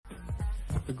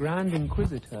The Grand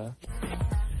Inquisitor.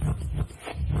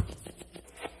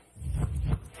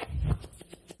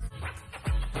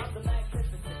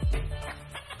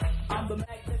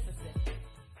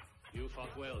 You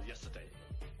fought well yesterday.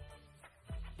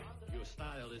 Your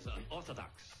style is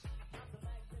unorthodox.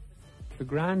 The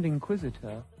Grand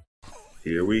Inquisitor.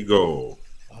 Here we go.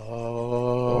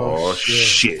 Oh,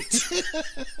 shit.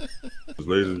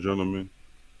 Ladies and gentlemen,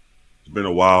 it's been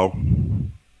a while.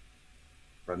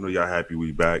 I know y'all happy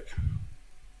we back.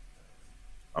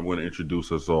 I'm going to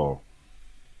introduce us all.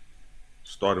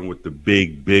 Starting with the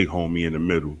big homie in the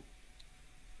middle.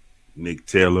 Nick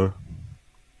Taylor.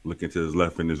 Looking to his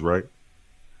left and his right.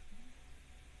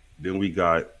 Then we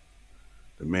got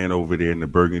the man over there in the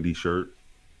burgundy shirt.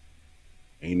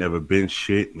 Ain't never been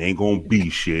shit and ain't gonna be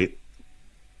shit.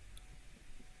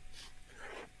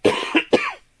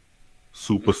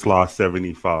 Super Sly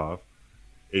 75,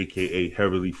 aka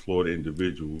Heavily Flawed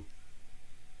Individual,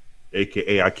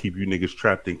 aka I keep you niggas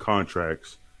trapped in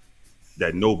contracts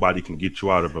that nobody can get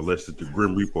you out of unless it's the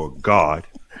Grim Reaper or God.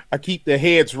 I keep the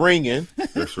heads ringing.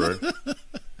 That's right.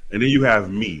 And then you have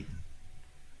me.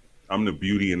 I'm the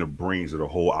beauty and the brains of the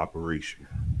whole operation.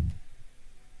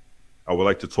 I would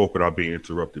like to talk without being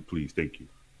interrupted, please. Thank you.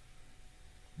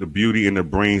 The beauty and the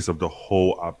brains of the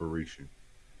whole operation.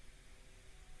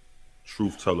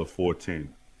 Truth Teller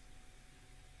 410.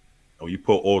 When you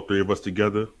put all three of us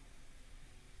together,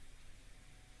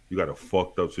 you got a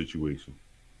fucked up situation.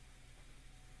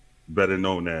 Better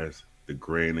known as the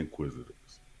Grand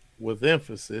Inquisitors. With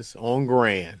emphasis on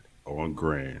grand. On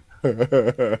grand.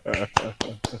 That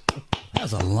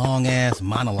was a long ass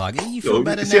monologue. Hey, you feel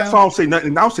better see, now? that's why I don't say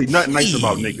nothing. I don't say nothing nice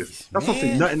about niggas. That's why I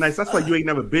say nothing nice. That's why you ain't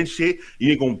never been shit.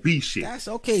 You ain't gonna be shit. That's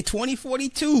okay.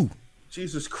 2042.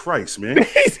 Jesus Christ, man.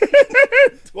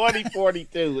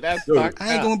 2042. That's Yo, fucked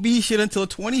I ain't up. gonna be shit until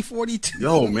 2042.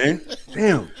 Yo, man.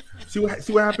 Damn. See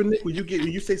what happened, Nick? When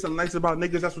you say something nice about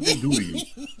niggas, that's what they do to you.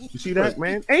 You see that? Look,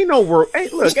 man, ain't no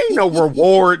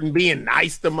reward in being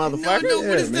nice to motherfuckers. No,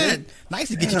 what is man. that? Nice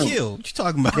to get you killed. What you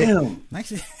talking about? Damn. Nice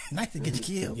to get you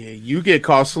killed. Yeah, you get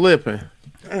caught slipping.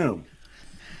 Damn.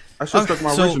 I should have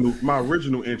Okay, stuck my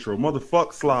original intro.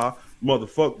 Motherfuck Sly,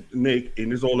 motherfuck Nick,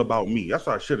 and it's all about me. That's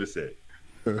what I should have said.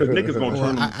 Because Nick is gonna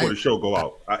turn him before the show go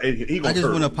out. He I just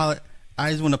want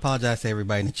to apologize to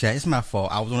everybody in the chat. It's my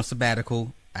fault. I was on a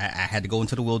sabbatical. I had to go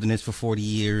into the wilderness for 40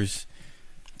 years.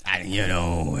 And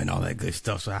all that good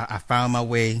stuff. So I found my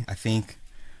way, I think.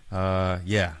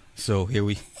 Yeah. So here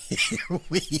we are.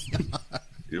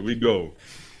 Here we go.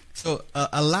 So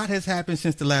a lot has happened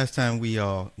since the last time we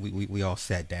all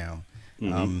sat down.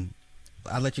 Mm-hmm.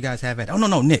 I'll let you guys have it. Oh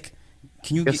no, Nick,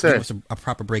 can you Yes, give us a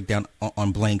proper breakdown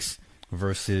on blanks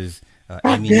versus Damn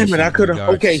ammunition? it, I could have.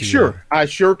 Okay, to, sure. I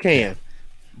sure can.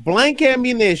 Blank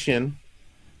ammunition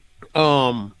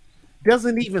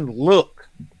doesn't even look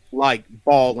like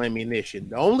ball ammunition.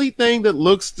 The only thing that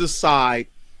looks the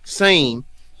same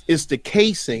is the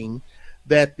casing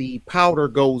that the powder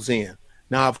goes in.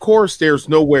 Now, of course, there's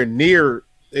nowhere near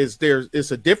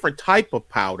it's a different type of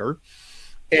powder,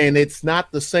 and it's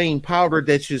not the same powder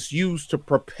that's just used to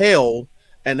propel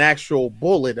an actual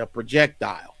bullet, a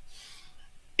projectile.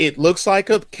 It looks like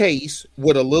a case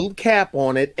with a little cap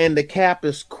on it, and the cap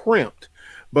is crimped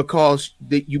because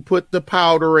you put the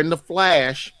powder and the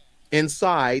flash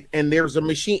inside, and there's a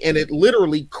machine, and it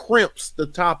literally crimps the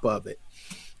top of it.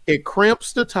 It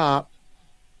crimps the top,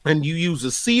 and you use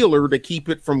a sealer to keep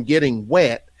it from getting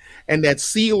wet, and that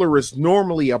sealer is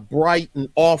normally a bright and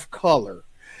off color,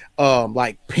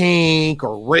 like pink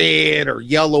or red or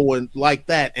yellow and like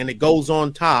that, and it goes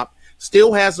on top.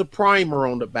 Still has a primer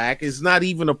on the back. It's not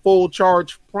even a full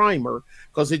charge primer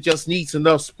because it just needs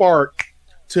enough spark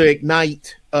to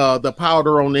ignite the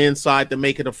powder on the inside to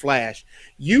make it a flash.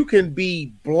 You can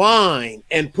be blind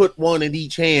and put one in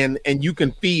each hand, and you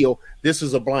can feel this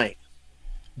is a blank.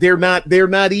 They're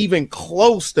not even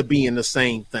close to being the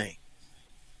same thing.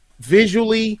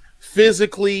 Visually,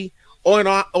 physically, or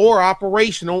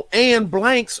operational, and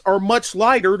blanks are much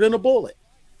lighter than a bullet,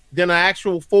 than an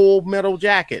actual full metal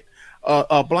jacket.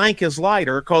 A blank is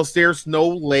lighter because there's no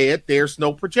lead, there's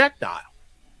no projectile.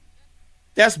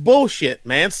 That's bullshit,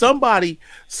 man. Somebody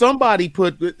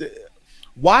put.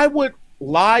 Why would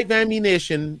live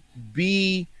ammunition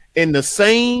be in the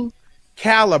same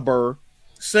caliber,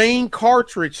 same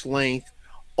cartridge length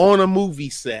on a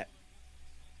movie set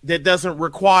that doesn't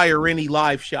require any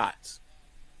live shots?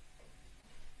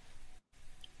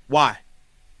 Why?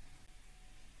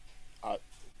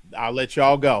 I'll let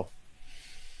y'all go.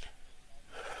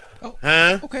 Oh,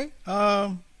 huh? Okay.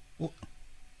 Huh?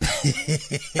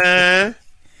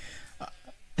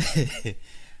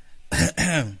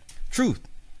 Truth.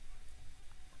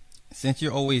 since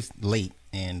you're always late,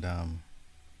 and I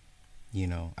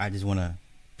just want to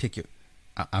pick your.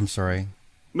 I'm sorry.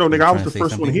 No, Were you nigga, I trying was to the say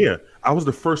first one something? here. I was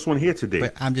the first one here today.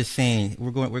 But I'm just saying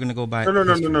we're gonna go by. No.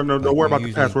 history. Don't Like, worry about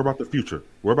we the past. usually- Worry about the future.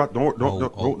 Worry about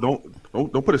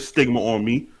don't put a stigma on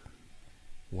me,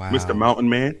 Wow, Mr. Mountain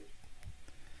Man.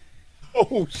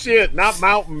 Oh shit, not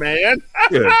Mountain Man.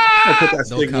 Yeah, don't put that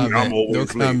No stigma on me. I'm comment. always No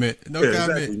late. comment. No Yeah,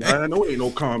 comment. exactly. I know it ain't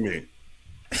no comment.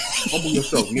 Humble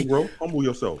yourself, Negro. Humble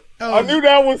yourself. I knew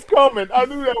that was coming.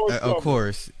 Of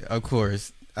course.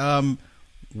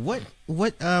 What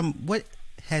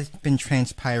has been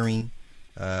transpiring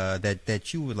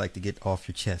that you would like to get off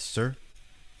your chest, sir?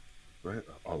 Right?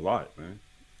 A lot, man.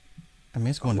 I mean,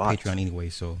 it's going to lot. Patreon anyway,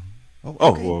 so. Oh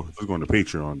okay. well, if we're going to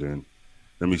Patreon, then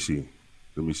let me see.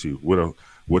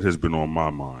 What has been on my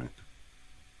mind.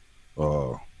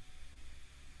 You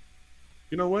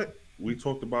know what? We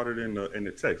talked about it in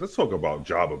the text. Let's talk about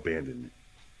job abandonment.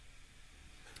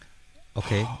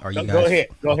 Okay, are you Go guys? ahead.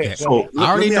 Go okay. ahead. So I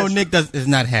already know ask, Nick is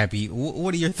not happy.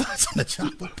 What are your thoughts on the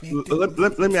job abandonment?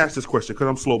 let me ask this question because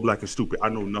I'm slow, black, and stupid. I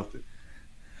know nothing.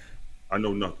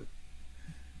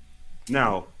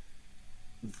 Now,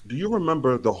 do you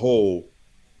remember the whole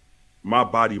 "my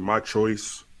body, my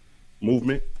choice"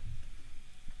 movement?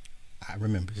 I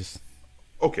remember just.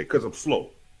 Okay, because I'm slow.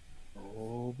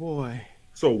 Oh boy.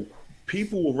 So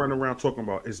people will run around talking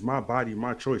about "it's my body,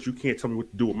 my choice. You can't tell me what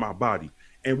to do with my body."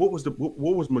 And what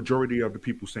was majority of the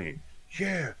people saying?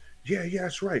 Yeah,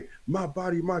 that's right. My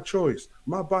body, my choice.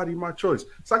 My body, my choice.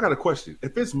 So I got a question.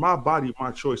 If it's my body, my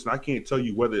choice, and I can't tell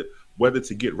you whether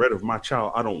to get rid of my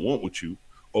child I don't want with you,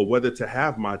 or whether to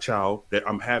have my child that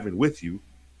I'm having with you,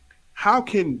 how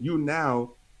can you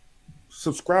now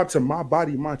subscribe to my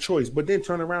body, my choice, but then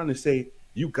turn around and say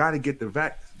you got to get you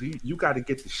got to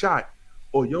get the shot,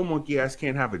 or your monkey ass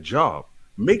can't have a job?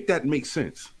 Make that make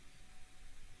sense.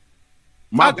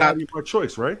 My body, my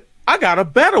choice, right? I got a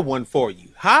better one for you.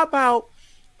 How about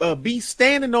be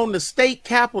standing on the state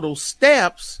capitol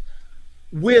steps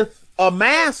with a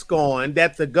mask on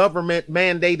that the government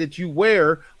mandated you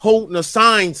wear, holding a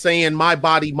sign saying "my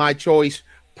body, my choice,"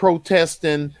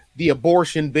 protesting the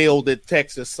abortion bill that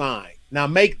Texas signed. Now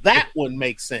make that one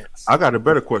make sense. I got a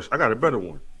better question. I got a better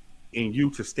one. And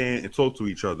you to stand and talk to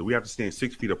each other, we have to stand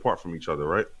 6 feet apart from each other,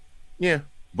 right? Yeah.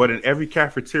 But in every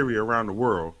cafeteria around the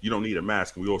world, you don't need a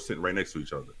mask, and we all sitting right next to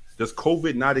each other. Does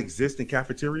COVID not exist in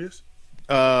cafeterias?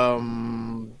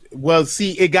 Well,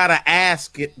 see, it gotta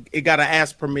ask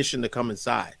permission to come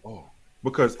inside. Oh,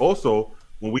 because also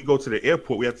when we go to the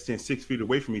airport, we have to stand 6 feet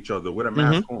away from each other with a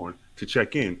mask on to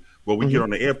check in. But we get on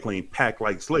the airplane packed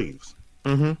like slaves.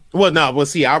 Well,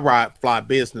 see, I fly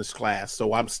business class,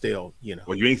 so I'm still,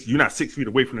 Well, you're not 6 feet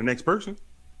away from the next person.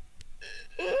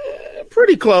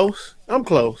 pretty close. I'm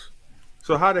close.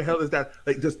 So how the hell is that?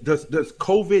 Like, does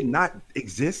COVID not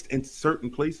exist in certain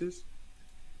places?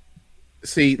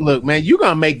 See, look, man, you're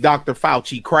gonna make Dr.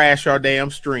 Fauci crash our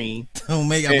damn stream.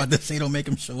 I'm about to say, don't make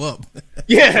him show up.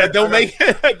 Yeah, don't make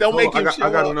him I show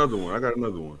got up. another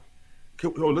one.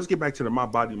 Let's get back to the my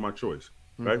body, my choice.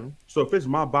 Right. So if it's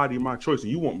my body, my choice,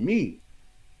 and you want me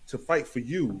to fight for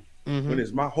you when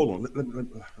it's my let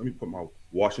me put my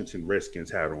Washington Redskins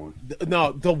hat on.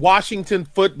 No, the Washington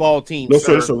football team. No,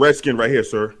 sir, it's a Redskin right here,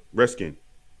 sir. Redskin.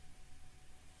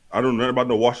 I don't know nothing about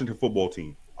no Washington football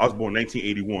team. I was born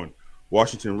 1981.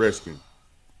 Washington Redskin.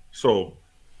 So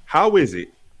how is it?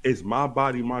 It's my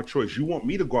body, my choice. You want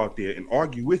me to go out there and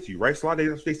argue with you, right? So that's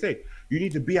what they say. You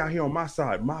need to be out here on my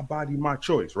side. My body, my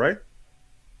choice, right?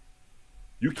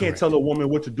 You can't tell a woman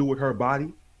what to do with her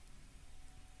body,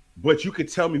 but you can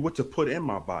tell me what to put in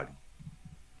my body.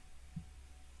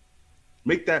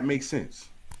 Make that make sense.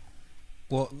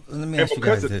 Well, let me ask you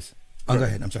guys this. Oh, go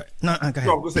ahead. I'm sorry. No, go ahead.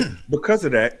 No, I'm gonna say, because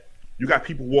of that, you got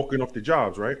people walking off the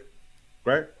jobs, right?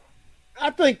 Right? I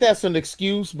think that's an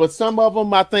excuse, but some of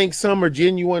them, I think some are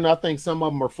genuine. I think some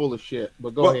of them are full of shit.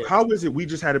 But go ahead. How is it we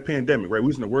just had a pandemic, right? We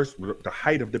was in the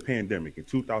height of the pandemic in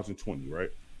 2020, right?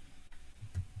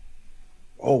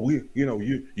 Oh,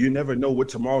 you never know what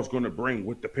tomorrow's going to bring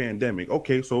with the pandemic.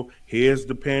 Okay, so here's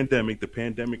the pandemic. The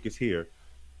pandemic is here.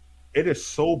 It is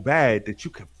so bad that you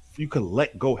can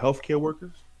let go healthcare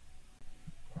workers.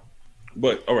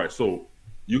 But all right, so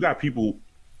you got people,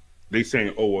 they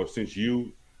saying, oh, well, since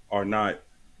you are not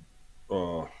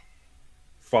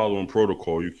following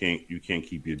protocol, you can't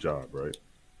keep your job, right?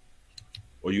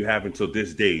 Or you have until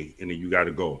this day, and then you got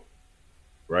to go,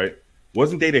 right?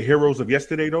 Wasn't they the heroes of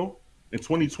yesterday though? In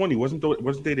 2020, wasn't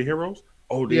they the heroes?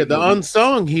 Oh, the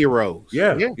unsung heroes.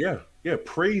 Yeah.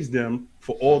 Praise them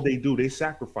for all they do. They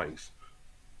sacrifice,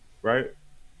 right?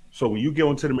 So when you go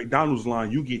into the McDonald's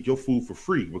line, you get your food for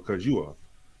free because you are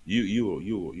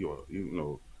you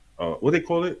know, what they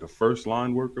call it, the first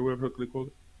line worker, whatever they call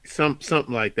it.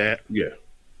 Something like that. Yeah,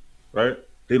 right.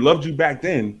 They loved you back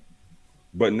then,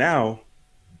 but now,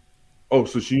 oh,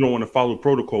 so you don't want to follow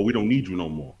protocol? We don't need you no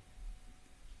more.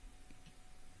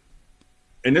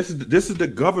 And this is the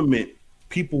government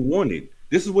people wanted.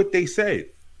 This is what they said.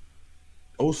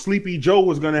 Oh, Sleepy Joe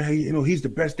was gonna, he's the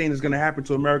best thing that's gonna happen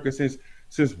to America since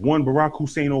one Barack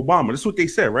Hussein Obama. That's what they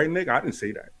said, right, Nick? I didn't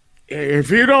say that. If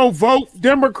you don't vote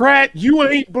Democrat, you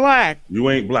ain't black. You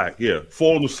ain't black. Yeah,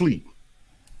 fall asleep.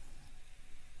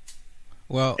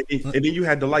 Well, and then you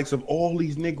had the likes of all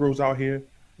these Negroes out here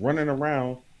running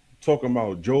around talking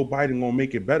about Joe Biden gonna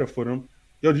make it better for them.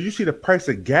 Yo, did you see the price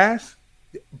of gas?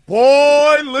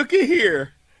 Boy, look at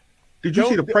here. Did you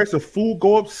see the price of food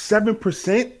go up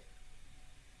 7%?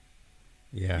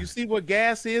 yeah. You see what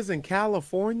gas is in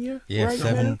California? Yeah, right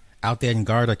 7 now? out there in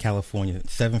Garda, California,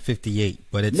 $7.58.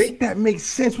 But it's Make that make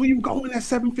sense. Where you going at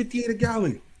 $7.58 a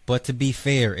gallon? But to be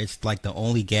fair, it's like the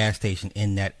only gas station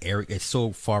in that area. It's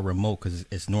so far remote because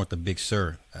it's north of Big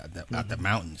Sur, out the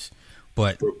mountains.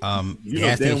 But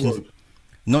gas stations,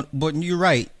 no. But you're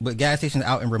right. But gas stations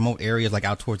out in remote areas, like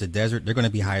out towards the desert, they're going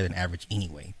to be higher than average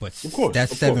anyway. But Of course,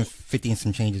 that of course. $7.50 and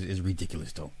some changes is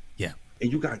ridiculous, though. Yeah.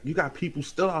 And you got people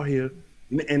still out here,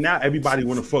 and now everybody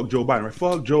want to fuck Joe Biden. Right?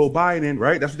 Fuck Joe Biden,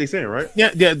 right? That's what they saying, right?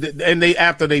 Yeah, and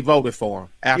after they voted for him.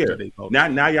 They voted.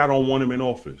 Now y'all don't want him in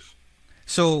office.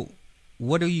 So,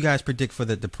 what do you guys predict for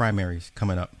the primaries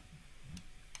coming up?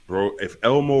 Bro, if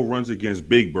Elmo runs against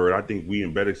Big Bird, I think we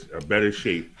in better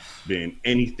shape than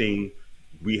anything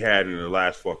we had in the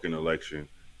last fucking election.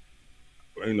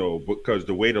 Because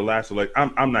the way the last election,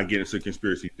 I'm not getting into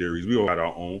conspiracy theories. We all got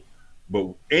our own,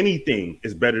 but anything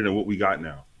is better than what we got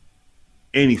now.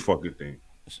 Any fucking thing.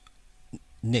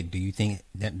 Nick, do you think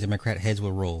that Democrat heads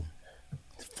will roll?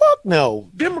 Fuck no.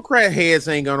 Democrat heads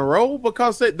ain't gonna roll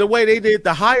because the way they did,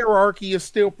 the hierarchy is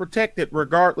still protected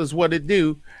regardless what it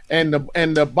do, and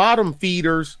the bottom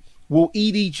feeders will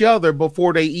eat each other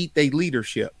before they eat their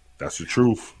leadership. That's the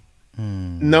truth.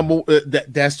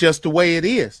 That's just the way it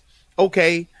is.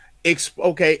 Okay,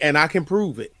 and I can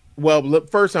prove it. Well,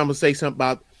 look, first I'm gonna say something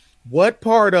about what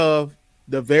part of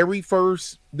the very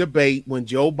first debate when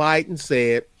Joe Biden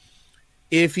said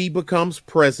if he becomes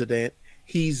president,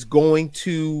 he's going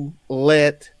to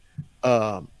let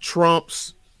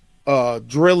Trump's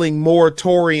drilling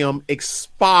moratorium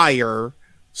expire,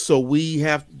 so we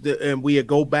have to, and we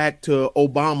go back to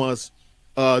Obama's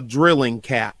drilling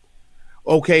cap.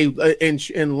 Okay,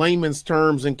 in layman's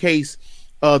terms, in case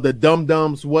the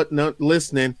dum-dums not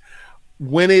listening,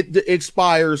 when it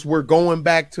expires, we're going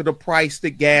back to the price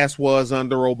that gas was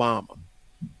under Obama.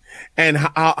 And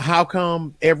how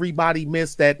come everybody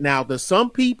missed that? Now, there's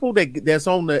some people that's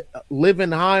on the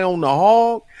living high on the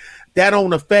hog, that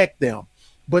don't affect them.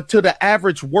 But to the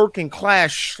average working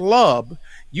class schlub,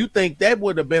 you think that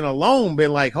would have been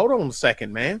like, hold on a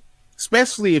second, man.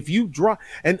 Especially if you drive.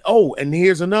 And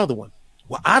here's another one.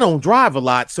 Well, I don't drive a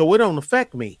lot, so it don't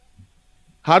affect me.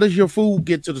 How does your food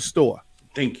get to the store?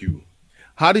 Thank you.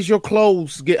 How does your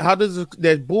clothes how does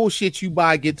that bullshit you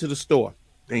buy get to the store?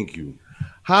 Thank you.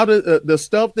 How does the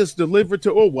stuff that's delivered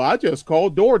to, I just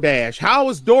called DoorDash. How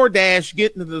is DoorDash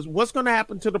getting to this? What's going to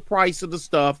happen to the price of the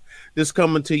stuff that's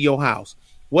coming to your house?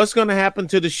 What's going to happen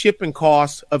to the shipping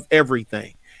costs of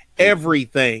everything?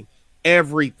 Everything.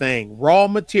 Raw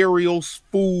materials,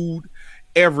 food,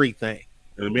 everything.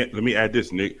 And let me add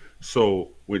this, Nick. So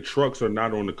when trucks are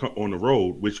not on the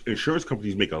road, which insurance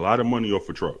companies make a lot of money off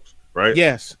of trucks, right?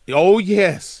 Yes. Oh,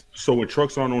 yes. So when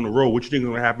trucks aren't on the road, what you think is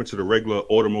going to happen to the regular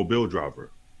automobile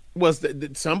driver? Was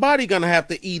somebody going to have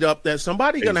to eat up that?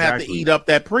 Somebody going to have to eat up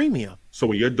that premium. So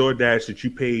when your DoorDash that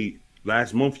you paid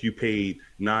last month, you paid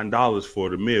 $9 for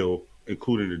the meal,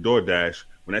 including the DoorDash.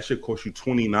 When that shit costs you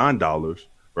 $29,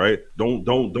 right? Don't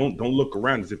look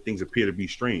around as if things appear to be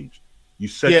strange. You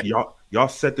set y'all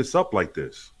set this up like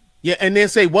this. Yeah, and then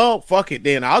say, well, fuck it,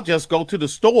 then I'll just go to the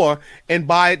store and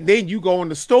buy it. And then you go in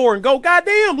the store and go,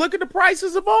 goddamn, look at the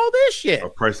prices of all this shit. A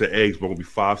price of eggs will be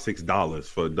 $5-6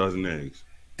 for a dozen eggs.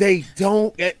 They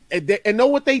don't, and know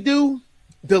what they do?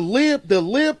 The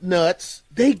lib nuts,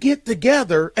 they get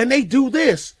together and they do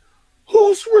this.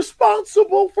 Who's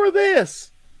responsible for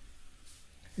this?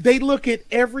 They look at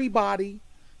everybody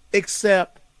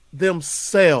except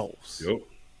themselves. Yep.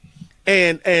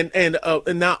 And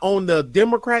now on the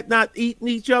Democrat not eating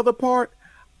each other part,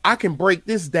 I can break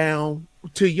this down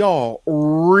to y'all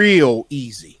real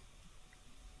easy.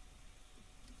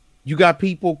 You got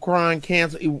people crying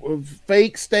cancer,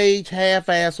 fake stage,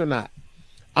 half-ass or not.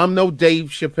 I'm no Dave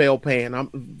Chappelle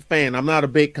fan. I'm not a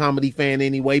big comedy fan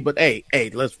anyway, but hey,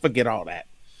 let's forget all that.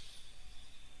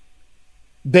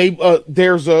 They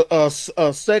there's a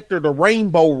sector, the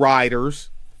Rainbow Riders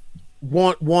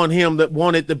want him that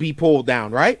wanted to be pulled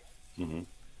down, right? Mm-hmm.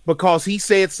 Because he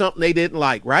said something they didn't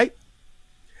like, right?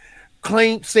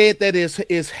 Said that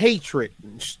is hatred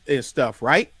and stuff,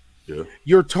 right? Yeah.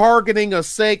 You're targeting a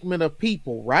segment of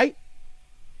people, right?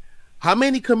 How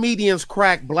many comedians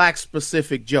crack black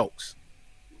specific jokes?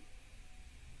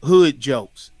 Hood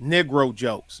jokes, Negro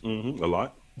jokes, Mm-hmm. A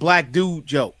lot. black dude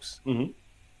jokes, Mm-hmm.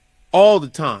 all the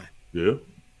time, Yeah.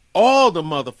 all the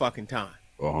motherfucking time.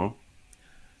 Uh-huh.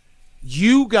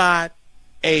 You got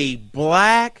a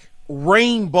black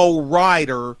Rainbow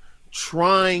Rider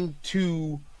trying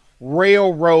to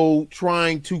railroad,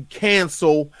 trying to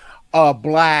cancel a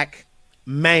black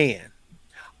man.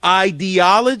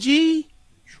 Ideology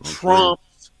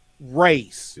trumps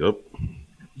race. Yep.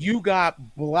 You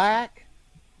got black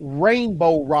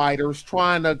Rainbow Riders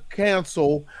trying to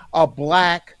cancel a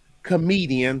black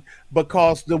comedian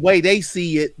because the way they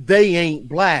see it, they ain't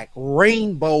black.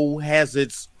 Rainbow has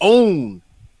its own.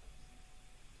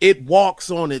 It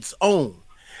walks on its own.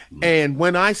 And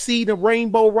when I see the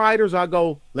Rainbow Riders, I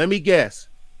go, let me guess,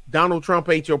 Donald Trump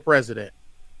ain't your president.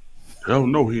 Hell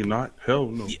no, he not. Hell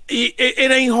no.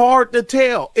 It ain't hard to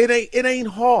tell. It ain't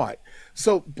hard.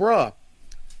 So, bruh,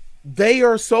 they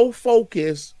are so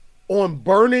focused on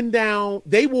burning down.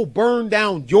 They will burn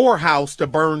down your house to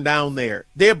burn down there.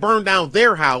 They'll burn down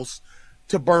their house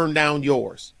to burn down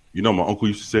yours. You know, my uncle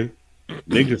used to say,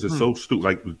 niggas are so stupid.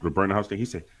 Like the burn house thing, he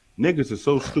said, niggas are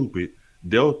so stupid.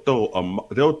 They'll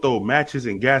throw matches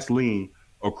and gasoline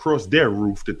across their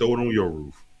roof to throw it on your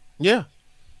roof. Yeah.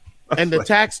 And the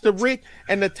tax the rich,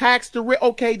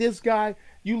 okay, this guy,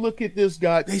 you look at this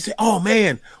guy, they say, oh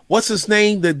man, what's his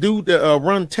name? The dude that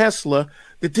run Tesla,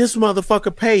 that this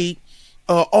motherfucker paid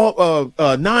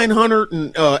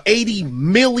 $980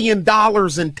 million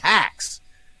in tax.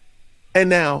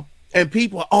 And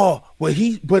people,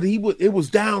 it was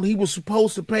down, he was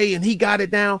supposed to pay and he got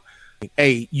it down.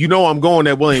 Hey, you know I'm going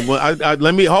there, William. Well,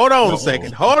 let me hold on a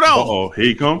second. Hold on. Uh-oh, here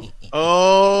he come.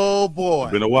 Oh boy.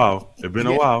 It's been a while. A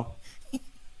while.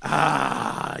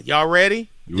 Y'all ready?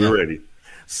 We're ready.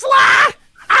 Sly,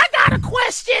 I got a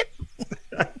question.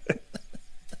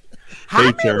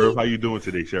 Hey, Sheriff, how you doing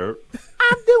today, Sheriff?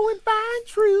 I'm doing fine,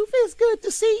 Truth. It's good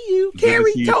to see you. Good to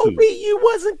Carrie see you told too. me you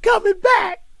wasn't coming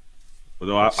back. Well,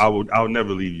 no, I'll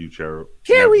never leave you, Sheriff.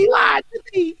 Carrie Never. lied to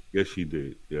me. Yes, she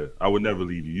did. Yeah, I would never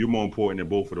leave you. You're more important than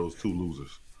both of those two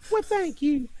losers. Well, thank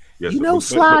you. Yes, You know,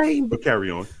 Sly, but carry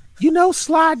on. you know,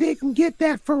 Sly didn't get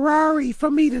that Ferrari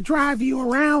for me to drive you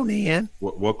around in.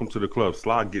 Welcome to the club.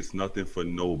 Sly gets nothing for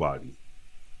nobody.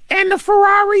 And the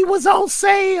Ferrari was on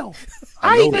sale.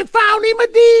 I know. even found him a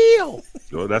deal.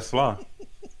 Yo, that's Sly.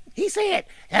 He said,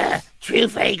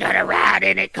 Truth ain't gonna ride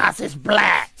in it because it's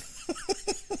black.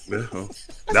 Yeah, I that's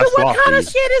said, what Sly kind for of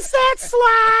shit is that,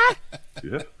 Sly?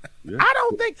 you. Yeah. I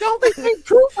don't think the only thing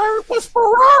Truth heard was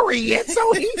Ferrari yet,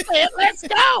 so he said, let's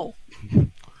go.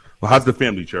 Well, how's the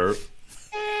family, Sheriff?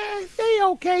 They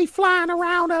okay flying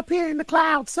around up here in the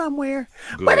clouds somewhere.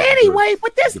 Good, But anyway,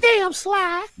 with this damn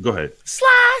Sly, Go ahead.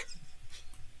 Sly,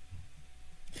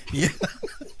 Yeah.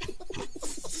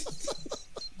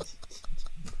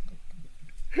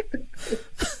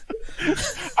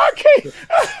 okay.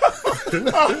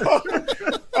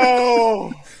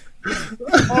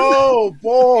 Oh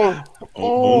boy.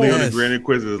 Only on the Yes. Grand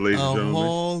Inquisitors, ladies A and gentlemen.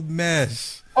 whole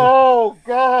mess. Oh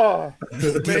God.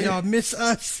 Did y'all miss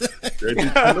us? I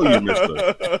know you missed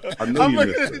us. I know I'm you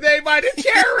looking missed at us. the name by the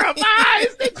cherub.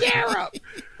 It's the cherub.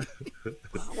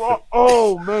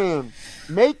 Oh man.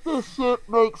 Make this shit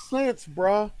make sense,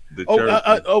 bruh. The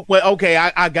cherub. Well, okay,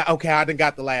 I done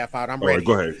got the laugh out. I'm All ready.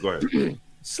 right, go ahead.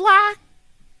 Sly,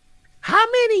 how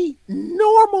many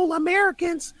normal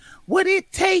Americans would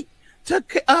it take to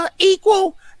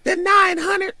equal the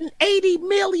 $980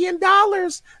 million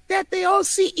that the old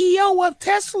CEO of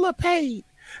Tesla paid?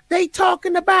 They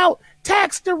talking about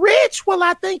tax the rich. Well,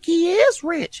 I think he is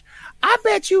rich. I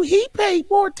bet you he paid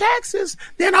more taxes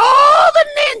than all the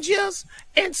ninjas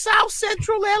in South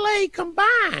Central LA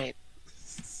combined.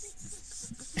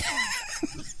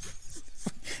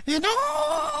 You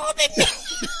know,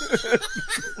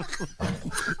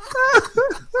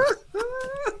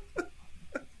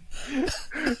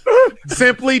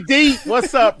 Simply Deep,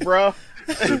 what's up, bro?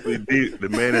 Simply Deep, the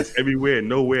man that's everywhere and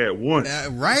nowhere at once.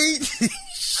 right?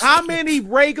 How many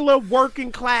regular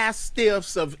working class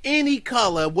stiffs of any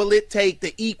color will it take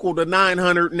to equal the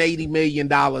 $980 million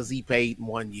he paid in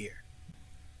 1 year?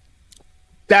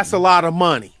 That's a lot of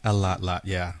money. A lot,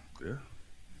 yeah.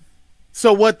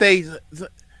 So what they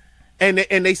and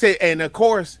they said, and of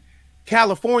course,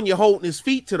 California holding his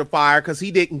feet to the fire because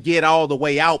he didn't get all the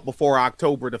way out before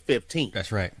October the 15th.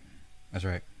 That's right. That's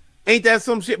right. Ain't that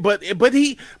some shit? But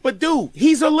dude,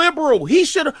 he's a liberal. He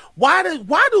should. Why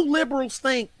do liberals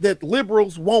think that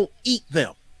liberals won't eat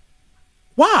them?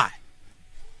 Why?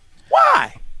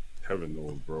 Heaven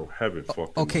knows, bro. Heaven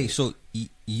fucking Okay, knows. so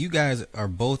you guys are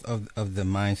both of the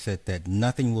mindset that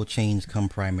nothing will change come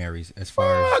primaries as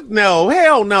far as Fuck no,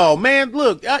 hell no, man.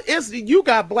 Look, you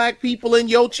got black people in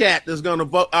your chat that's gonna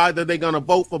vote. Either they're gonna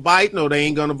vote for Biden or they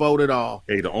ain't gonna vote at all.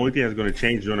 Hey, the only thing that's going to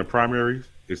change during the primaries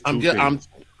is two things.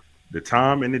 The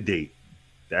time and the date.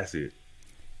 That's it.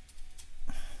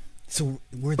 so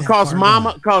we're that Because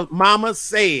far mama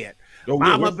said. Yo,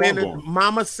 Mama where's Paul going?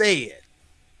 Mama said.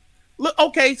 Look,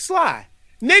 okay, Sly.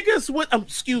 Niggas with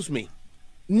excuse me.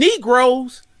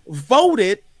 Negroes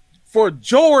voted for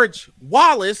George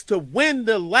Wallace to win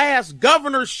the last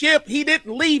governorship. He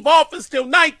didn't leave office till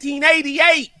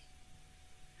 1988.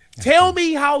 Tell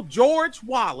me how George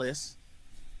Wallace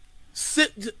segregation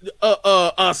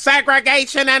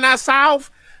in the South,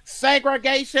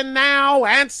 segregation now,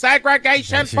 and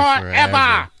segregation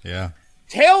forever. Yeah.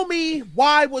 Tell me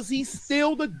why was he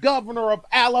still the governor of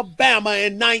Alabama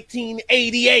in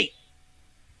 1988?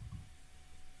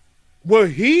 Well,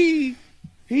 he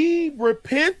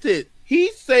repented.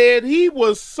 He said he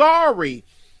was sorry.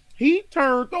 He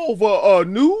turned over a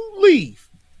new leaf.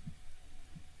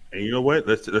 And you know what?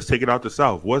 Let's take it out the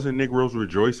South. Wasn't Negroes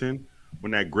rejoicing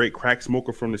when that great crack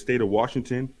smoker from the state of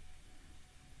Washington,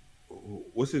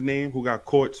 what's his name, who got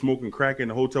caught smoking crack in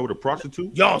the hotel with a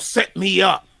prostitute? Y'all set me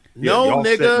up. Yeah, No, y'all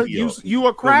set nigga, me up. you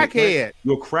a crackhead.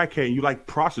 You're a crackhead and you like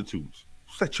prostitutes.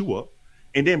 Set you up.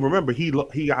 And then remember, he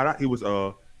got out, he was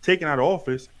taken out of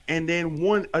office and then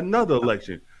won another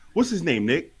election. What's his name,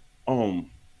 Nick? Crackhead.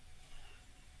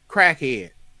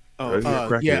 Is he a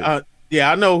crackhead?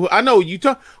 Yeah, I know you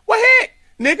talk. Well, heck,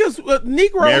 niggas,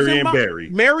 Negroes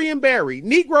Marion Barry.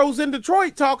 Negroes in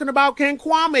Detroit talking about can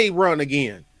Kwame run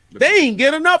again. They ain't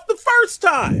get enough the first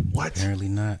time. What? Apparently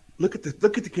not. Look at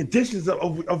the conditions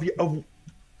of.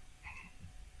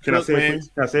 Can I say it, please?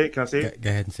 Can I say it? Can I say it? Go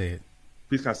ahead and say it.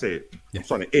 Please, can I say it? Yeah. I'm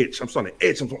starting to itch. I'm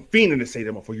fiending to say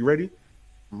that, motherfucker. You ready?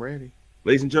 I'm ready.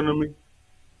 Ladies and gentlemen,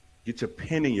 get your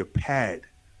pen and your pad.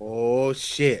 Oh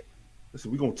shit.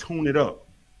 Listen, we're going to tune it up.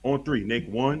 On three, Nick.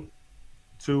 1,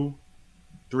 2,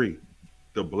 3.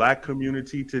 The black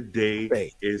community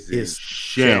today is in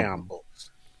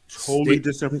shambles. Totally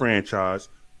disenfranchised.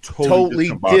 Totally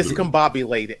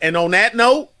discombobulated. And on that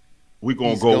note, we're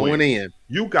going to go in.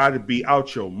 You got to be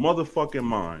out your motherfucking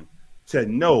mind to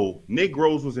know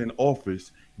Negroes was in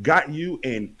office, got you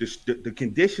in the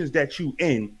conditions that you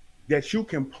in, that you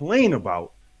complain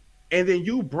about, and then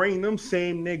you bring them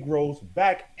same Negroes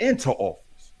back into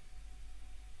office.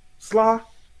 Sly,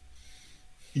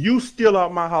 you steal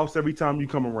out my house every time you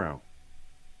come around.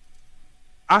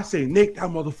 I say, Nick, that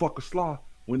motherfucker Sly,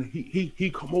 when he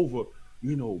come over,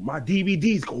 you know, my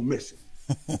DVDs go missing.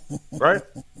 Right?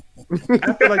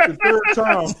 After like the third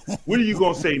time, what are you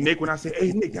gonna say, Nick, when I say,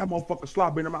 hey Nick, that motherfucker Sly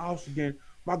been in my house again,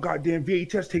 my goddamn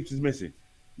VHS tapes is missing?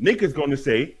 Nick is gonna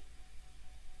say,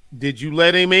 did you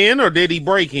let him in or did he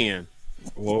break in?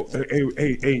 Well,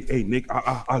 hey Nick,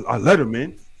 I let him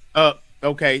in.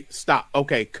 Okay, stop.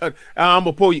 Okay, cut. I'm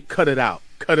gonna pull you. Cut it out.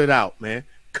 Cut it out, man.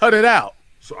 Cut it out.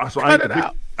 So I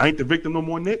ain't the victim no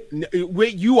more, Nick.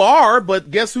 You are,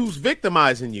 but guess who's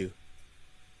victimizing you?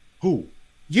 Who?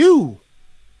 You.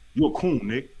 You a coon,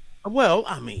 Nick. Well,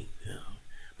 I mean,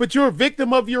 but you're a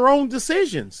victim of your own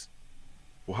decisions.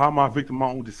 Well, how am I a victim of my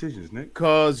own decisions, Nick?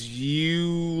 Because you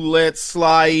let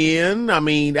Sly in. I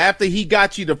mean, after he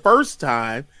got you the first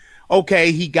time,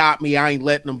 okay, he got me. I ain't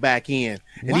letting him back in.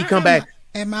 And he come back.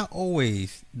 Am I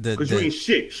always the? Because you ain't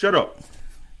shit. Shut up.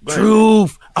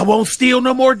 Truth. I won't steal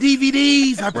no more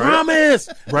DVDs. I promise.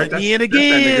 Right. Let me in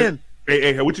again.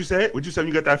 Hey, what you said? What you said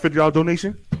when you got that $50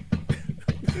 donation?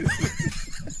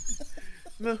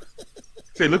 No.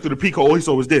 Say, look through the peak. All he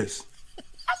saw was this.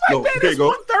 I'm like, man, it's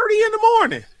 1:30 in the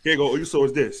morning. Here you go. All you saw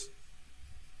was this.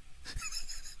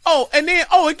 Oh, and then,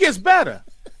 it gets better.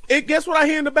 Guess what I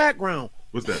hear in the background?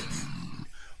 What's that?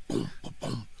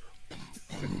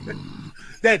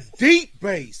 That deep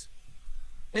bass.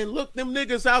 And look, them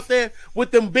niggas out there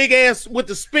with them big ass, with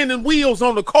the spinning wheels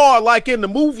on the car, like in the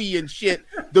movie and shit.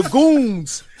 The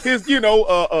goons,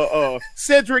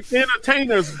 Cedric the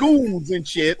Entertainer's goons and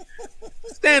shit,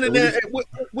 standing there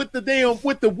with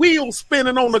the wheels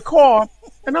spinning on the car.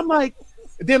 And I'm like,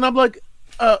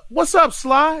 what's up,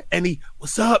 Sly? And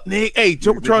what's up, Nick? Hey,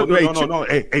 no.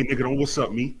 Hey, nigga, don't what's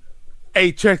up, me?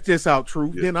 Hey, check this out,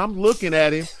 Truth. Yeah. Then I'm looking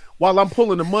at him while I'm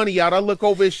pulling the money out. I look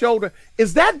over his shoulder.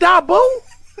 Is that Dabu?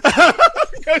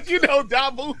 Because you know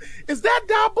Dabu, is that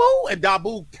Dabu? And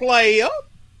Dabu player.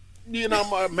 You know,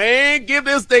 my man, give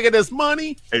this nigga this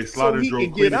money Hey, so Slaughter he drove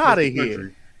can clean get across out the of here.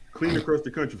 country. Clean across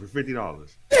the country for $50.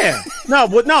 Yeah, no,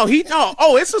 but no,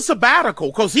 Oh, it's a sabbatical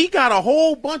because he got a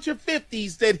whole bunch of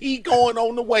 50s that he going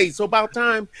on the way. So about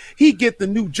time he get the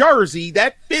New Jersey,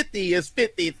 that 50 is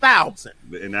 50,000.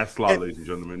 And that's Sly, ladies and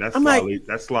gentlemen. That's I'm Sly. like-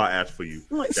 that's Sly asked for you.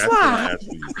 I'm like, That's Sly, asked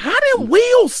for you. how did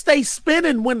wheels stay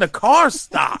spinning when the car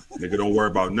stopped? Nigga, don't worry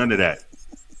about none of that.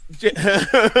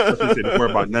 That's what he said. Don't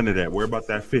worry about none of that. Worry about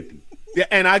that 50. Yeah,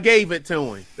 and I gave it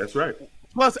to him. That's right.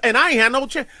 Plus, and I ain't had no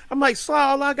chance. I'm like, Sly,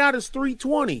 all I got is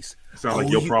 320s. Sounds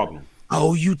like your problem.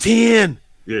 Oh, you 10.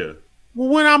 Yeah. Well,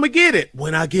 when I'm going to get it?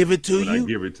 When I give it to When you? I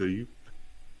give it to you.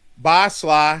 Bye,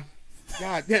 Sly.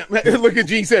 God damn. Look at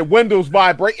G said windows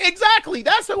vibrate. Exactly.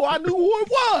 That's who I knew who it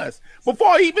was before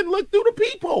I even looked through the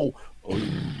peephole. Oh,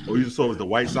 you just saw it was the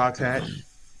White Sox hat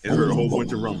and heard a whole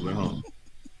bunch of rumbling, huh?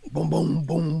 Boom, boom,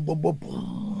 boom, boom, boom,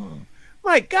 boom.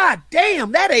 Like, God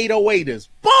damn, that 808 is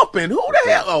bumping. Who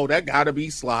the hell? Oh, that got to be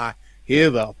Sly. Here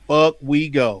the fuck we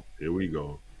go. Here we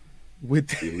go. With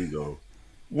Here we go.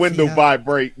 window Yeah.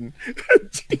 vibrating.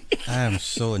 I am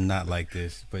so not like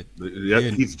this, but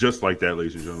He's just like that,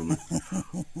 ladies and gentlemen.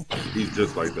 He's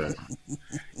just like that.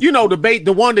 You know,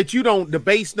 the one that you don't, the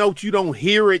bass notes, you don't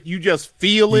hear it, you just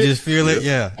feel you it. just feel it.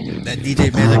 Yeah, that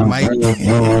DJ Magic Mike.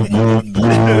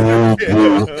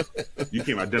 You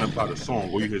can't identify the song,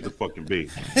 or you hear the fucking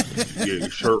bass. Yeah, your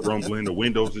shirt rumbling, the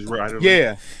windows is right.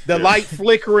 Yeah, the Yeah. light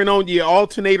flickering on your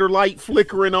alternator light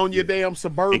flickering on your damn And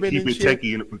Suburban keep and it shit.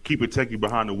 techie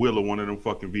behind the wheel of one of them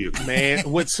fucking vehicles. Man,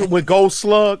 with gold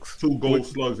slugs. 2 gold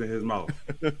slugs in his mouth.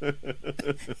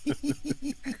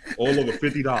 All over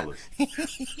 $50.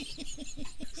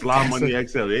 Slide Money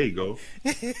XL. There you go.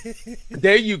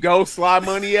 There you go, Sly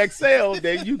Money XL.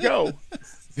 There you go.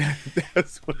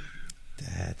 That's what,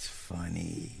 That's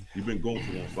funny. You've been going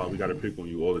too long, Slide. We got to pick on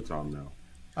you all the time now.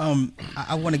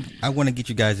 I want to get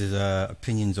you guys'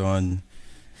 opinions on.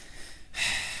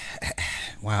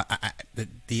 Wow,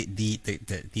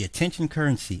 the attention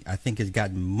currency I think has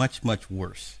gotten much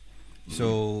worse. Mm-hmm.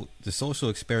 So the social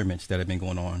experiments that have been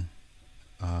going on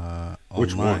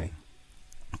Which online. one?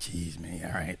 Jeez, man.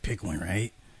 All right, pick one,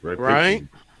 right? Pick right? one.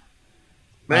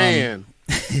 Man.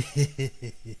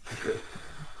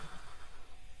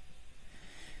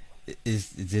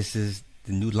 This is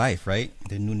the new life, right?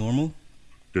 The new normal.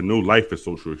 The new life is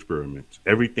social experiments.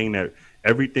 Everything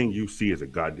you see is a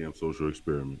goddamn social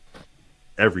experiment.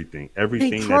 Everything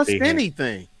Can't trust that they have.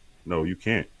 anything. No, you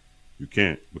can't. You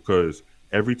can't, because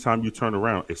every time you turn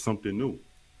around, it's something new.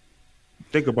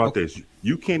 Think about this.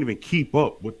 You can't even keep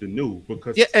up with the new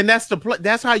because Yeah, and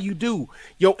that's how you do.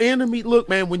 Your enemy, look,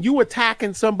 man, when you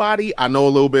attacking somebody, I know a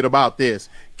little bit about this.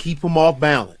 Keep them off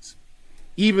balance.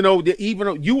 Even though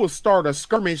you will start a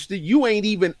skirmish that you ain't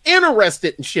even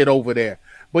interested in shit over there.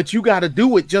 But you got to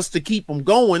do it just to keep them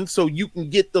going so you can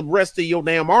get the rest of your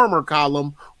damn armor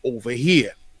column over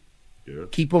here. Yeah.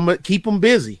 Keep them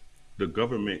busy. The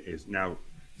government is now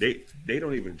they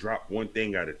don't even drop one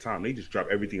thing at a time. They just drop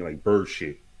everything like bird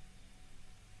shit.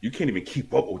 You can't even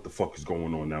keep up with what the fuck is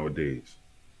going on nowadays.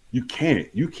 You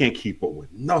can't keep up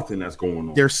with nothing that's going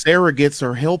on. Their surrogates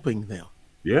are helping them.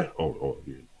 Yeah. Oh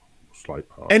yeah. Slight.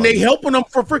 And they helping them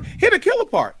for free. Hit a killer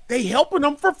part. They helping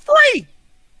them for free.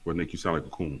 Would make you sound like a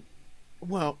coon.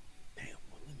 Well,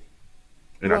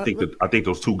 And Well, I think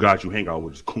those two guys you hang out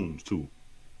with is coons too.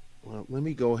 well, let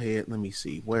me go ahead. Let me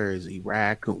see. Where is he?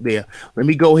 Raccoon. There. Let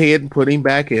me go ahead and put him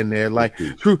back in there. Like,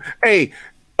 true. Hey,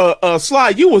 Sly,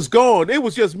 you was gone. It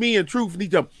was just me and Truth. And he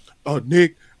jumped.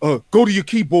 Nick, go to your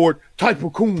keyboard. Type a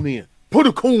coon in. Put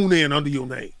a coon in under your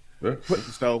name. Yeah.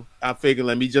 So I figured,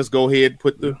 let me just go ahead and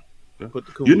put the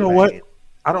coon. You know back what? in.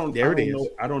 I don't There it know. is.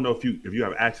 I don't know if you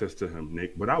have access to him,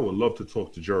 Nick, but I would love to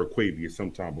talk to Jared Quavius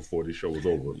sometime before this show is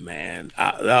over. Man,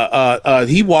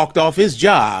 he walked off his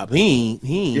job. He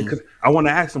Yeah, because I want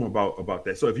to ask him about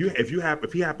that. So if he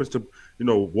happens to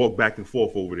walk back and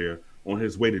forth over there on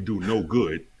his way to do no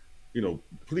good,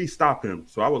 please stop him.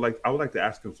 So I would like to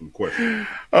ask him some questions.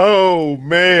 Oh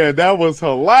man, that was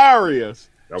hilarious.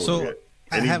 That was So, it.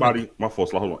 I have Anybody, my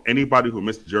fault. Hold on. Anybody who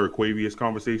missed the Jared Quavius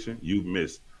conversation, you've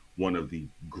missed one of the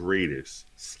greatest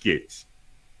skits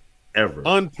ever,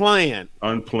 Unplanned.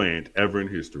 unplanned ever in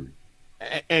history.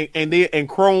 And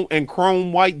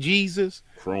chrome white Jesus.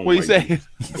 Chrome What you white say?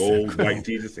 Jesus. Gold white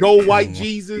Jesus. Gold white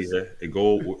Jesus. Yeah, a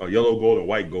yellow gold and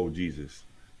white gold Jesus.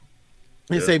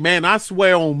 And say, man, I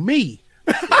swear on me.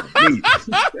 Remember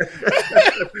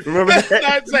that?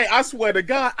 I'd say, I swear to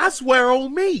God, I swear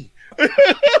on me.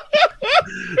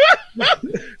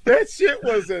 That shit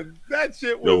was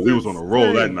Yo, we was on a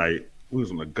roll that insane. night. We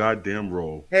was on a goddamn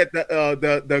roll. Had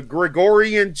the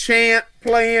Gregorian chant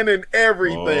playing and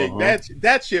everything.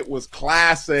 That shit was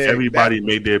classic. Everybody That-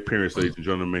 made their appearance, ladies and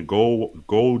gentlemen.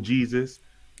 Gold Jesus,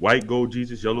 white gold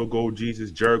Jesus, yellow gold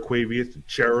Jesus, Jared Quavius, the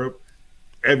Cherub.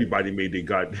 Everybody made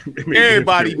their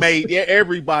everybody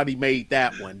made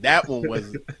that one. That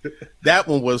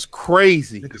one was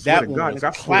crazy. That one was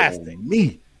classic.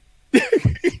 Me.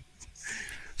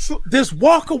 So this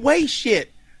walk away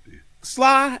shit,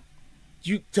 Sly,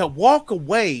 you to walk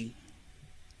away.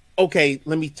 Okay,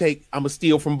 I'm gonna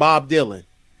steal from Bob Dylan.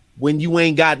 When you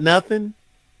ain't got nothing,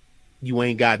 you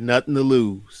ain't got nothing to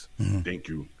lose. Thank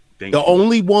you. The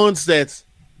only ones that's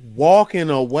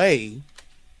walking away,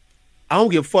 I don't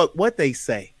give a fuck what they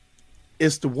say.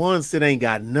 It's the ones that ain't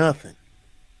got nothing.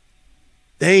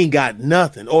 They ain't got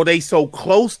nothing. Or they so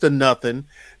close to nothing.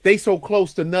 They so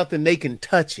close to nothing they can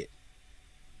touch it.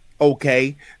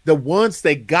 Okay. The ones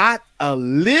that got a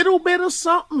little bit of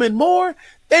something and more,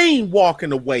 they ain't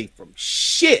walking away from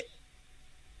shit.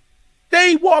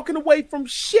 They ain't walking away from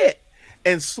shit.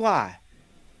 And Sly,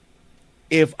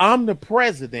 if I'm the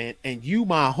president and you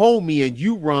my homie and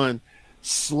you run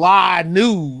Sly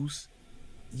News,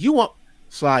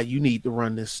 Sly, you need to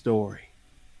run this story.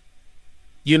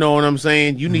 You know what I'm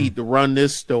saying? You need to run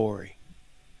this story.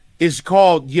 It's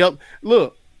called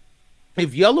Look,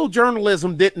 if yellow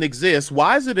journalism didn't exist,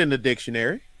 why is it in the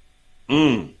dictionary?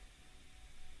 Repeat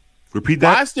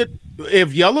that. Why is it,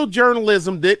 if yellow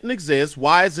journalism didn't exist,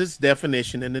 why is its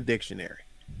definition in the dictionary?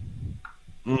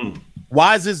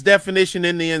 Why is its definition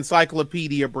in the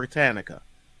Encyclopedia Britannica?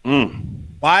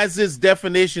 Why is this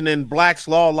definition in Black's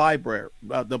Law Library,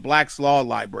 the Black's Law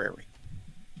Library?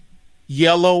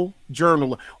 Yellow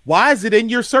journal. Why is it in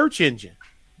your search engine?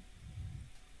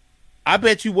 I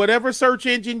bet you whatever search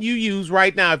engine you use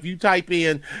right now, if you type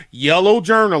in yellow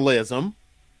journalism,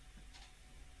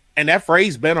 and that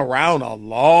phrase been around a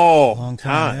long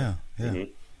time. Yeah.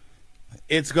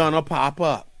 It's gonna pop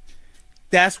up.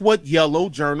 That's what yellow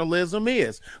journalism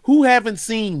is. Who haven't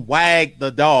seen Wag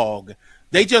the Dog?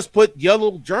 They just put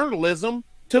yellow journalism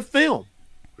to film.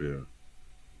 Yeah.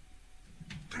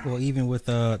 Well, even with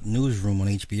Newsroom on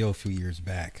HBO a few years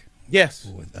back, Yes.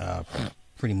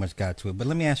 pretty much got to it. But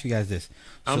let me ask you guys this: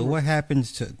 so, what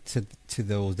happens to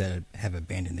those that have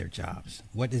abandoned their jobs?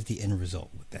 What is the end result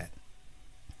with that?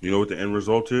 You know what the end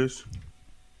result is?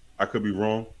 I could be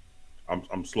wrong.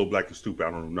 I'm slow, black, and stupid.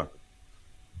 I don't know nothing.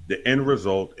 The end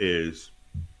result is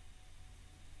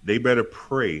they better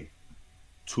pray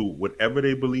to whatever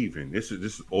they believe in. This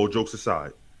is all jokes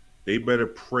aside. They better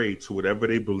pray to whatever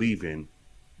they believe in,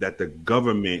 that the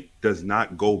government does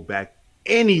not go back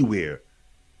anywhere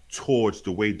towards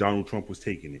the way Donald Trump was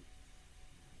taking it.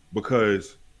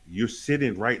 Because you're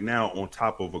sitting right now on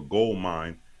top of a gold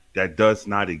mine that does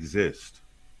not exist.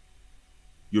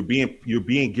 You're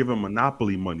being given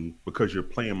monopoly money because you're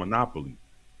playing Monopoly.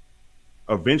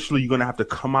 Eventually, you're going to have to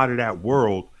come out of that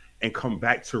world and come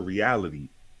back to reality.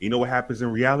 You know what happens in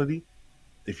reality?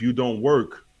 If you don't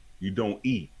work, you don't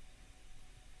eat.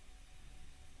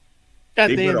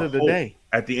 At the end of the day.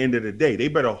 At the end of the day, they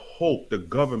better hope the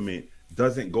government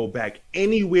doesn't go back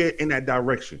anywhere in that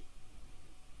direction.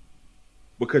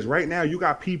 Because right now, you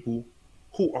got people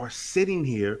who are sitting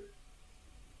here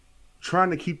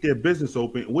trying to keep their business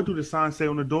open. What do the signs say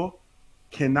on the door?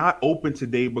 Cannot open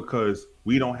today because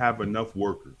we don't have enough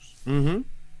workers. Mm-hmm.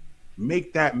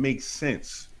 Make that make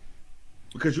sense.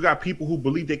 Because you got people who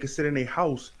believe they can sit in their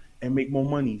house and make more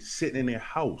money sitting in their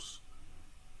house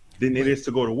than it is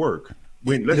to go to work.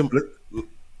 Give me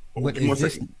 1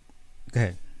 second. Go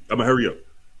ahead. I'm gonna hurry up.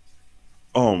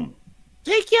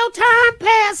 Take your time,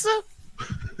 Passer.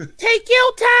 Take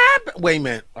your time. Wait a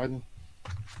minute.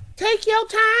 Take your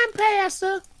time,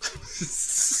 Passer.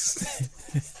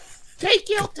 Take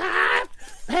your time,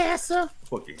 Passer.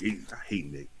 I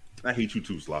hate Nick. I hate you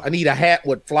too, Slav. I need a hat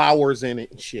with flowers in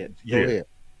it and shit. Go ahead.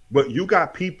 But you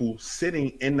got people sitting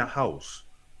in the house,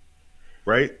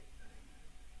 right?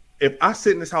 If I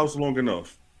sit in this house long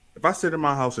enough, if I sit in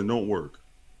my house and don't work,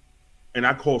 and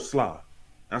I call Slav,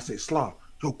 and I say, Slav,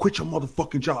 yo, quit your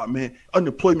motherfucking job, man.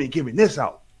 Unemployment giving this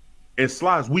out. And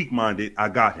Sly's weak-minded, I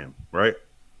got him, right?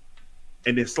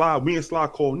 And then me and Sly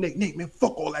call Nick, man,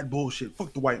 fuck all that bullshit.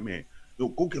 Fuck the white man. Yo,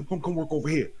 come work over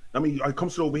here. I mean, I come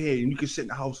sit over here and you can sit in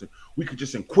the house and we could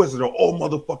just inquisitor all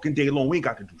motherfucking day long. We ain't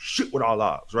got to do shit with our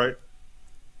lives, right?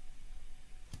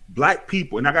 Black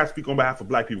people, and I got to speak on behalf of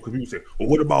black people because people say, well,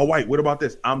 what about white? What about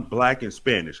this? I'm black and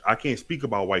Spanish. I can't speak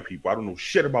about white people. I don't know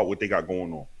shit about what they got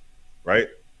going on, right?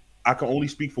 I can only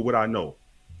speak for what I know.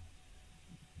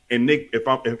 And Nick,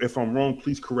 if I'm wrong,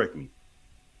 please correct me.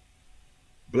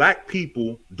 Black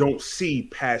people don't see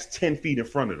past 10 feet in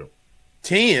front of them.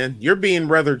 10? You're being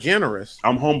rather generous.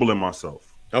 I'm humbling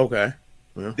myself. Okay.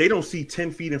 Yeah. They don't see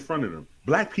 10 feet in front of them.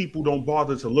 Black people don't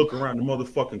bother to look around the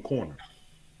motherfucking corner.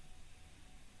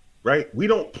 Right? We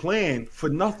don't plan for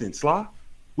nothing, Sly.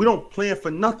 We don't plan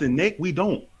for nothing, Nick. We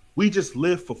don't. We just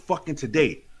live for fucking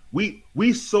today.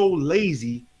 We so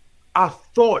lazy, our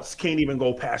thoughts can't even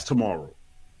go past tomorrow.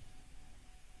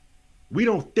 We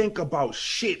don't think about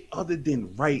shit other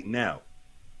than right now.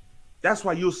 That's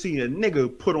why you'll see a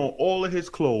nigga put on all of his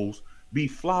clothes, be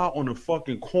fly on the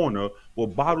fucking corner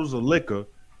with bottles of liquor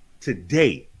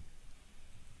today.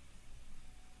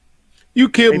 You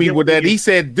killed me with that. He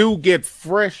said, dude, get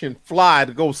fresh and fly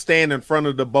to go stand in front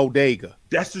of the bodega.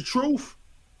 That's the truth.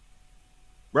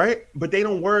 Right? But they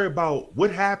don't worry about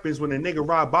what happens when a nigga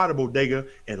ride by the bodega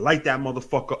and light that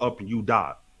motherfucker up and you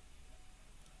die.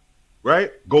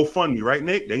 Right? GoFundMe, right,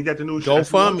 Nick? Ain't that the new shit?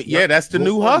 GoFundMe. Yeah, that's the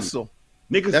new hustle.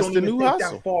 Niggas that's don't the even new think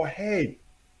hustle. that far ahead.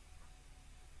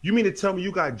 You mean to tell me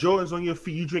you got Jordans on your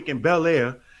feet, you drinking Bel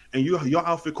Air, and your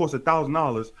outfit costs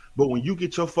 $1,000, but when you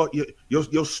get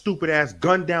your stupid ass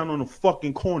gunned down on the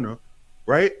fucking corner,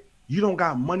 right? You don't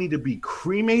got money to be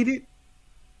cremated?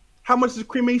 How much does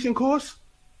cremation cost?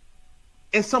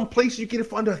 In some place you get it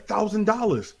for under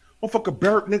 $1,000.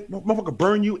 Motherfucker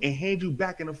burn you and hand you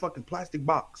back in a fucking plastic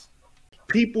box.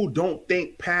 People don't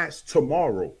think past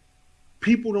tomorrow.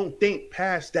 People don't think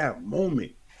past that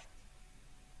moment.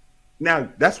 Now,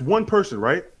 that's one person,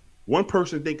 right? One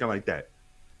person thinking like that.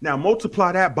 Now,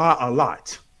 multiply that by a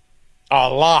lot. A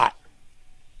lot.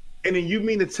 And then you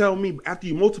mean to tell me after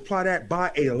you multiply that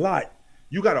by a lot,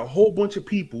 you got a whole bunch of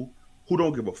people who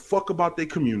don't give a fuck about their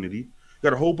community. You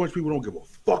got a whole bunch of people who don't give a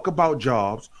fuck about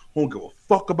jobs, who don't give a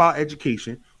fuck about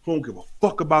education, who don't give a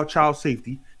fuck about child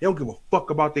safety. They don't give a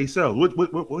fuck about themselves.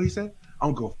 What he said? I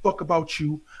don't give a fuck about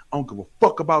you. I don't give a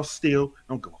fuck about Steele.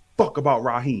 I don't give a fuck about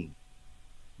Raheem.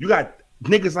 You got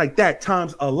niggas like that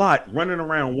times a lot running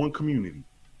around one community.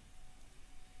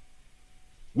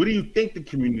 Where do you think the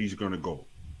community is going to go?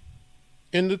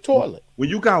 In the toilet. When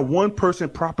you got one person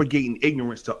propagating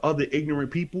ignorance to other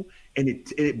ignorant people, and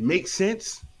it makes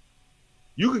sense,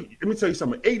 let me tell you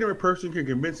something. An ignorant person can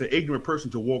convince an ignorant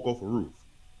person to walk off a roof.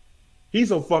 He's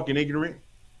so fucking ignorant.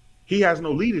 He has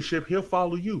no leadership. He'll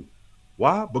follow you.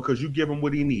 Why? Because you give him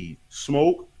what he needs.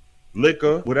 Smoke,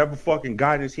 liquor, whatever fucking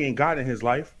guidance he ain't got in his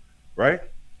life, right?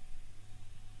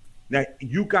 Now,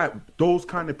 you got those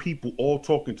kind of people all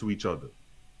talking to each other.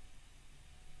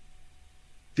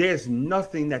 There's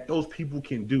nothing that those people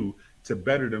can do to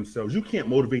better themselves. You can't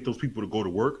motivate those people to go to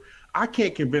work. I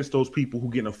can't convince those people who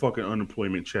get a fucking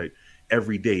unemployment check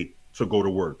every day to go to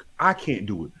work. I can't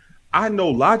do it. I know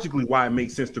logically why it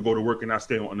makes sense to go to work and not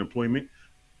stay on unemployment.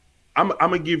 I'm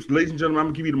gonna give, ladies and gentlemen, I'm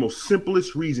gonna give you the most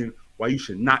simplest reason why you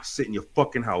should not sit in your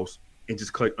fucking house and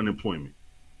just collect unemployment.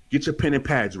 Get your pen and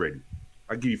pads ready.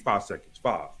 I'll give you 5 seconds.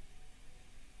 5,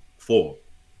 4,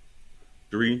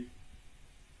 3,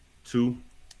 2,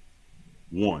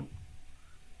 1.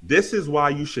 This is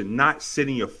why you should not sit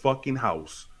in your fucking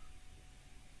house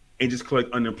and just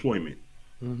collect unemployment.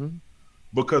 Mm-hmm.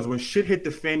 Because when shit hit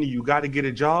the fan and you got to get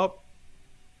a job,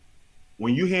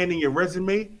 when you hand in your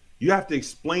resume, you have to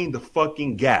explain the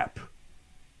fucking gap.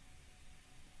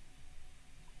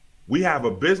 We have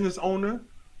a business owner.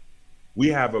 We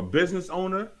have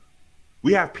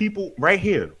people right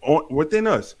here within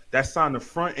us that sign the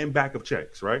front and back of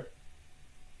checks, right?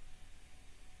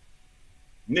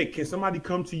 Nick, can somebody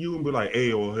come to you and be like,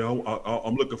 hey,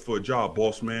 I'm looking for a job,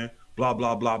 boss man, blah,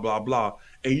 blah, blah, blah, blah.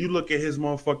 And you look at his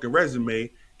motherfucking resume,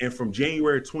 and from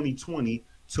January 2020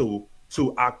 to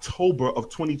October of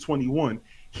 2021,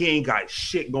 he ain't got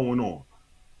shit going on.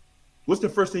 What's the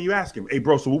first thing you ask him? Hey,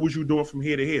 bro, so what was you doing from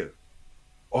here to here?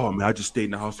 Oh, man, I just stayed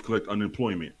in the house to collect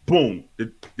unemployment. Boom,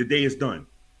 the day is done.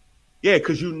 Yeah,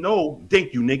 because you know,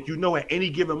 thank you, Nick. You know, at any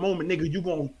given moment, nigga,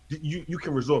 you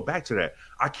can resort back to that.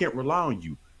 I can't rely on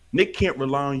you. Nick can't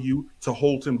rely on you to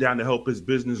hold him down to help his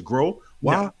business grow.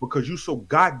 Why? No. Because you so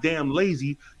goddamn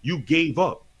lazy, you gave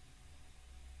up.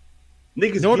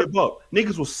 Niggas give up.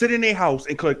 Niggas will sit in their house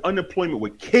and collect unemployment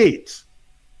with kids.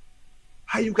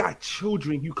 How you got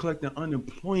children, you collecting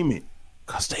unemployment?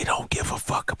 Because they don't give a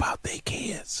fuck about their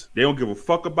kids. They don't give a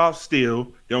fuck about Steele.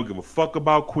 They don't give a fuck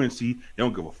about Quincy. They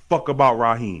don't give a fuck about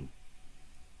Raheem.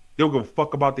 They don't give a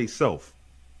fuck about themselves.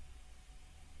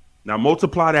 Now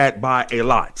multiply that by a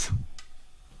lot.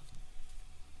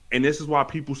 And this is why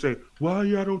people say, well,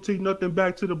 y'all don't take nothing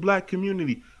back to the black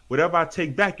community. Whatever I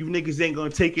take back, you niggas ain't gonna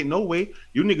take it no way.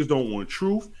 You niggas don't want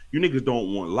truth. You niggas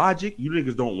don't want logic. You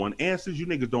niggas don't want answers. You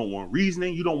niggas don't want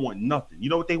reasoning. You don't want nothing. You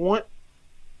know what they want?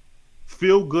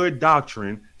 Feel good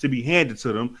doctrine to be handed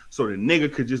to them so the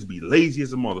nigga could just be lazy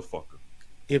as a motherfucker.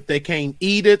 If they can't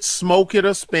eat it, smoke it,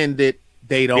 or spend it,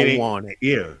 they don't want it.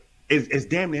 Yeah. It's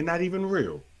damn near not even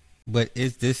real. But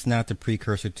is this not the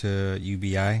precursor to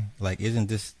UBI? Like, isn't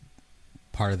this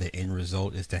part of the end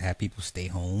result is to have people stay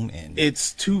home? And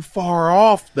it's too far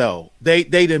off though. They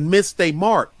done missed their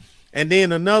mark. And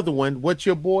then another one, what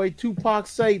your boy Tupac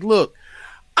say, look,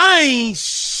 I ain't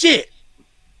shit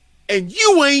and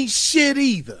you ain't shit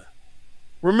either.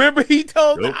 Remember he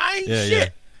told them, I ain't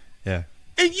shit. Yeah.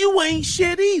 And you ain't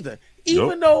shit either.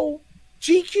 Even though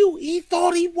GQ, he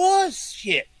thought he was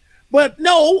shit. But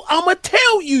no, I'ma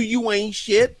tell you you ain't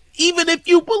shit. Even if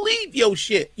you believe your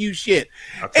shit, you shit.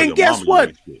 And guess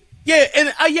what? Yeah,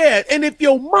 and if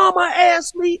your mama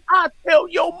asks me, I tell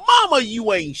your mama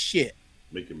you ain't shit.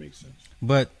 Make it make sense.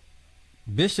 But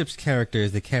Bishop's character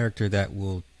is the character that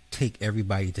will take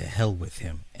everybody to hell with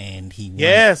him, and he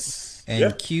yes.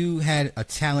 And Q had a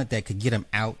talent that could get him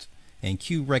out, and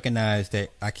Q recognized that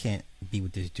I can't be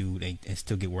with this dude and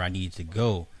still get where I need to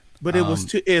go. But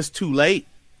it's too late.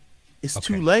 It's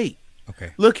too late.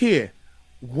 Okay. Look here.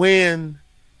 When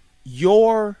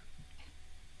you're,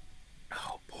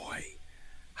 oh boy,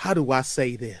 how do I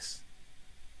say this?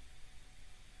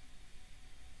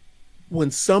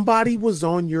 When somebody was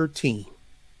on your team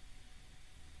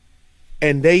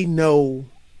and they know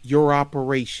your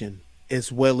operation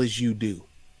as well as you do,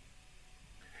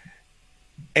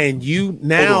 and you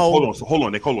now hold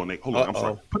on, Nick. I'm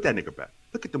sorry. Put that nigga back.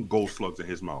 Look at them gold slugs in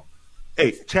his mouth.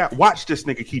 Hey, chat, watch this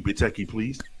nigga keep it techie,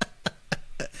 please.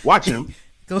 Watch him.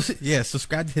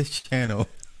 Subscribe to his channel.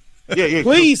 Yeah.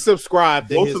 Please subscribe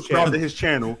to his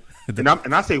channel.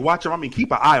 And I say watch him, I mean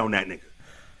keep an eye on that nigga.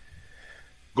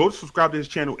 Go to subscribe to his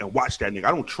channel and watch that nigga.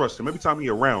 I don't trust him. Every time he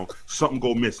around, something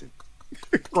go missing.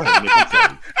 Go ahead, Nick.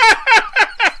 I'm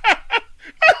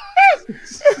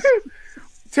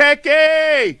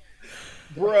Techie!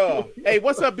 Bruh. Hey,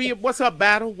 what's up, B? What's up,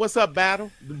 Battle? What's up,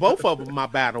 Battle? Both of them are my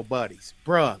battle buddies.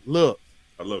 Bruh, look.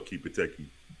 I love Keep It Techie.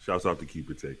 Shouts out to Keep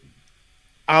It Techie.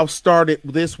 I'll start it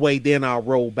this way, then I'll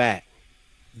roll back.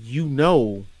 You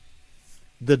know,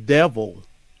 the devil,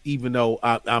 even though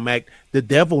the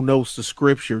devil knows the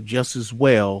scripture just as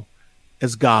well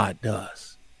as God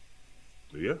does.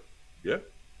 Yeah.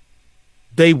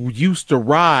 They used to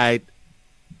ride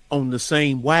on the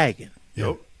same wagon.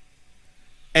 Yep.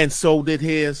 And so did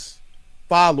his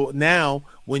follower. Now,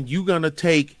 when you're going to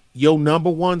take your number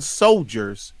one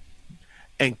soldiers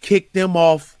and kick them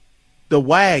off the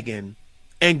wagon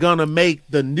and going to make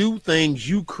the new things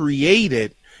you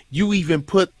created, you even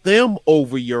put them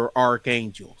over your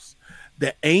archangels.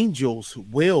 The angels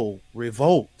will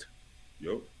revolt.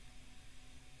 Yep.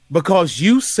 Because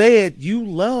you said you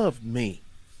loved me.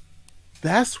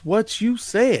 That's what you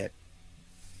said.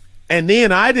 And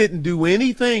then I didn't do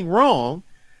anything wrong.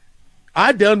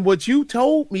 I done what you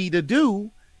told me to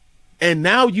do, and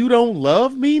now you don't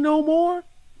love me no more?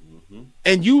 Mm-hmm.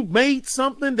 And you made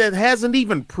something that hasn't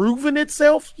even proven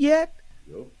itself yet?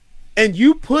 Yep. And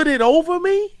you put it over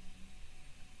me?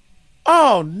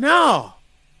 Oh, no.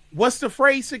 What's the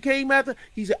phrase that came after?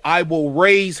 He said, I will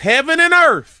raise heaven and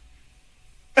earth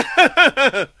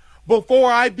before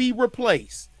I be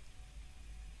replaced.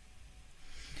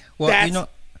 Well,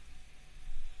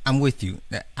 I'm with you.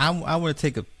 I want to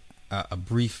take a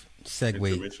brief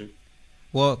segue.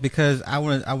 Well, because I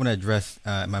want to address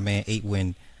my man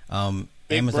 8Win.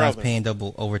 Amazon's brother. paying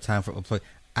double overtime for employees.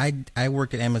 I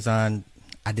worked at Amazon.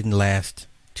 I didn't last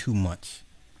 2 months.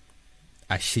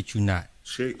 I shit you not.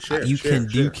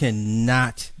 You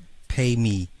cannot pay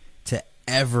me to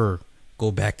ever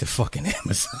go back to fucking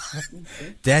Amazon.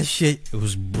 That shit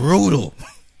was brutal.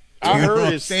 I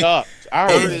heard it sucked.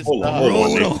 Hold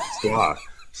on.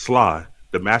 Sly,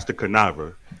 the master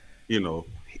conniver,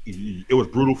 it was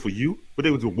brutal for you, but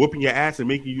they was whooping your ass and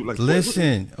making you like.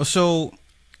 Listen, so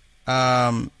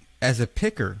as a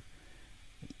picker,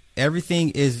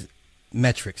 everything is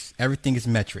metrics. Everything is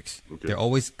metrics. Okay. They're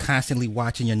always constantly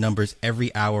watching your numbers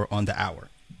every hour on the hour.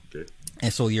 Okay.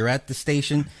 And so you're at the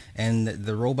station, and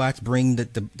the robots bring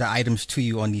the items to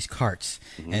you on these carts,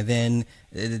 mm-hmm. and then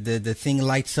the thing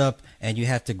lights up, and you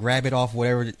have to grab it off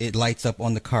whatever it lights up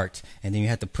on the cart, and then you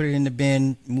have to put it in the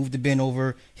bin, move the bin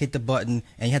over, hit the button,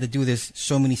 and you have to do this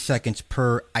so many seconds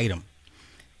per item,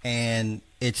 and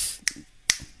it's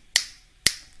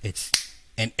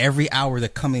and every hour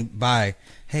that coming by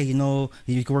hey,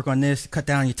 you can work on this, cut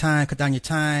down your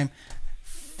time.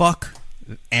 Fuck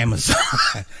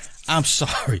Amazon. I'm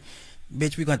sorry.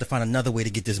 Bitch, we're going to have to find another way to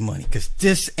get this money because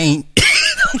this ain't.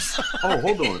 Oh,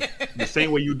 hold on. The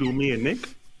same way you do me and Nick?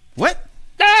 What?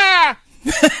 Ah!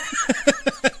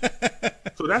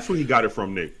 So that's where he got it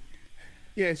from, Nick.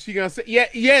 Yeah, she gonna say,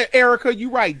 yeah, Erica, you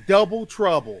right. Double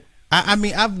trouble. I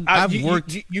mean, I've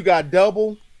worked. You got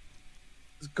double.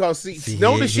 Because See,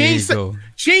 notice here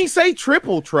she ain't say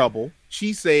triple trouble.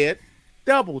 She said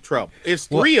double trouble. It's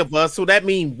three of us, so that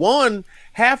means one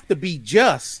have to be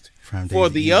just for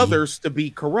the others to be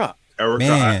corrupt.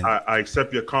 Erica, I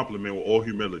accept your compliment with all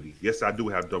humility. Yes, I do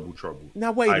have double trouble.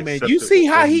 Now wait a minute. You see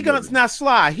how he gonna not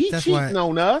slide? He cheating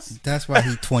on us. That's why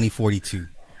he 2042.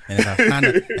 And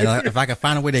if I can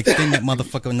find a way to extend that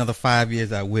motherfucker another 5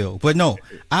 years, I will. But no,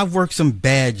 I've worked some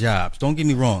bad jobs. Don't get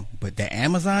me wrong. But the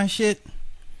Amazon shit,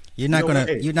 you're not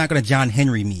gonna John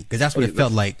Henry me, because that's what it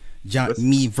felt like.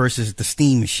 Me versus the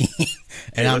steam machine.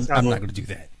 And I'm not gonna do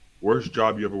that. Worst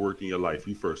job you ever worked in your life?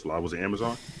 You first. I was at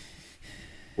Amazon.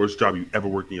 Worst job you ever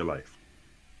worked in your life?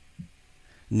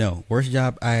 No, worst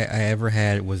job I ever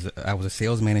had was I was a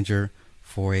sales manager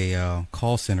for a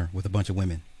call center with a bunch of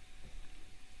women.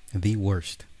 The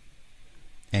worst.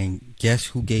 And guess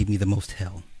who gave me the most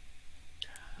hell?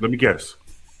 Let me guess.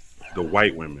 The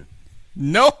white women.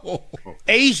 No.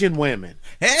 Asian women.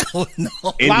 Hell no.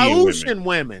 Laotian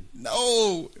women.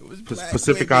 No. It was black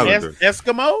Pacific women. Islander.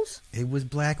 Eskimos? It was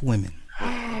black women.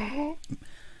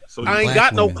 So I ain't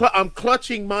got no. I'm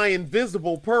clutching my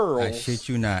invisible pearls. I shit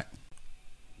you not.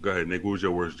 Go ahead, Nick. What was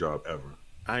your worst job ever?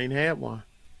 I ain't had one.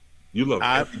 You love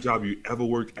every job you ever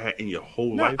worked at in your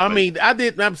whole life? I mean, I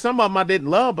didn't. Some of them I didn't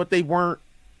love, but they weren't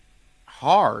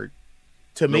hard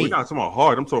to me. We're not talking about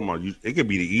hard. I'm talking about you. It could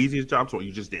be the easiest job. I'm talking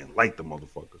you just didn't like the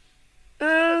motherfucker.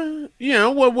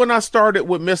 When I started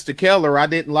with Mr. Keller, I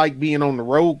didn't like being on the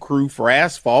road crew for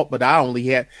asphalt, but I only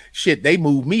had shit. They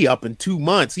moved me up in 2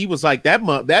 months. He was like, that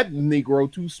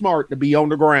Negro too smart to be on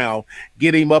the ground.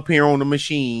 Get him up here on the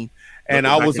machine. And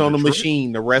I was on the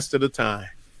machine the rest of the time.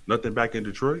 Nothing back in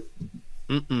Detroit?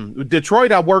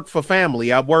 Detroit, I worked for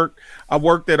family. I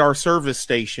worked at our service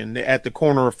station at the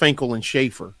corner of Finkel and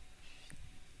Schaefer.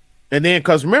 And then,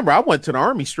 because remember, I went to the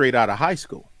Army straight out of high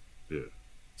school. Yeah.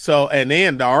 So, and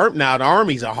then the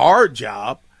Army's a hard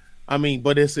job. I mean,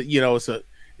 but it's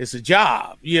a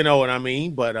job, you know what I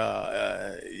mean? But,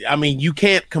 I mean, you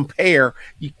can't compare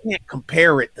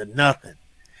it to nothing.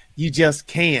 You just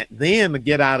can't. Then to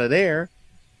get out of there,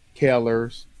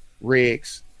 Kellers,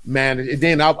 Ricks, manager.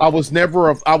 Then I was never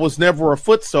a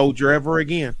foot soldier ever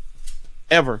again.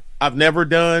 Ever. I've never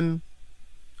done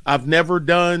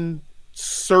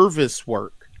service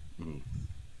work.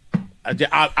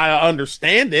 I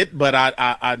understand it, but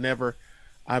I've never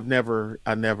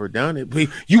done it.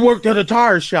 You worked at a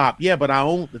tire shop, yeah, but I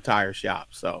owned the tire shop,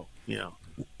 so you know.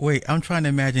 Wait, I'm trying to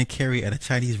imagine Carrie at a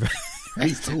Chinese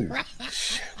restaurant.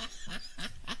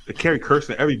 Carrie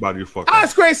cursing everybody to fuck. I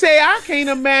was going to say I can't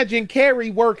imagine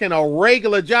Carrie working a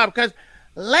regular job because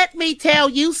let me tell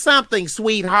you something,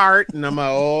 sweetheart. And I'm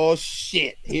like, oh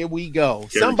shit, here we go.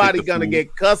 Carrie Somebody gonna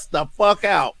get cussed the fuck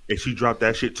out. And she dropped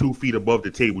that shit 2 feet above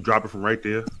the table, drop it from right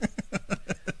there.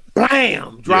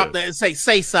 Bam! Drop that and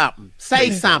say something.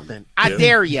 Say something. I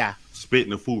dare ya. Spitting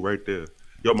the food right there.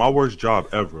 Yo, my worst job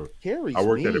ever. Carrie's I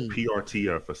worked at a mean.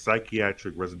 PRTF, a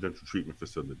psychiatric residential treatment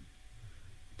facility.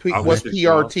 What's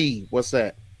PRT? What's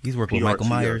that? He's working with Michael PRT,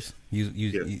 Myers. You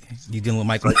dealing with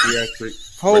Michael? Psychiatric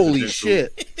Holy residential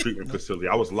shit. treatment facility.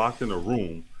 I was locked in a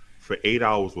room for 8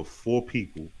 hours with 4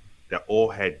 people that all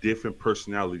had different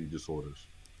personality disorders.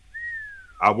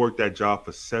 I worked that job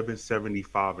for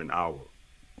 $7.75 an hour.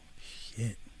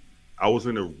 Shit. I was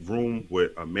in a room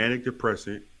with a manic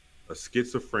depressant, a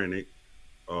schizophrenic,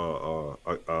 I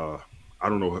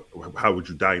don't know how would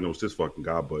you diagnose this fucking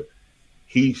guy, but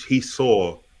he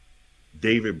saw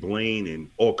David Blaine and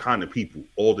all kind of people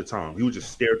all the time. He would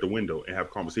just stare at the window and have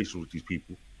conversations with these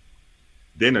people.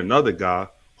 Then another guy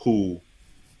who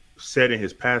said in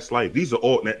his past life, these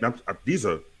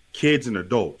are kids and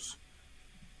adults.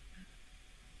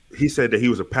 He said that he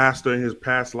was a pastor in his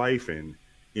past life, and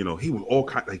you know he was all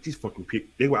kind like these fucking people.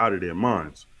 They were out of their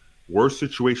minds. Worst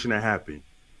situation that happened.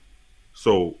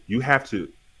 So you have to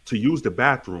use the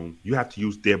bathroom. You have to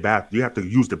use their bath. You have to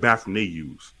use the bathroom they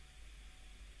use.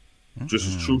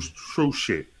 Just true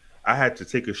shit. I had to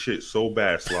take a shit so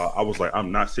bad, so I was like,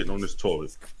 I'm not sitting on this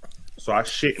toilet. So I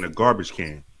shit in a garbage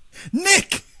can.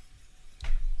 Nick!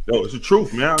 Yo, it's the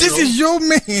truth, man. This is your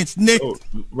man's, Nick. Yo,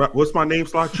 what's my name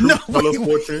slot? Truth, No, wait,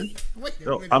 410.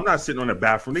 Yo, I'm not sitting on the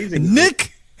bathroom.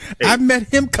 Nick, I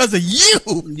met him because of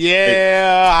you.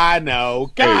 Yeah, I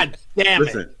know. God damn it.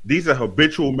 Listen, these are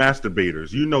habitual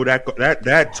masturbators. You know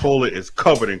that toilet is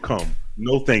covered in cum.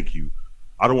 No, thank you.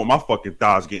 I don't want my fucking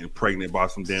thighs getting pregnant by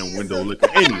some damn window liquor.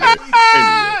 Anyway,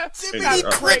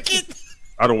 Cricket.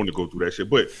 I don't want to go through that shit.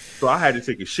 But so I had to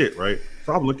take a shit, right?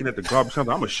 So I'm looking at the garbage can.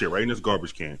 I'm gonna shit right in this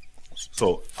garbage can.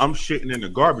 So I'm shitting in the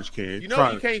garbage can. You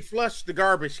know you can't flush the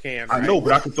garbage can, right? I know,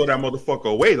 but I can throw that motherfucker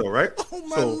away though, right? Oh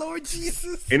my Lord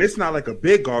Jesus! And it's not like a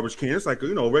big garbage can. It's like a,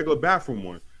 regular bathroom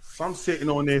one. So I'm sitting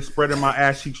on there, spreading my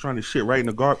ass cheeks, trying to shit right in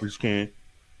the garbage can.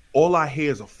 All I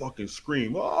hear is a fucking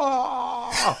scream.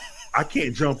 Oh! I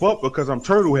can't jump up because I'm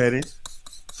turtle heading.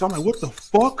 So I'm like, what the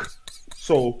fuck?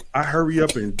 So I hurry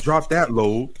up and drop that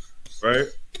load, right?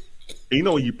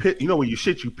 And when you piss, when you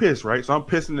shit, you piss, right? So I'm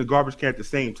pissing in the garbage can at the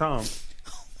same time.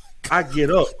 I get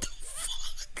up.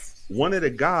 One of the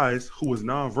guys who was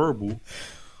nonverbal,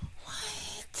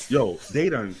 yo, they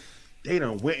done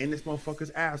went in this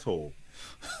motherfucker's asshole.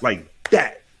 Like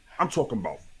that. I'm talking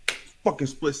about fucking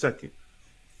split second.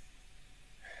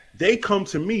 They come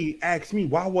to me, ask me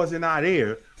why wasn't I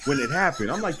there when it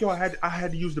happened. I'm like, yo, I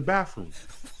had to use the bathroom.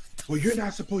 Well,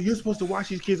 you're supposed to watch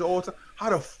these kids all the time. How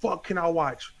the fuck can I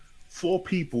watch 4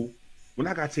 people when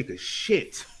I gotta take a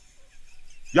shit?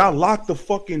 Y'all lock the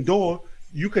fucking door.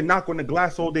 You can knock on the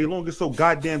glass all day long. It's so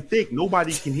goddamn thick.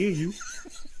 Nobody can hear you.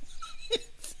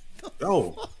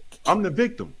 Yo, I'm the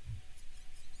victim.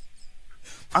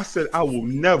 I said I will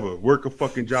never work a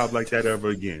fucking job like that ever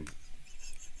again.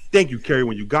 Thank you, Kerry.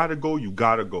 When you gotta go, you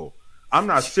gotta go. I'm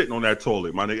not sitting on that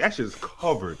toilet, my nigga. That shit is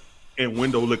covered in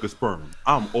window liquor sperm.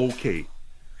 I'm okay.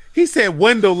 He said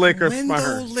window liquor.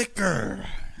 Window liquor.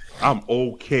 I'm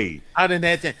okay. Out in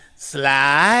that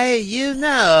Sly,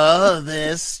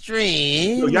 the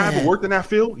stream. Yo, y'all ever worked in that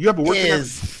field? You ever worked in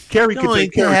that? Kerry could going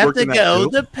take Kerry to have worked to in that go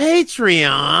field. to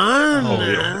Patreon. Oh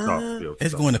yeah, tough.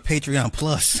 It's going to Patreon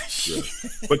Plus. Yeah.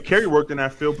 But Kerry worked in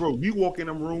that field, bro. You walk in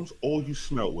them rooms, all you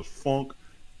smelled was funk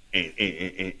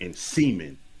and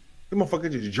semen. The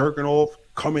motherfuckers just jerking off,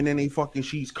 coming in they fucking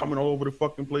sheets, coming all over the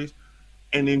fucking place,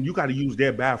 and then you got to use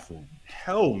their bathroom.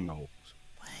 Hell no.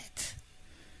 What?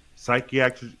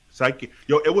 Psychiatric.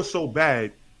 Yo, it was so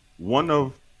bad. One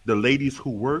of the ladies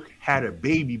who work had a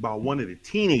baby by one of the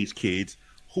teenage kids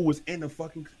who was in the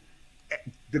fucking.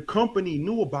 The company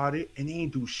knew about it and they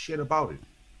ain't do shit about it.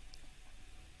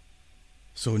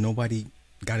 So nobody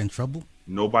got in trouble?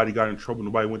 Nobody got in trouble.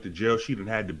 Nobody went to jail. She done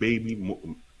had the baby,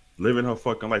 living her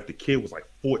fucking life. The kid was like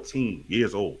 14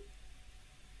 years old.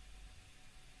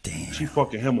 Damn. She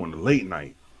fucking him on the late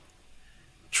night.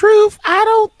 Truth, I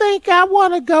don't think I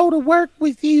want to go to work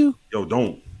with you. Yo,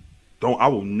 don't. I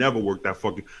will never work that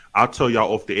fucking. I'll tell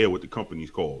y'all off the air what the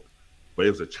company's called. But it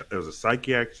was a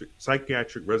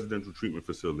psychiatric residential treatment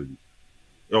facility.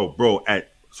 Yo, bro,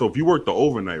 so if you work the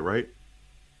overnight, right?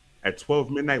 At 12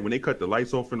 midnight, when they cut the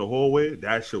lights off in the hallway,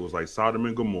 that shit was like Sodom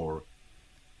and Gomorrah.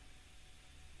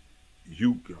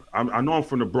 I know I'm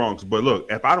from the Bronx, but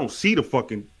look, if I don't see the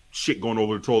fucking shit going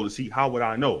over the toilet seat, how would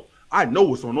I know? I know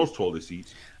what's on those toilet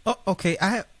seats. Oh, okay,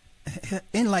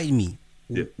 enlighten me.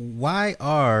 Yeah. Why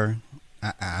are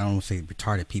I don't want to say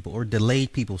retarded people or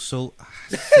delayed people so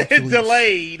sexually,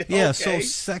 delayed? Yeah, okay. so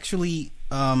sexually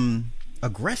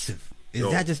aggressive. Is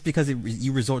Yo. that just because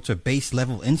you resort to base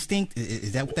level instinct?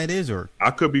 Is that what that is, or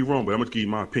I could be wrong, but I'm gonna give you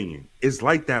my opinion. It's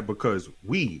like that because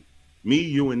me,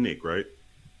 you, and Nick, right?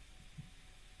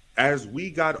 As we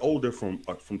got older from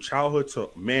childhood to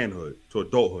manhood to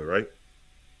adulthood, right?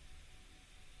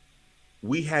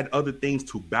 We had other things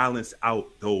to balance out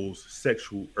those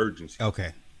sexual urgencies.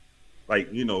 okay?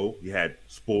 Like, you had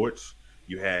sports,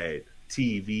 you had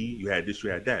TV, you had this,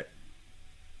 you had that.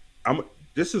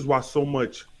 This is why so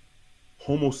much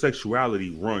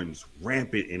homosexuality runs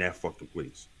rampant in that fucking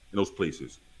place, in those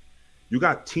places. You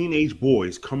got teenage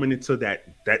boys coming into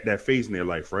that phase in their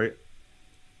life, right?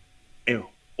 And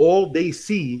all they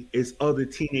see is other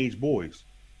teenage boys.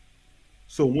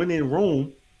 So when in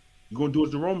Rome, you're gonna do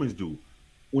as the Romans do.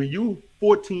 When you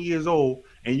 14 years old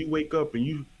and you wake up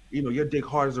and your dick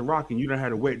hard as a rock and you done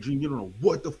had a wet dream, you don't know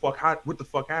what the fuck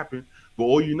happened, but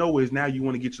all you know is now you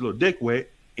want to get your little dick wet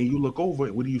and you look over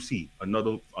it. What do you see?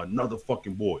 Another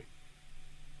fucking boy.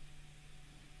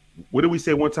 What did we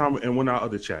say one time in one of our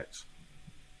other chats?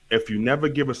 If you never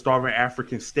give a starving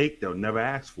African steak, they'll never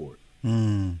ask for it.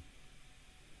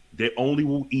 They only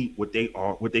will eat what they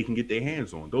can get their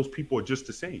hands on. Those people are just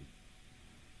the same.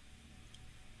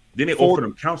 Then they offer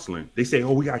them counseling. They say,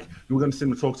 we're going to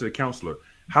send them to talk to the counselor.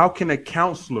 How can a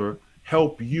counselor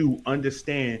help you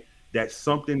understand that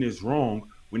something is wrong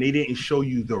when they didn't show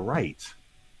you the right?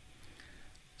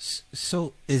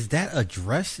 So is that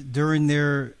addressed during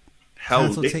their Hell,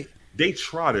 consultation? they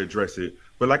try to address it,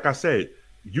 but like I said,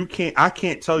 I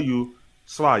can't tell you,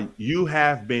 Sly, you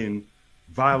have been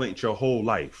violent your whole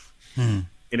life. And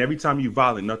every time you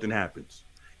violent, nothing happens.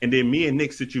 And then me and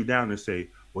Nick sit you down and say,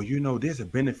 well, there's a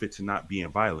benefit to not being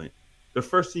violent. The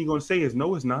first thing you're going to say is,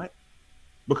 no, it's not.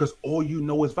 Because all you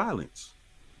know is violence.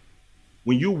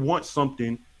 When you want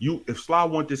something, if Sly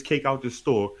want this cake out the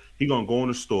store, he going to go in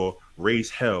the store, raise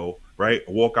hell, right?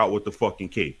 Walk out with the fucking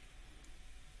cake.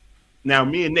 Now,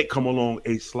 me and Nick come along,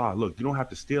 hey, Sly, look, you don't have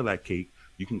to steal that cake.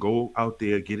 You can go out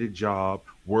there, get a job,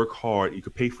 work hard. You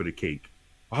can pay for the cake.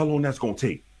 How long that's going to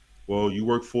take? Well, you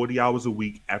work 40 hours a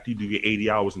week. After you do your 80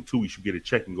 hours in 2 weeks, you get a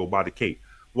check and go buy the cake.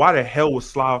 Why the hell would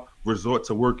Sly resort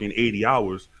to working 80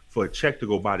 hours for a check to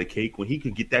go buy the cake when he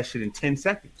could get that shit in 10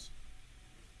 seconds?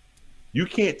 You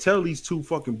can't tell these two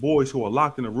fucking boys who are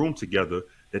locked in a room together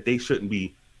that they shouldn't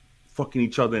be fucking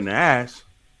each other in the ass.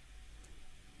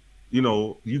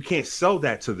 You can't sell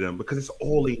that to them because it's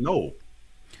all they know.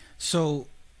 So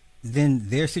then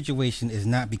their situation is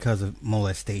not because of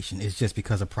molestation. It's just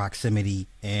because of proximity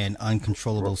and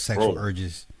uncontrollable sexual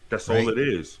urges. That's right? all it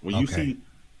is. When you see,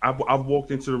 I've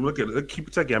walked into them. Look, keep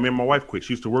it checking. I mean, my wife quit.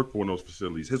 She used to work for one of those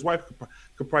facilities. His wife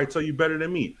could probably tell you better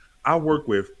than me. I work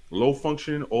with low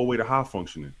functioning all the way to high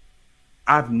functioning.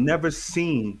 I've never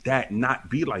seen that not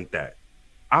be like that.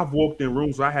 I've walked in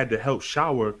rooms where I had to help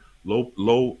shower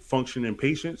low functioning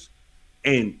patients,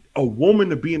 and a woman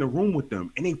to be in a room with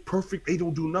them, and they perfect. They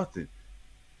don't do nothing.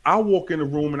 I walk in the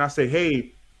room and I say,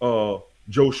 "Hey, Joe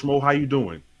Schmo, how you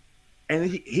doing?" And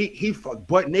he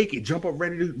butt naked, jump up,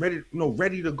 ready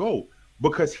to go,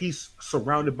 because he's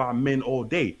surrounded by men all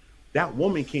day. That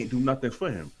woman can't do nothing for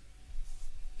him.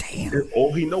 Damn.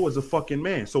 All he knows is a fucking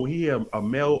man. So he hear a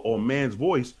male or man's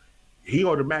voice, he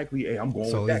automatically, hey, I'm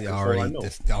going with that. That's all I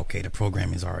know. Okay, the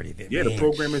program is already there. Yeah, Man, the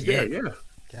program is there. Yeah.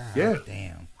 God Yeah.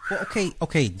 damn. Well,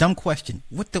 okay. Dumb question.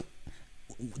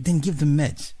 Then give them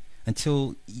meds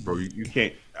until. Bro, you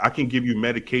can't. I can give you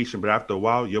medication, but after a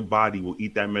while, your body will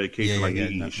eat that medication like you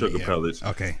eat sugar pellets.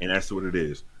 Okay. And that's what it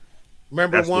is.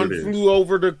 Remember That's one what it is. flew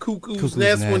over the cuckoo's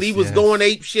nest when he was yes. going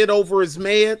ape shit over his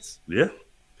meds? Yeah.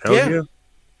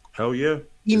 Hell yeah.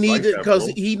 He It's needed, that, because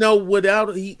bro. he know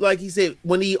like he said,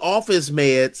 when he off his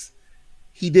meds,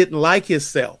 he didn't like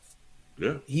himself.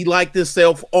 Yeah. He liked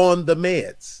himself on the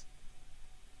meds.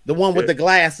 The one with the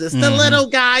glasses. The little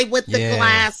guy with the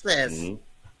glasses. Mm-hmm.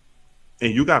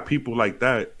 And you got people like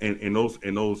that in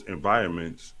those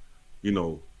environments,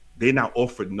 they're not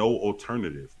offered no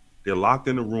alternative. They're locked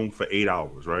in a room for 8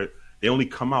 hours, right? They only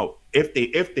come out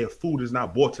if their food is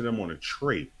not brought to them on a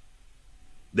tray.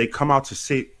 They come out to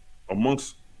sit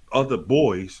amongst other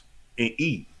boys and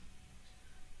eat.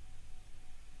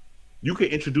 You can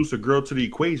introduce a girl to the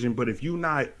equation, but if you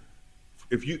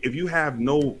have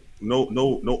no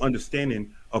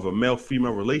understanding of a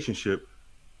male-female relationship,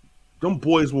 them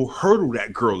boys will hurdle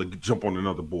that girl and jump on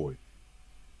another boy.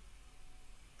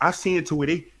 I've seen it to where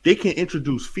they can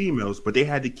introduce females, but they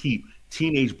had to keep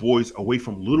teenage boys away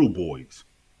from little boys.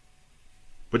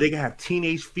 But they can have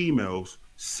teenage females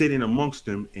sitting amongst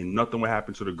them and nothing will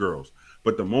happen to the girls.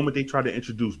 But the moment they try to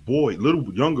introduce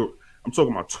younger, I'm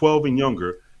talking about 12 and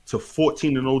younger to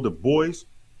 14 and older boys,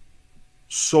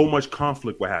 so much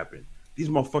conflict will happen. These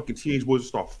motherfucking teenage boys will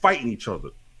start fighting each other.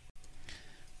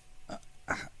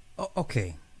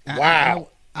 Okay. Wow.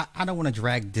 I don't want to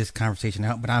drag this conversation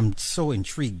out, but I'm so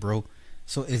intrigued, bro.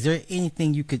 So is there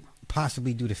anything you could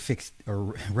possibly do to fix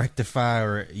or rectify,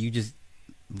 or you just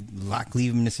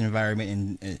leave them in this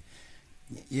environment and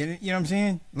you know what I'm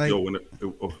saying? Like, Yo,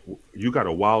 you got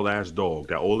a wild ass dog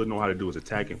that all it know how to do is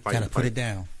attack and fight. gotta put it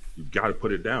down. You gotta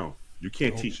put it down. You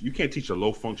can't teach a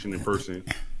low functioning person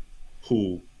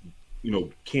who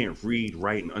can't read,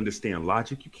 write, and understand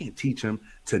logic. You can't teach him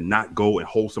to not go and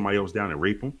hold somebody else down and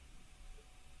rape him.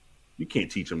 You can't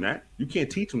teach him that. You can't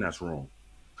teach him that's wrong.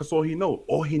 That's all he knows.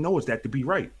 All he knows is that to be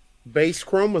right. Base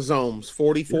chromosomes,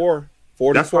 44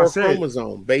 That's what I said.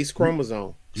 chromosome, base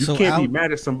chromosome. You can't be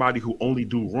mad at somebody who only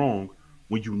do wrong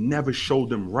when you never showed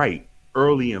them right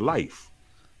early in life.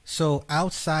 So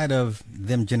outside of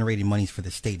them generating monies for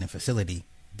the state and the facility,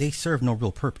 they serve no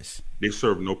real purpose. They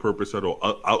serve no purpose at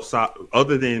all outside,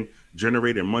 other than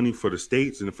generating money for the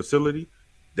states and the facility.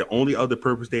 The only other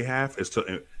purpose they have is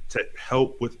to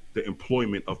help with the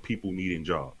employment of people needing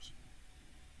jobs.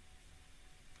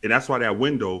 And that's why that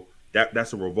window,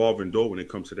 that's a revolving door when it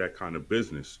comes to that kind of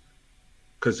business.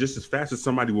 Because just as fast as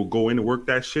somebody will go in and work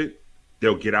that shit,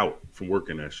 they'll get out from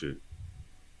working that shit.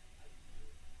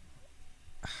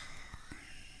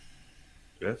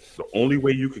 Yeah. The only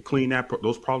way you could clean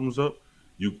those problems up,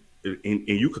 and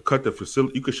you could cut the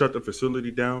facility, you could shut the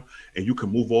facility down, and you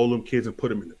can move all them kids and put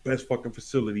them in the best fucking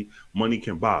facility money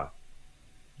can buy.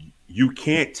 You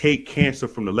can't take cancer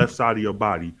from the left side of your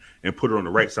body and put it on the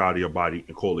right side of your body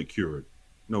and call it cured.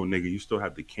 No, nigga, you still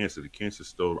have the cancer. The cancer's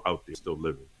still out there, still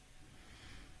living.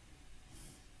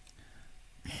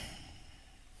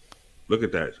 Look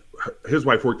at that. His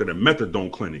wife worked at a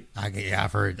methadone clinic.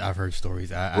 I've heard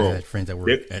stories. I had friends that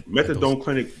worked at methadone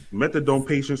clinic. Methadone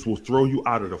patients will throw you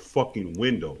out of the fucking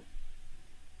window.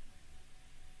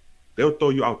 They'll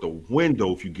throw you out the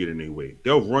window if you get in their way.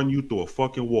 They'll run you through a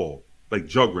fucking wall like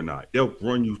Juggernaut. They'll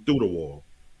run you through the wall.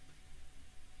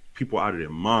 People out of their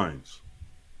minds.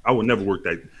 I will never work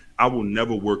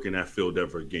in that field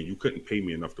ever again. You couldn't pay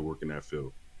me enough to work in that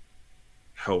field.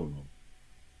 Hell no.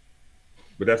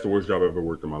 But that's the worst job I've ever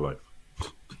worked in my life.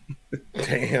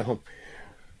 Damn.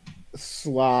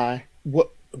 Sly.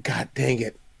 What? God dang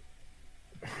it.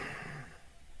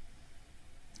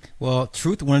 Well,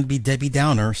 Truth wanted to be Debbie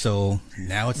Downer, so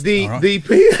now it's now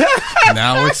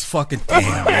it's fucking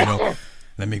damn.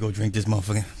 Let me go drink this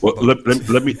motherfucker. Well,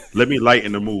 let me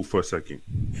lighten the mood for a second.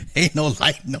 Ain't no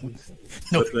light, no.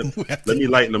 Let me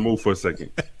lighten the mood for a second.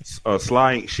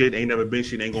 Sly ain't shit. Ain't never been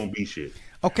shit. Ain't gonna be shit.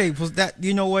 Okay, was that,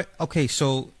 you know what? Okay,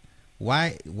 so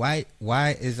why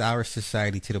is our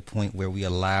society to the point where we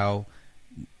allow,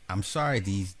 I'm sorry,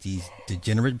 these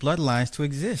degenerate bloodlines to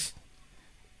exist?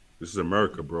 This is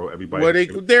America, bro. Everybody.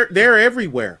 Well, they're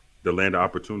everywhere. The land of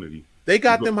opportunity. They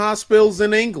got them hospitals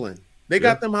in England. They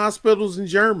got them hospitals in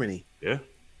Germany. Yeah.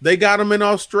 They got them in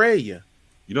Australia.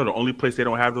 You know the only place they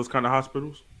don't have those kind of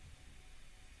hospitals?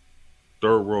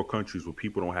 Third world countries where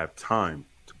people don't have time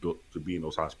to be in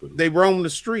those hospitals. They roam the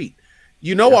street.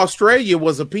 You know, Australia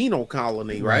was a penal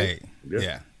colony, right?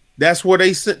 Yeah. That's where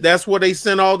they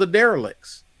sent all the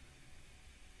derelicts.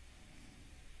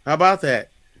 How about that?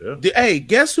 Yeah. Hey,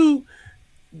 guess who?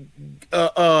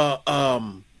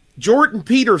 Jordan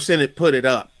Peterson had put it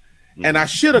up, and I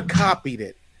should have copied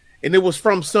it. And it was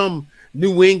from some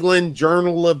New England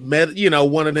Journal of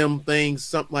one of them things,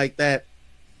 something like that.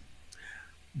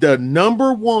 The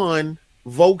number one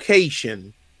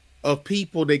vocation of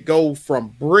people that go from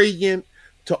brilliant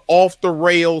to off the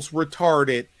rails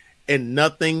retarded and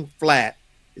nothing flat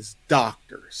is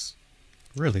doctors.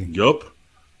 Really? Yup.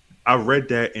 I read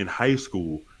that in high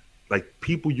school. Like,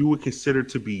 people you would consider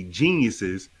to be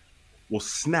geniuses will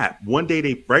snap. One day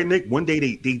they, right, Nick? One day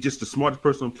they just the smartest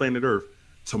person on planet Earth.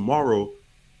 Tomorrow,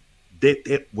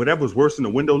 they whatever's worse than the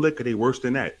window licker, they worse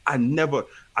than that. I never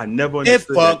understood. It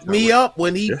fucked me up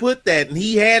when he put that, and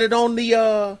he had it on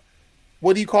the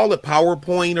what do you call it,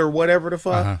 PowerPoint or whatever the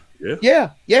fuck.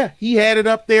 Yeah, he had it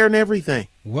up there and everything.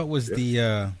 What was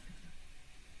the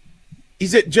he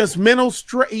said just mental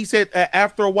stress. He said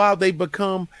after a while they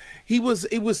become, it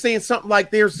was saying something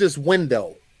like there's this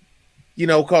window,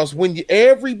 because when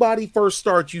everybody first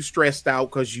starts, you stressed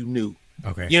out because you knew.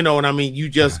 Okay. You know what I mean? You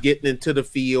just getting into the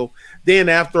field. Then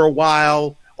after a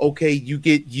while, okay, you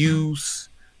get used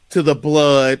to the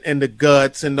blood and the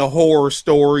guts and the horror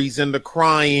stories and the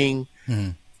crying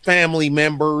family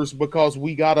members because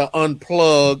we got to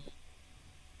unplug,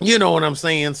 you know what I'm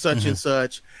saying? Such and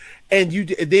such. And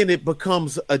then it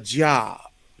becomes a job.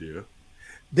 Yeah.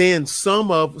 Then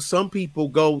some people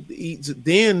go,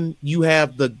 then you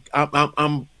have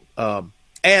I'm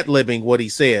ad-libbing what he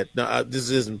said.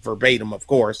 This isn't verbatim, of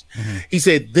course. He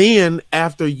said, then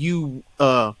after you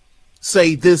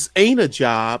say this ain't a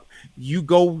job, you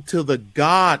go to the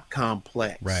God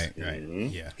complex. Right.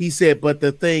 Yeah. He said, but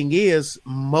the thing is,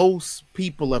 most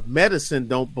people of medicine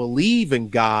don't believe in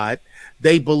God.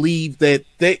 They believe that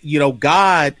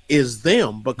God is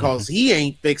them because he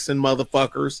ain't fixing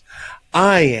motherfuckers.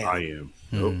 I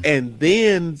am. And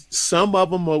then some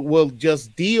of them will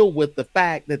just deal with the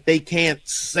fact that they can't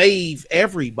save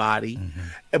everybody,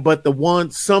 but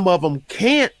some of them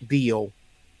can't deal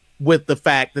with the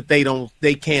fact that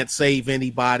they can't save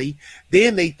anybody.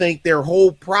 Then they think their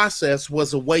whole process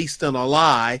was a waste and a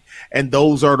lie, and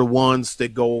those are the ones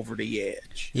that go over the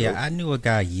edge. Yeah, I knew a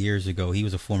guy years ago. He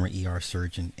was a former ER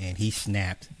surgeon, and he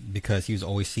snapped because he was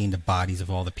always seeing the bodies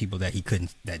of all the people that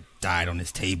died on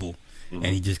his table. And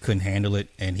he just couldn't handle it,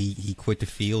 and he quit the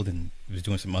field and was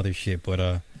doing some other shit.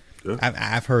 But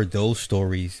I've heard those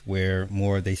stories where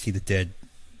they see the dead,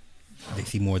 they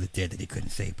see more of the dead that they couldn't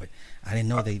save. But I didn't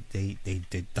know they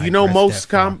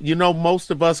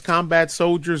most of us combat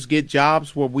soldiers get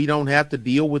jobs where we don't have to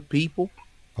deal with people.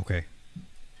 Okay.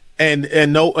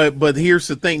 And no, but here's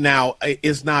the thing. Now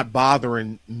it's not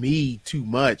bothering me too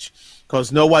much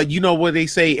because you know what they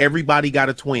say. Everybody got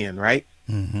a twin, right?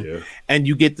 Yeah. And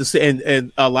you get to see,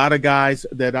 and a lot of guys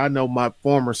that I know, my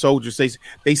former soldiers,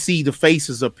 they see the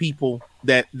faces of people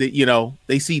that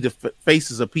they see the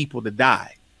faces of people that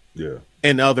die. Yeah.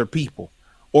 And other people,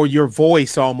 or your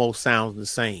voice almost sounds the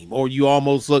same, or you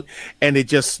almost look, and it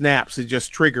just snaps, it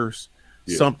just triggers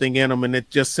something in them, and it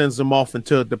just sends them off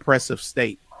into a depressive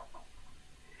state.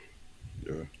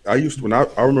 Yeah. I used to, when I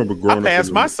remember growing up. I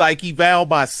passed my psyche val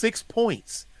by 6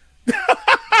 points.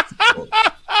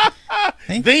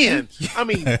 Then, I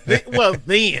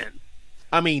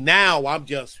mean, now I'm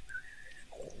just,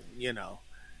 Yeah,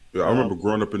 I remember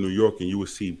growing up in New York, and you would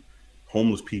see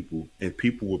homeless people, and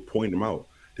people would point them out.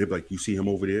 They'd be like, "You see him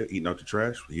over there eating out the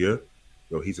trash?" Yeah.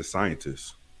 Yo, he's a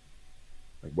scientist.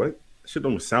 Like, what? That shit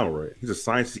don't sound right. He's a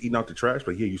scientist eating out the trash,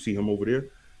 but yeah, you see him over there?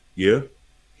 Yeah.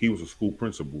 He was a school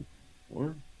principal.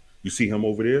 What? You see him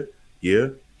over there? Yeah.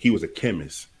 He was a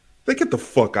chemist. Like, get the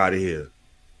fuck out of here.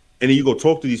 And then you go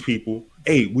talk to these people.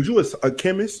 Hey, would you a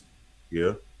chemist?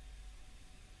 Yeah.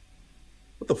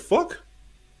 What the fuck?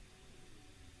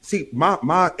 See,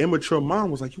 my immature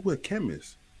mind was like, you were a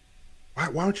chemist. Why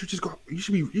don't you just go? You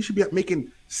should be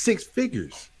making 6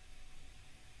 figures.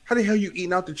 How the hell you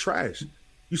eating out the trash?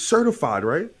 You certified,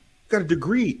 right? You got a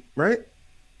degree, right?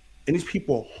 And these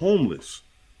people are homeless.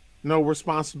 No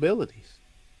responsibilities.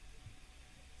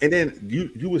 And then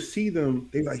you would see them,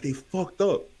 they fucked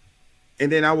up.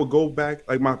 And then I would go back,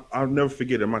 I'll never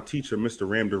forget it, my teacher, Mr.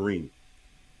 Ramdareen,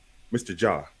 Mr.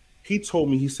 Ja, he told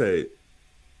me, he said,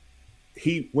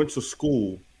 he went to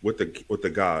school with the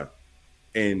guy,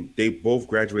 and they both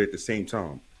graduated at the same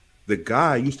time. The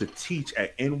guy used to teach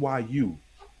at NYU,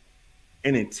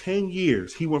 and in 10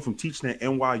 years, he went from teaching at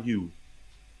NYU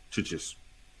to just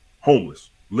homeless,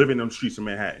 living on the streets of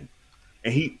Manhattan.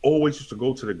 And he always used to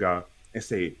go to the guy and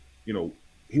say,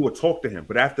 he would talk to him,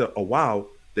 but after a while,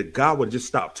 the guy would just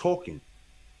stop talking.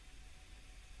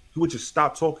 He would just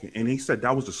stop talking. And he said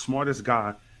that was the smartest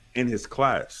guy in his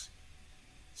class.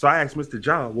 So I asked Mr.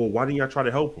 John, well, why didn't y'all try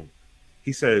to help him?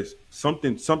 He says,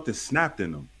 something snapped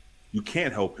in him. You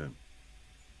can't help him.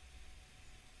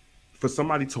 For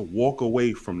somebody to walk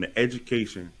away from the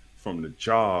education, from the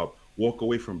job, walk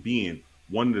away from being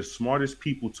one of the smartest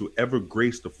people to ever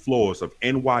grace the floors of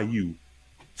NYU,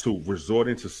 to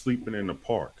resorting to sleeping in the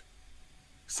park,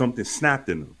 something snapped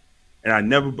in him. And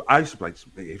I used to be like,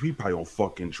 he probably on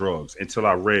fucking drugs, until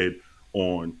I read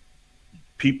on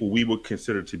people we would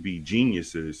consider to be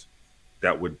geniuses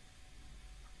that would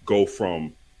go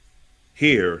from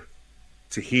here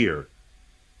to here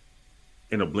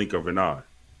in a blink of an eye.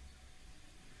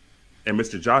 And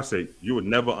Mr. Josh said, you would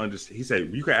never understand. He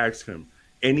said, you can ask him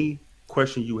any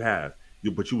question you have,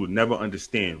 but you would never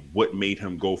understand what made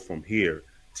him go from here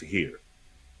to here.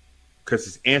 Because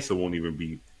his answer won't even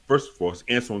be, first of all, his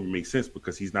answer won't even make sense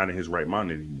because he's not in his right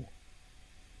mind anymore.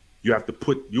 You have to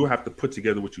put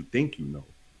together what you think you know.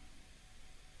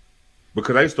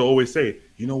 Because I used to always say,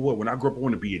 you know what, when I grow up, I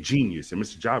want to be a genius. And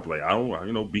Mr. Job, like, I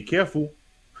don't, be careful.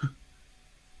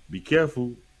 Be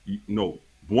careful.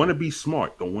 Want to be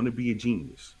smart, don't want to be a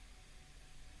genius.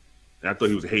 And I thought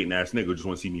he was a hating ass nigga, just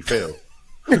want to see me fail.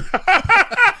 Trying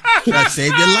to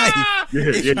save your life.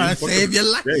 Yeah, trying to save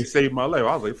your life. Yeah, he saved my life.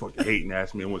 I was like, fucking hating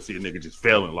ass man, want to see a nigga just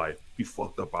fail in life. He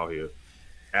fucked up out here.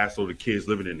 Asshole the kids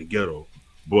living in the ghetto.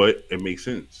 But it makes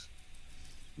sense.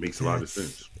 Makes a lot of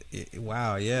sense.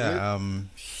 Wow, yeah.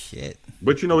 Shit.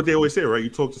 But you know what they always say, right? You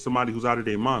talk to somebody who's out of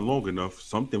their mind long enough,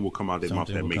 something will come out of their mouth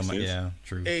that makes sense. Yeah,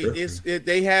 true.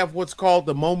 They have what's called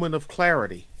the moment of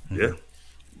clarity. Yeah.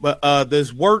 But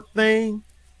this work thing,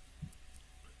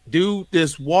 dude,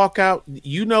 this walkout,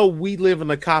 we live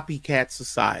in a copycat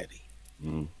society.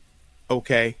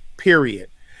 Okay, period.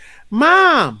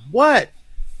 Mom, what?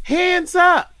 Hands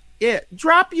up. Yeah,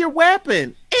 drop your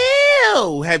weapon.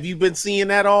 Ew. Have you been seeing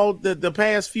that all the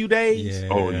past few days? Yeah.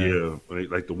 Oh, yeah.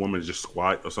 Like the woman just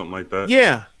squat or something like that?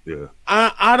 Yeah. Yeah.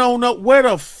 I don't know. Where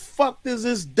the fuck does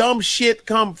this dumb shit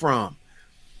come from?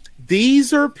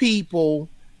 These are people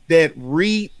that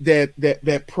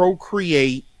that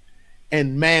procreate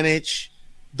and manage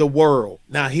the world.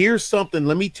 Now, here's something.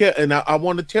 Let me tell, and I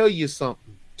want to tell you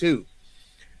something too.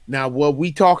 Now, what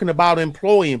we talking about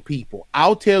employing people,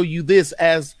 I'll tell you this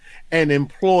as an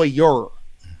employer.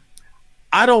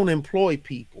 I don't employ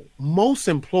people. Most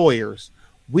employers,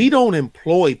 we don't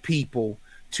employ people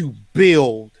to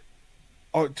build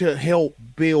or to help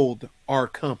build our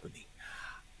company.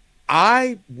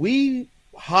 We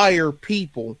hire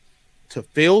people to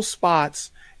fill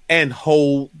spots and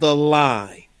hold the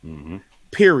line. Mm-hmm.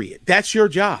 Period. That's your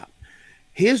job.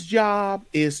 His job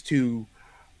is to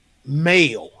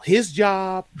mail. His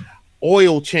job,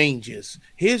 oil changes.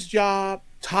 His job,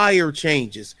 tire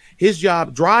changes. His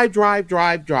job, drive, tow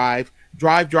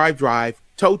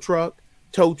truck,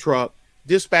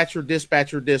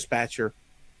 dispatcher,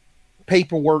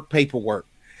 paperwork.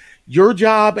 Your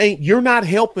job you're not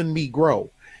helping me grow.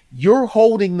 You're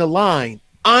holding the line.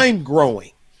 I'm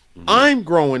growing. I'm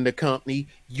growing the company.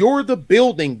 You're the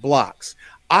building blocks.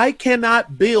 I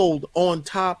cannot build on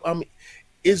top. I mean,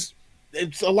 it's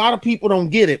a lot of people don't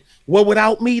get it. Well,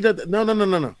 without me,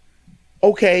 no.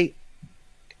 Okay,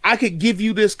 I could give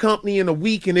you this company in a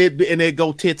week and it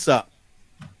go tits up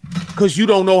because you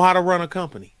don't know how to run a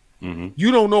company.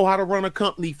 You don't know how to run a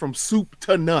company from soup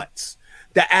to nuts.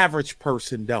 The average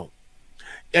person don't.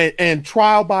 And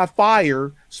trial by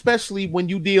fire, especially when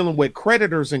you're dealing with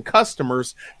creditors and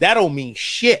customers, that don't mean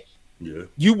shit. Yeah.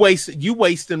 You wasting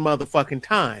motherfucking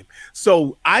time.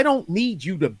 So I don't need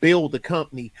you to build a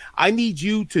company. I need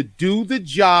you to do the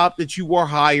job that you were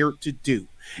hired to do.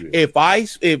 Yeah.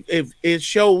 If it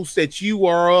shows that you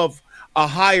are of a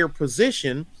higher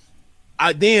position,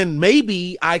 then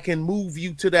maybe I can move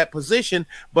you to that position,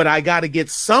 but I got to get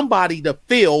somebody to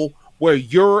fill where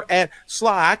you're at.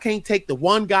 Sly, I can't take the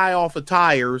one guy off of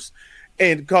tires,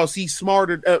 and because he's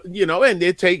smarter, but you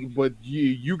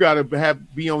got to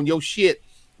be on your shit.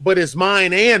 But it's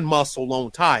mind and muscle on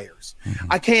tires.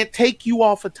 I can't take you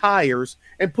off of tires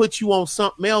and put you on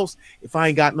something else if I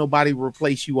ain't got nobody to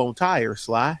replace you on tires,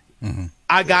 Sly.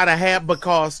 I gotta have,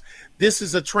 because this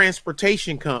is a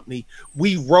transportation company.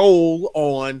 We roll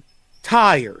on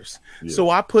tires. Yeah.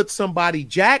 So I put somebody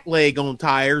jackleg on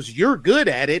tires. You're good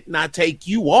at it, and I take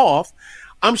you off.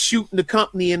 I'm shooting the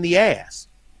company in the ass.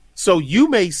 So you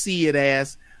may see it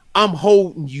as I'm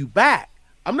holding you back.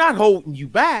 I'm not holding you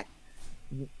back.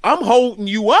 I'm holding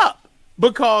you up,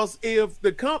 because if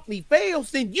the company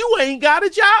fails, then you ain't got a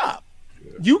job.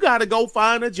 Yeah. You got to go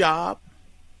find a job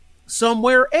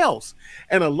somewhere else.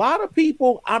 And a lot of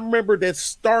people I remember that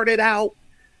started out,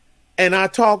 and I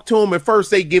talked to them at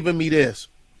first, they giving me this.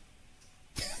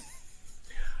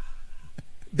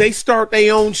 They start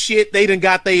their own shit. They done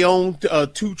got their own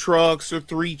 2 trucks or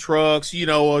 3 trucks,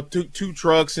 or two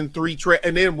trucks and 3 trucks.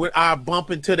 And then when I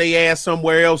bump into their ass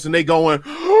somewhere else and they going,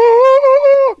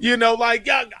 like,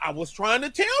 I was trying to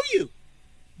tell you.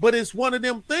 But it's one of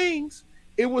them things.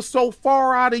 It was so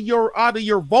far out of your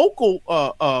vocal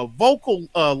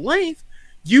length,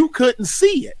 you couldn't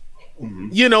see it.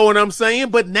 You know what I'm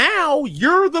saying? But now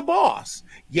you're the boss.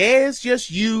 Yeah, it's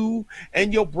just you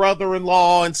and your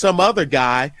brother-in-law and some other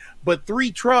guy, but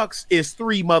 3 trucks is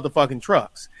 3 motherfucking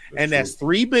trucks. That's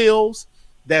 3 bills,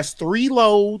 that's 3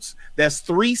 loads, that's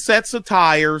 3 sets of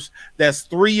tires, that's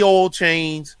 3 oil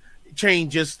changes,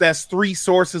 that's 3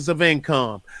 sources of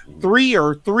income. 3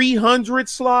 or 300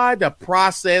 Slide, the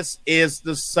process is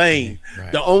the same.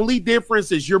 Right. The only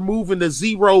difference is you're moving the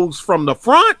zeros from the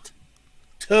front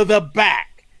to the back.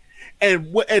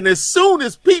 And as soon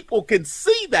as people can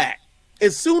see that,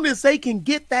 as soon as they can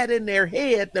get that in their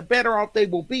head, the better off they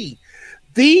will be.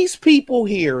 These people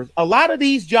here, a lot of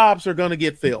these jobs are going to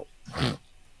get filled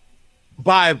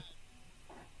by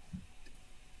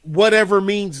whatever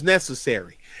means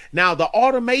necessary. Now, the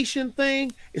automation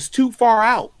thing is too far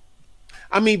out.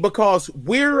 I mean, because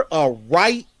we're a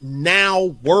right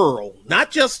now world,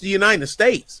 not just the United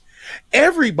States.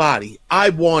 Everybody, I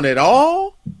want it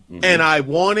all, and I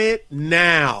want it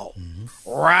now,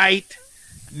 right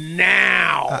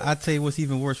now. I'll tell you what's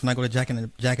even worse. When I go to Jack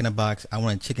in the Box, I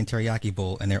want a chicken teriyaki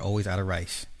bowl, and they're always out of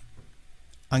rice.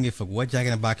 I don't give a fuck what Jack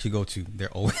in the Box you go to.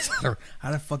 They're always out of. How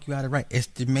the fuck you out of rice? It's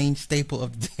the main staple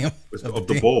of the damn of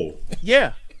the bowl.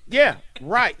 Yeah,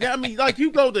 right. I mean, like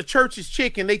you go to Church's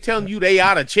Chicken, they telling you they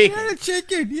out of chicken. Out of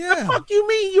chicken, yeah. The fuck you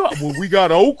mean? Well, we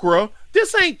got okra.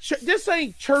 This ain't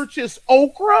Church's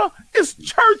okra. It's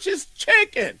Church's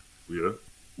chicken. Yeah.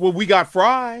 Well, we got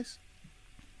fries.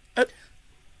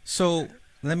 So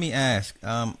let me ask: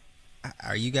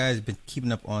 are you guys been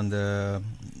keeping up on the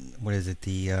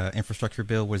the infrastructure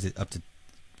bill? What is it up to?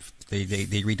 They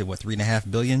agreed to what, $3.5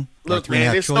 billion? Look,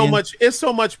 man, it's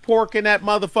so much pork in that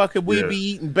motherfucker. We be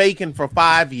eating bacon for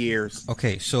 5 years.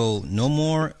 Okay, so no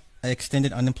more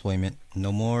extended unemployment,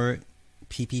 no more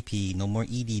PPP, no more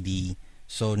EDD.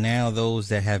 So now those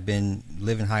that have been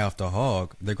living high off the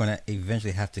hog, they're going to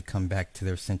eventually have to come back to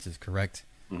their senses, correct?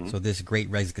 So this great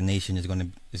resignation is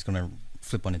going to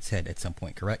flip on its head at some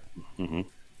point, correct?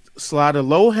 Slide, the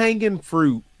low-hanging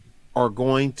fruit are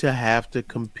going to have to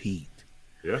compete.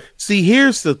 Yeah. See,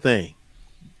 here's the thing.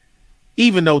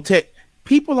 Even though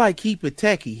people like Keep It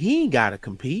Techie, he ain't got to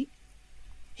compete.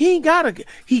 He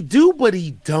do, but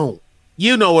he don't.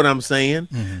 You know what I'm saying?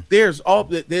 There's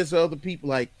other people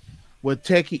like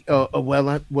Techie,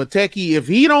 Techie, if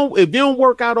they don't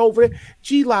work out over there,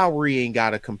 G Lowry ain't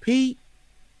gotta compete.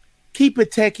 Keep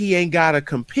It Techie ain't gotta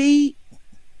compete.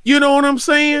 You know what I'm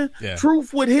saying? Yeah.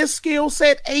 Truth with his skill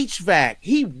set, HVAC,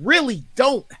 he really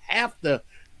don't have to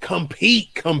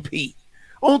compete.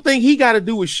 Only thing he got to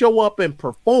do is show up and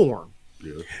perform.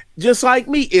 Yeah. Just like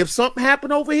me, if something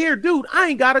happened over here, dude, I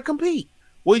ain't got to compete.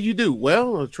 What you do?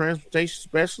 Well, a transportation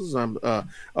specialist. I'm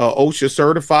OSHA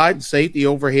certified, safety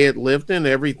overhead lifting,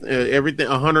 everything.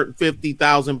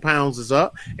 150,000 pounds is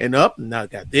up and up. And I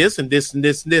got this and this and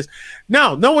this and this.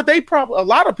 Now, know what they probably? A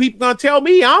lot of people gonna tell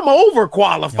me I'm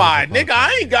overqualified, nigga.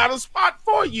 I ain't got a spot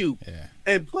for you. Yeah.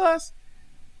 And plus,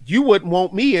 you wouldn't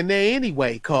want me in there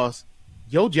anyway, cause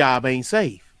your job ain't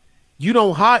safe. You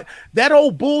don't hire that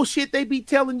old bullshit they be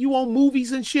telling you on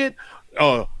movies and shit.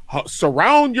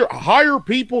 Hire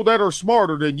people that are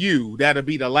smarter than you. That'll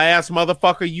be the last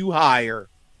motherfucker you hire.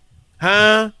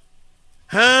 Huh?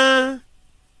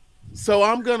 So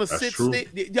I'm gonna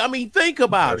I mean, think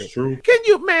about That's it. true. Can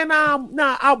you, man?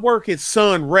 I work at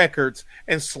Sun Records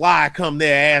and Sly come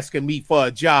there asking me for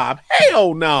a job.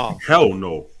 Hell no. Hell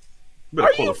no. Better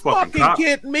Are call you a fucking fucking cop.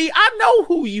 kidding me? I know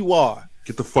who you are.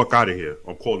 Get the fuck out of here.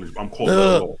 I'm calling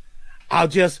the law. I'll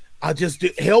just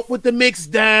help with the mix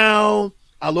down.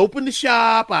 I'll open the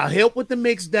shop. I'll help with the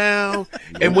mix down.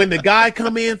 And when the guy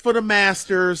come in for the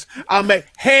masters, I'll make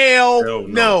hell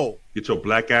no. Get your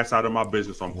black ass out of my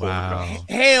business. I'm calling the cops.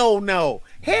 Hell no.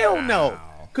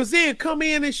 Cause then come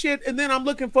in and shit, and then I'm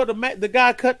looking for the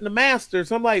guy cutting the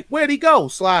masters. I'm like, where'd he go?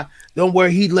 Sly, don't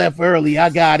worry, he left early. I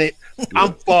got it.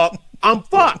 I'm fucked.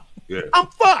 Yeah. I'm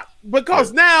fucked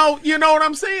because now you know what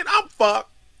I'm saying. I'm fucked.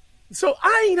 So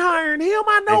I ain't hiring him.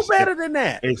 I know better than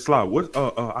that. Hey, Sly, what?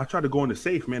 I tried to go in the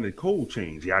safe, man. The code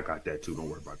changed. Yeah, I got that too. Don't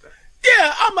worry about that.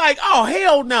 Yeah, I'm like, oh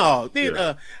hell no.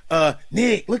 Then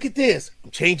Nick, look at this.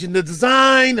 I'm changing the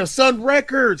design of Sun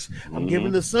Records. I'm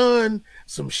giving the Sun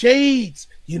some shades,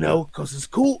 you know, because it's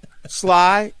cool.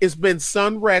 Sly, it's been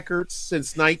Sun Records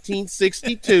since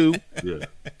 1962. Yeah.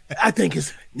 I think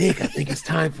it's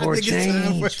time for a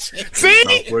change. See?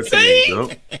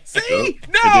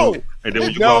 No. And then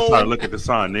when you go outside and look at the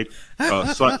sign, Nick,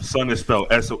 Sun is spelled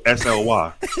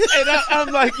SLY. And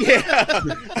I'm like, yeah.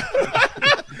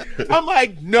 I'm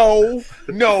like, no.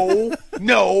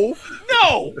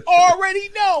 Already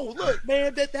no. Look,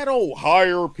 man, that old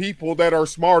hire people that are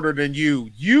smarter than you.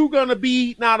 You gonna be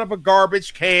eating out of a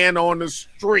garbage can on the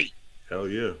street. Hell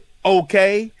yeah.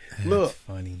 Okay? That's look,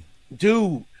 funny.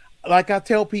 Dude, like I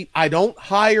tell people, I don't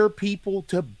hire people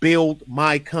to build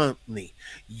my company.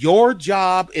 Your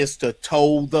job is to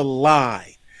toe the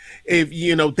line. If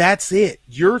you know, that's it.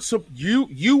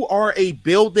 You are a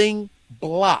building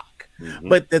block.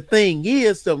 But the thing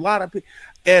is, a lot of people,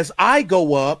 as I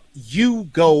go up, you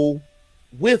go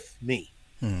with me.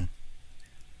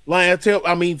 Like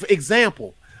for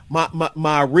example,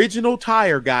 my original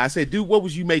tire guy said, dude, what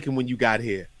was you making when you got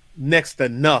here? Next to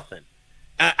nothing.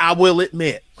 I will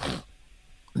admit,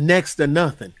 next to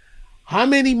nothing. How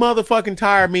many motherfucking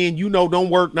tire men you know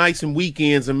don't work nights and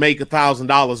weekends and make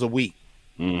 $1,000 a week?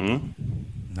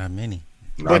 Not many.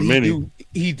 Not many.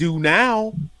 He do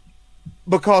now.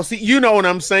 Because you know what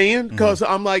I'm saying? Because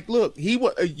I'm like, look,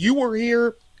 you were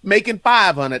here making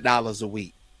 $500 a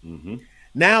week.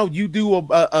 Now you do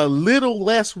a little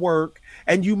less work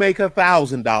and you make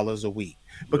 $1,000 a week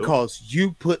because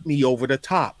you put me over the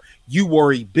top. You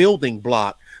were a building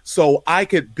block, so I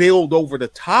could build over the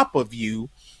top of you,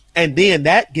 and then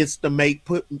that gets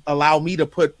to allow me to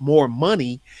put more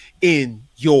money in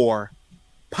your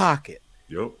pocket.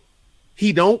 Yep.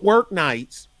 He don't work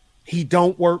nights. He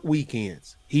don't work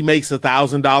weekends. He makes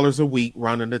 $1,000 a week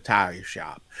running the tire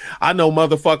shop. I know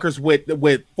motherfuckers with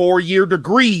 4-year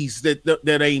degrees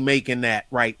that ain't making that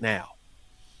right now.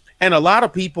 And a lot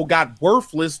of people got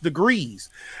worthless degrees.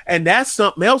 And that's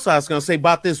something else I was going to say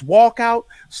about this walkout.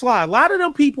 Sly, a lot of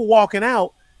them people walking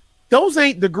out, those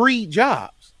ain't degree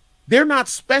jobs. They're not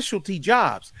specialty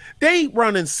jobs. They ain't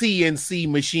running CNC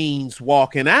machines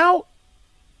walking out.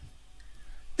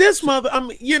 This mother,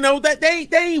 you know, that they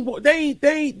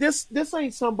ain't this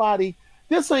ain't somebody,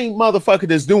 this ain't motherfucker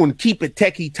that's doing Keep It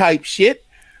Techie type shit,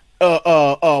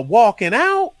 walking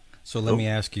out. So let me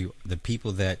ask you, the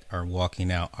people that are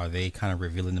walking out, are they kind of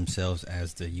revealing themselves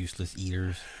as the useless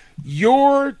eaters?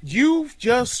 You've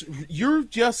just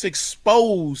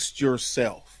exposed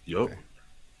yourself. Yep.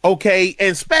 Okay,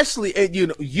 and especially, you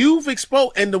know, you've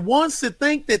exposed, and the ones that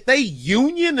think that they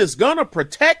union is gonna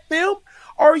protect them.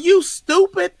 Are you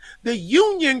stupid? The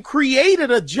union created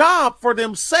a job for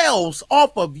themselves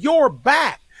off of your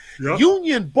back. Yep.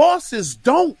 Union bosses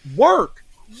don't work.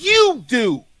 You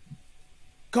do.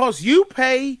 Cause you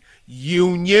pay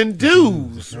union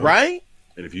dues, right?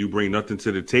 And if you bring nothing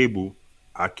to the table,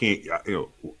 I can't.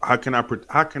 How can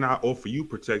I offer you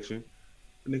protection?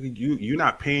 Nigga, you're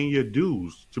not paying your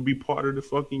dues to be part of the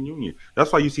fucking union.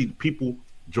 That's why you see people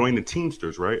join the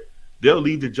Teamsters, right? They'll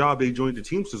leave the job they joined the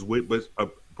Teamsters with,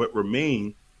 but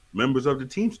remain members of the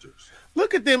Teamsters.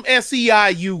 Look at them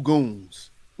SEIU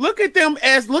goons. Look at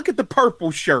the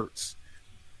purple shirts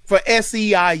for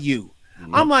SEIU.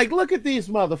 Mm-hmm. I'm like, look at these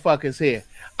motherfuckers here.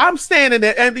 I'm standing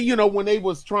there, and when they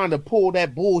was trying to pull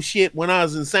that bullshit when I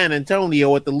was in San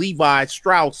Antonio at the Levi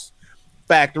Strauss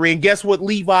factory, and guess what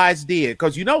Levi's did?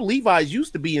 Because Levi's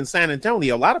used to be in San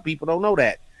Antonio. A lot of people don't know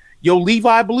that.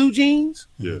 Levi blue jeans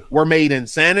were made in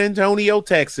San Antonio,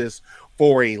 Texas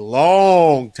for a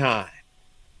long time.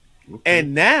 Okay.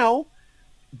 And now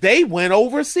they went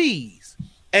overseas.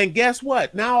 And guess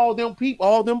what? Now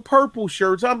all them purple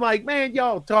shirts, I'm like, man,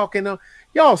 y'all talking,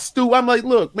 y'all stupid. I'm like,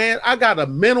 look, man, I got a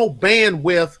mental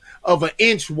bandwidth of an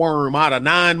inchworm out of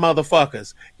 9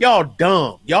 motherfuckers. Y'all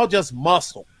dumb. Y'all just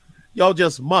muscle.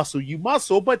 You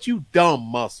muscle, but you dumb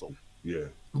muscle. Yeah.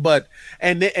 But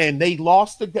and they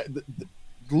lost the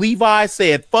Levi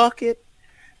said, fuck it.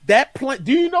 That plant,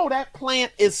 do you know that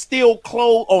plant is still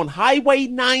closed on Highway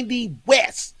 90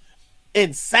 West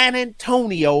in San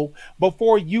Antonio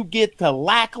before you get to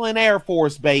Lackland Air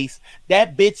Force Base?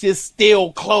 That bitch is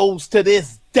still closed to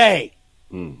this day.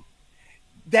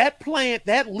 That plant,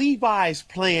 that Levi's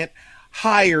plant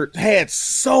had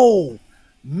so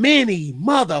many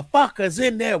motherfuckers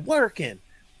in there working.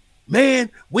 Man,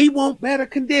 we want better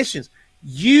conditions.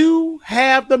 You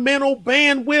have the mental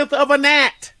bandwidth of a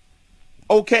gnat.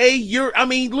 Okay,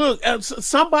 look,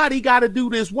 somebody got to do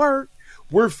this work.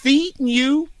 We're feeding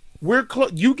you.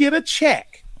 You get a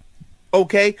check.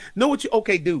 Okay,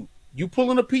 dude. You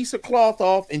pulling a piece of cloth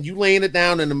off and you laying it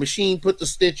down, and the machine put the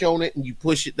stitch on it, and you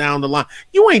push it down the line.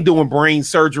 You ain't doing brain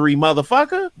surgery,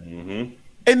 motherfucker. Mm-hmm.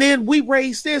 And then we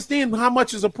raise this. Then how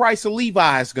much is the price of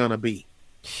Levi's gonna be?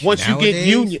 Once you get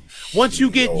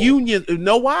union, you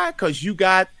know why? Because you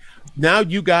got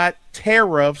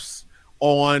tariffs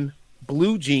on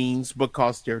blue jeans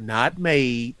because they're not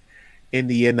made in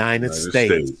the United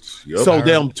States. Yep. So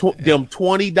them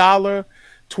 $20,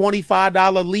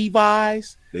 $25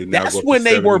 Levi's. That's when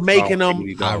they were making them.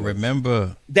 I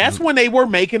remember. That's when they were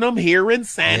making them here in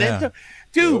San Antonio.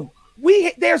 Dude,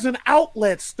 there's an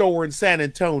outlet store in San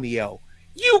Antonio.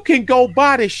 You can go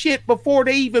buy the shit before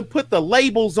they even put the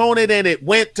labels on it, and it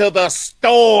went to the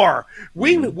store.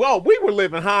 We were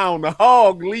living high on the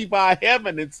hog, Levi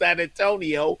heaven in San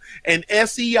Antonio, and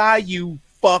SEIU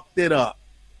fucked it up.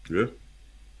 Yeah.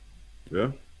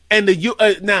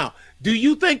 And now, do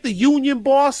you think the union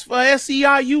boss for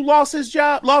SEIU lost his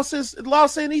job?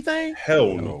 Lost anything?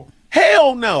 Hell no.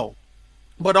 Hell no.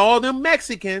 But all them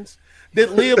Mexicans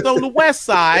that lived on the west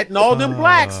side, and all them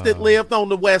blacks that lived on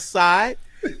the west side,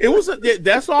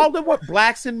 that's all there were,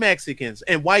 blacks and Mexicans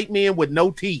and white men with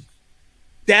no teeth.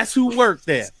 That's who worked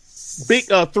there. Big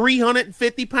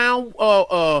 350-pound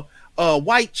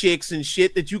white chicks and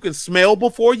shit that you can smell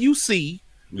before you see.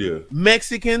 Yeah.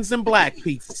 Mexicans and black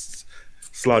people.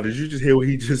 Sly, did you just hear what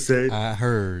he just said? I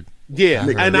heard. Yeah,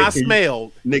 I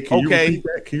smelled. Nick, can you repeat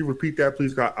that? Can you repeat that,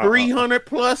 please? 300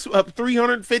 plus,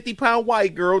 350-pound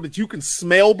white girl that you can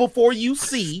smell before you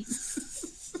see.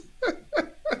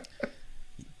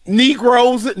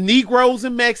 Negroes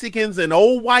and Mexicans and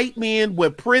old white men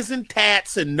with prison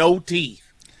tats and no teeth.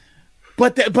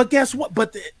 But guess what?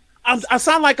 I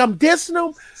sound like I'm dissing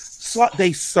them.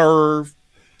 They serve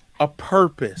a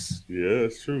purpose. Yeah,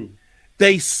 it's true.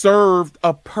 They served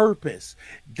a purpose.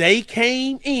 They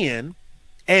came in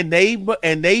and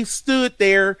they stood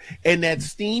there in that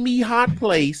steamy hot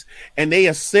place, and they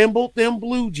assembled them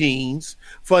blue jeans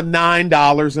for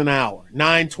 $9 an hour,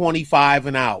 $9.25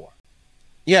 an hour.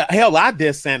 Yeah, hell, I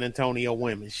diss San Antonio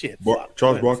women. Shit.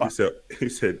 Charles Barkley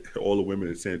said all the women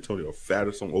in San Antonio are fat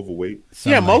or some overweight.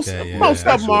 Most of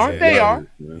them are. They are.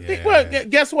 Yeah. Well,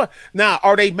 guess what? Now,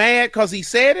 are they mad because he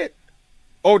said it,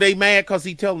 or are they mad because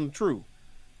he telling the truth?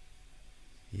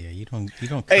 Yeah, you don't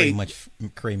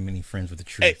create many friends with the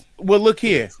truth. Hey, well, look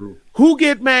here. Who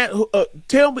get mad?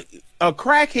 Tell me, a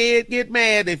crackhead get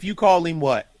mad if you call him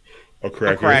what? A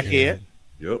crackhead. A crackhead.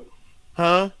 Yep.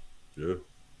 Huh? Yeah.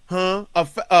 Huh?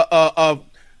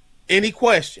 Any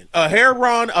question? A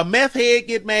meth head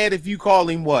get mad if you call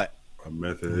him what? A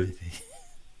meth head.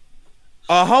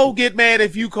 A hoe get mad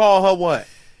if you call her what?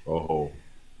 A hoe.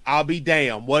 I'll be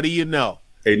damned. What do you know?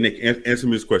 Hey, Nick, answer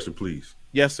me this question, please.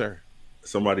 Yes, sir.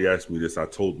 Somebody asked me this. I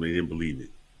told them they didn't believe it.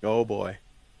 Oh boy.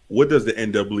 What does the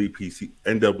NAACP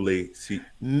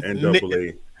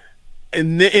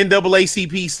And the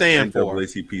NAACP stand for?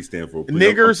 NAACP stand for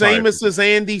Niggers, Amos's,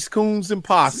 Andes, Coons, and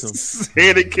Possums.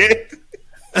 Say it again.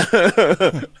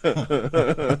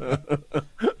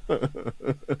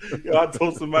 Yo, I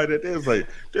told somebody that was like,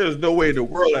 there's no way in the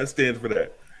world that stands for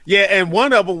that. Yeah, and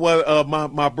one of them was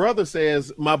my brother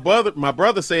says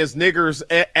niggers.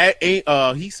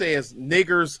 He says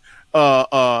niggers,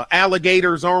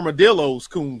 alligators, armadillos,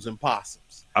 coons, and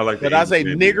possums. I like that. But I say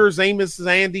niggers, Amos's,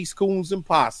 Andes, coons, and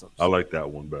possums. I like that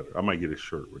one better. I might get a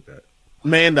shirt with that.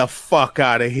 Man, the fuck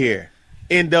out of here.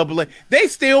 NAA. They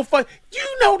still fuck.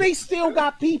 You know they still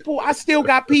got people. I still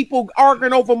got people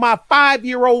arguing over my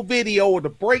 5-year-old video of the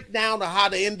breakdown of how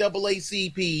the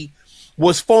NAACP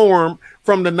was formed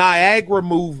from the Niagara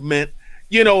movement.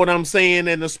 You know what I'm saying?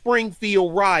 And the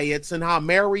Springfield riots, and how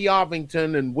Mary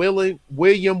Ovington and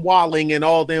William Walling and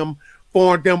all them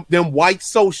formed them white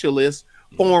socialists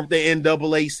formed the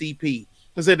NAACP.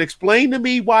 I said, explain to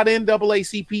me why the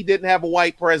NAACP didn't have a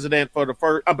white president for the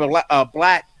first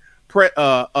black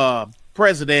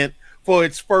president for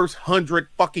its first 100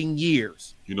 fucking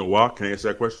years. You know why? Can I answer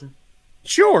that question?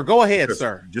 Sure, go ahead,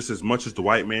 sir. Just as much as the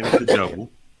white man is the devil,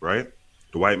 right?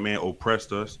 The white man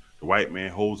oppressed us. The white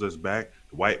man holds us back.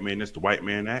 The white man this, the white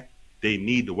man that. They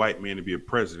need the white man to be a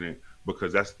president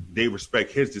because they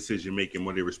respect his decision making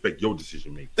when they respect your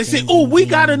decision making. They say, "Oh, we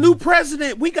got a new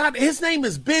president. His name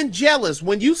is Ben Jealous."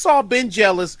 When you saw Ben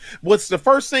Jealous, what's the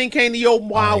first thing came to your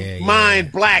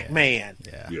mind? Black man.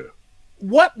 Yeah.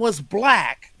 What was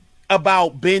black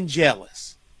about Ben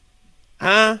Jealous?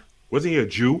 Huh? Wasn't he a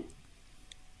Jew?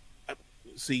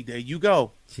 See, there you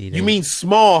go. You mean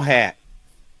small hat?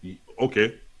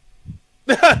 Okay.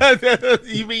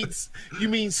 you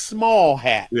mean small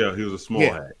hat? Yeah, he was a small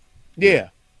hat. Yeah.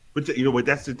 But you know what?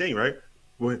 That's the thing, right?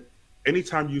 When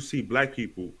anytime you see black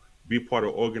people be part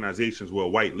of organizations with a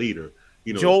white leader,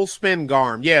 you know, Joel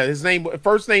Spingarn. Yeah, his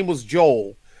first name was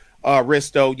Joel.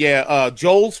 Risto,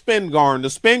 Joel Spingarn. The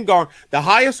Spingarn, the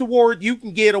highest award you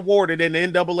can get awarded in the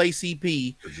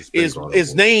NAACP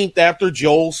is named after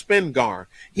Joel Spingarn.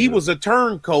 He was a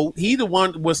turncoat. He the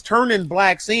one was turning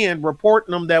blacks in,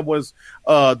 reporting them that was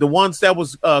the ones that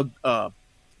was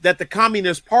that the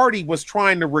Communist Party was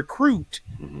trying to recruit,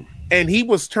 and he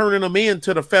was turning them in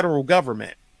to the federal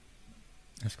government.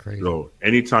 That's crazy. So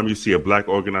anytime you see a black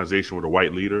organization with a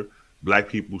white leader, black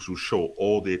people should show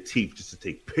all their teeth just to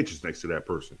take pictures next to that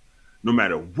person, no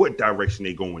matter what direction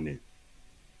they're going in.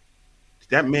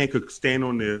 That man could stand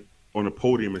on the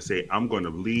podium and say, "I'm going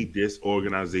to lead this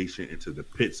organization into the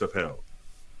pits of hell,"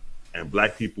 and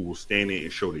black people will stand there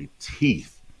and show their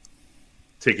teeth,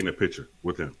 taking a picture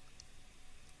with him.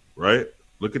 Right?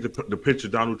 Look at the picture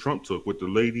Donald Trump took with the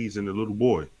ladies and the little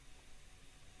boy.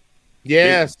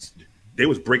 Yes, they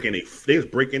was breaking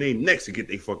their necks to get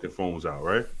their fucking phones out,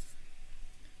 right?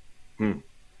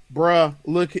 Bruh,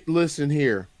 listen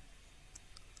here.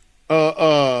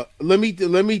 Let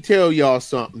me tell y'all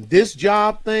something. This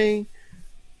job thing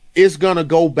is gonna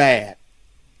go bad.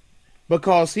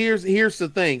 Because here's the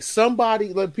thing.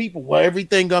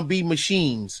 Everything gonna be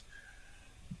machines.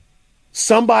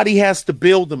 Somebody has to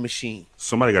build the machine.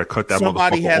 Somebody gotta cut that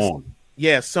motherfucker on.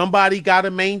 Yeah, somebody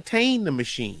gotta maintain the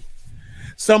machine.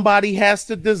 Somebody has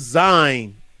to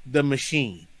design the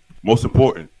machine. Most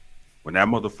important, when that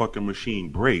motherfucking machine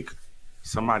break,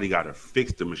 somebody got to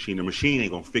fix the machine. The machine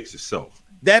ain't gonna fix itself.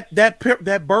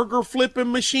 That burger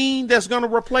flipping machine that's gonna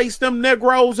replace them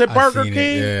Negroes at Burger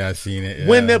King. I seen it.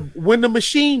 Yeah. When the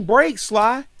machine breaks,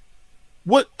 Sly,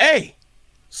 what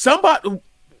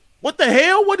the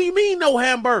hell? What do you mean no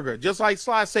hamburger? Just like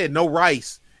Sly said, no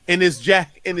rice in his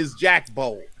jack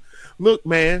bowl. Look,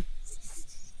 man,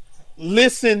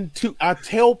 I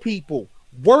tell people,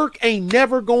 work ain't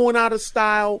never going out of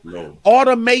style. No.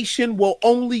 Automation will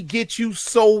only get you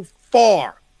so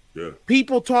far. Yeah.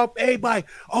 People talk, everybody,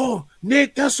 "Oh,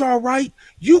 Nick, that's all right.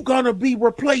 You gonna be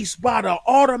replaced by the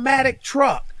automatic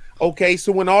truck." Okay,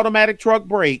 so when automatic truck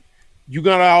break, you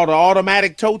got an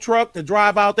automatic tow truck to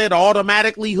drive out there to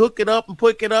automatically hook it up and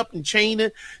pick it up and chain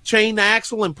the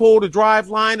axle and pull the drive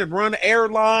line and run air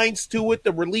lines to it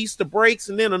to release the brakes,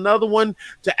 and then another one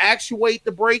to actuate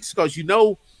the brakes, because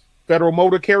Federal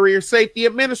Motor Carrier Safety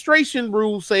Administration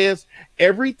rule says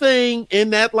everything in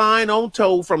that line on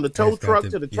tow, from the tow truck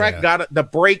to the track, the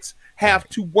brakes have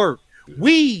to work.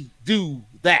 We do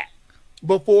that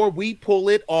before we pull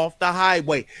it off the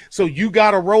highway. So you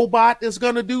got a robot that's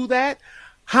going to do that?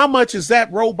 How much is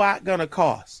that robot going to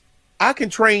cost? I can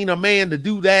train a man to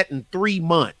do that in 3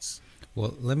 months.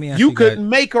 Well, let me ask you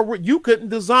you couldn't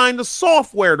design the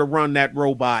software to run that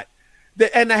robot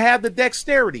and to have the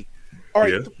dexterity. All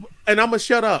right, and I'm gonna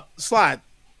shut up. Slide.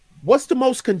 What's the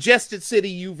most congested city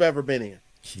you've ever been in?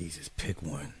 Jesus, pick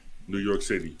one. New York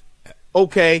City.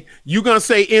 Okay, you gonna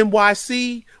say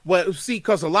NYC? Well, see,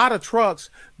 because a lot of trucks,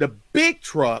 the big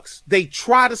trucks, they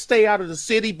try to stay out of the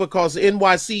city because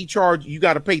NYC charge you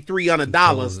got to pay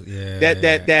 $300. Yeah.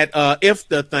 That if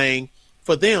the thing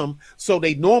for them, so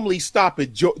they normally stop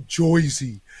at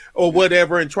Jersey or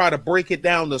whatever and try to break it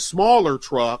down to smaller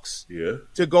trucks. Yeah.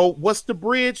 To go, what's the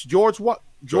bridge? George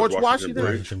Washington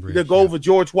Bridge. To go over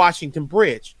George Washington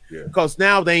Bridge. Yeah. Because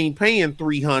now they ain't paying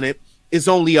 $300; it's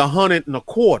only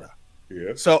 $125.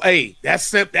 Yeah. So, hey,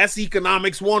 that's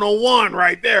economics 101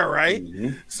 right there, right?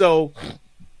 Mm-hmm. So,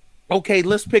 okay,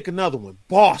 let's pick another one.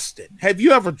 Boston. Have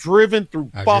you ever driven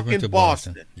through I've fucking driven to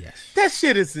Boston? Yes. That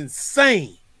shit is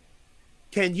insane.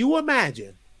 Can you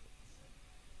imagine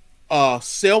a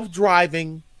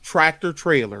self-driving tractor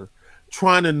trailer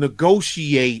trying to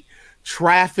negotiate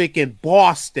traffic in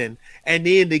Boston and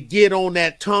then to get on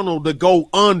that tunnel to go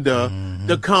under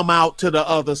to come out to the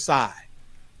other side?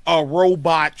 A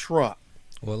robot truck.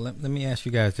 Well, let me ask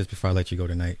you guys this before I let you go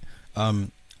tonight.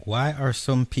 Why are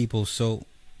some people so?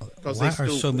 Why are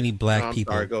so many black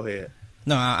people? Sorry, go ahead.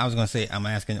 No, I was gonna say I'm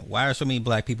asking why are so many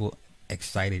black people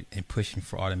excited and pushing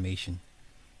for automation?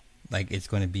 Like it's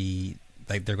going to be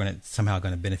like they're going to somehow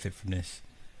going to benefit from this.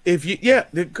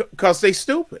 Because they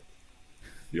stupid.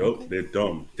 Yo, they're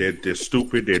dumb. They're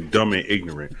stupid. They're dumb and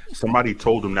ignorant. Somebody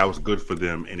told them that was good for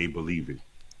them, and they believe it.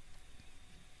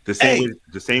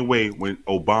 The same way when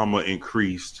Obama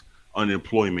increased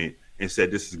unemployment and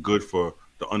said this is good for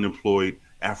the unemployed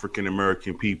African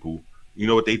American people. You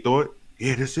know what they thought?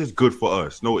 Yeah, this is good for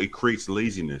us. No, it creates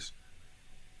laziness.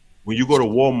 When you go to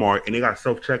Walmart and they got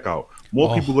self-checkout,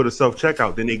 more people go to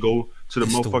self-checkout than they go to the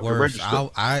motherfucking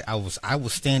register. I will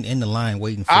stand in the line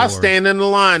waiting for. I'll stand in the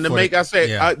line to make. I said,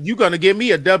 yeah. you're gonna give me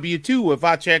a W-2 if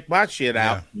I check my shit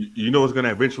out. You know what's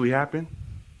gonna eventually happen?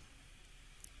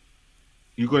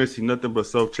 You're gonna see nothing but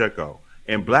self-checkout.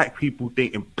 And black people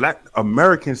think, and black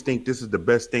Americans think this is the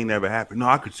best thing that ever happened. No,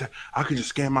 I could just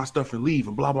scan my stuff and leave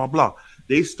and blah blah blah.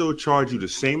 They still charge you the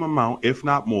same amount, if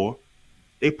not more.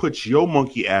 They put your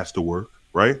monkey ass to work,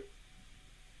 right?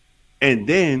 And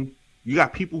then you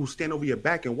got people who stand over your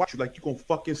back and watch you like you gonna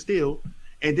fucking steal.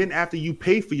 And then after you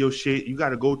pay for your shit, you got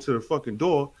to go to the fucking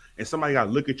door and somebody got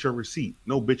to look at your receipt.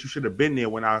 No, bitch, you should have been there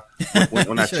when I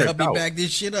checked help me out. back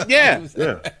this shit up. Yeah.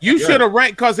 You should have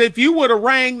rang, because if you would have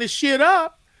rang the shit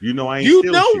up, you know I ain't. You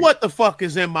steal know shit. what the fuck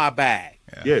is in my bag.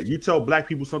 Yeah, you tell black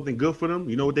people something good for them,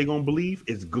 you know what they gonna believe?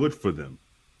 It's good for them.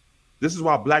 This is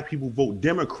why black people vote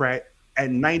Democrat at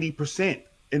 90%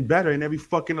 and better in every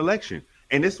fucking election.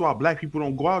 And this is why black people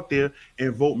don't go out there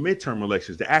and vote midterm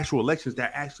elections, the actual elections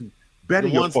that actually better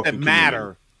The your ones fucking that matter.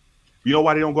 community. You know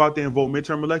why they don't go out there and vote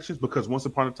midterm elections? Because once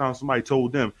upon a time somebody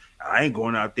told them, I ain't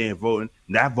going out there and voting.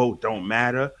 That vote don't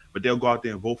matter. But they'll go out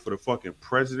there and vote for the fucking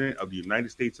president of the United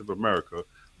States of America,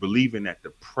 believing that the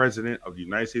president of the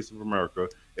United States of America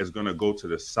is going to go to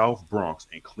the South Bronx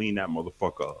and clean that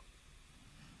motherfucker up.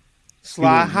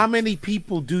 Sly, how many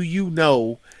people do you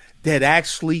know that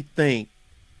actually think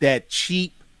that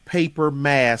cheap paper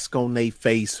mask on their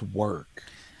face work?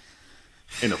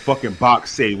 And a fucking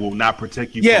box say will not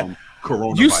protect you from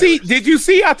coronavirus. Did you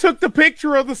see I took the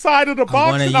picture of the side of the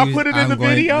box and I put it in the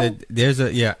video? There's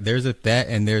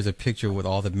a picture with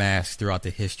all the masks throughout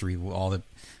the history, with all the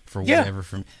whatever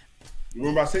from.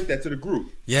 Remember I sent that to the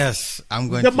group. Yes, I'm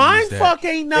going the to mind use that. fuck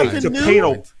ain't nothing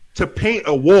new. To paint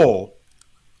a wall,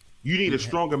 you need a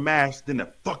stronger mask than the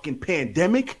fucking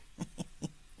pandemic.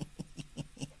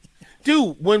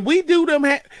 Dude, when we do them,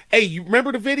 hey, you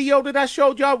remember the video that I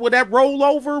showed y'all with that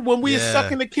rollover when we were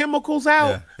sucking the chemicals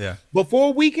out? Yeah.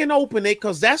 Before we can open it,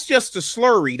 because that's just a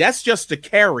slurry. That's just a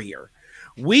carrier.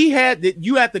 You had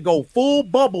to go full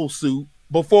bubble suit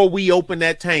before we open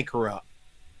that tanker up.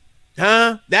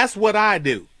 Huh? That's what I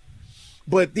do.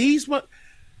 But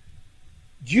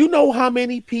you know how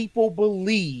many people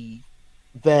believe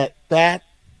that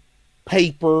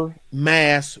paper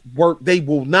mask work? They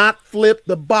will not flip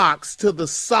the box to the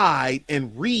side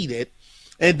and read it.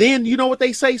 And then you know what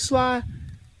they say, Sly?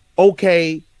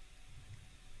 Okay,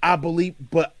 I believe,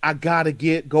 but I gotta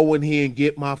go in here and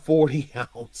get my 40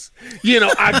 ounce.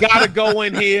 I gotta go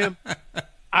in here.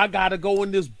 I gotta go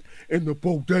in the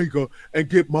bodega and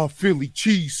get my Philly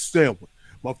cheese sandwich,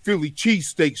 my Philly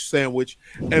cheesesteak sandwich,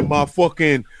 and my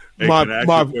fucking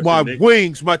my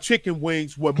wings, my chicken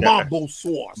wings with mambo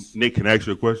sauce. Nick, can I ask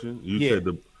you a question? You said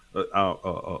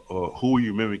who are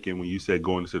you mimicking when you said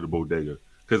going into the bodega?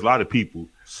 Because a lot of people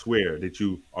swear that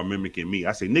you are mimicking me.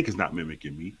 I say Nick is not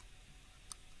mimicking me.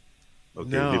 Okay,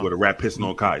 No. they go to rat pissing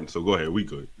on cotton. So go ahead, we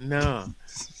good. No.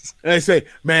 They say,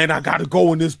 man, I got to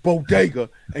go in this bodega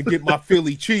and get my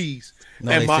Philly cheese.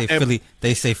 No, and they my, say Philly.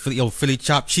 They say Philly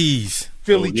chopped cheese.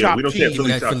 Philly Oh, yeah, chopped we don't cheese. say Philly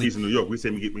Yeah, chopped Philly- cheese in New York. We say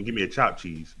give me a chopped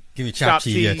cheese. Give me chopped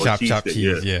cheese. Yeah, cheese. chopped Cheese stick,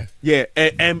 cheese. Yeah. Yeah,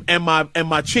 and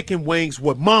my chicken wings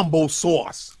with mambo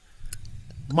sauce.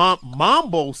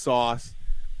 Mambo sauce?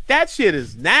 That shit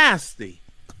is nasty.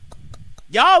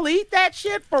 Y'all eat that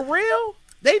shit for real?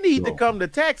 They need to No. come to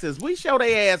Texas. We show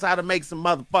their ass how to make some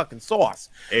motherfucking sauce.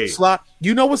 Hey.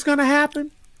 You know what's gonna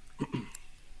happen?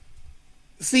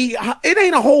 See, it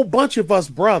ain't a whole bunch of us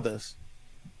brothers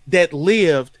that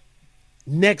lived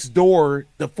next door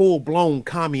to full-blown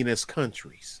communist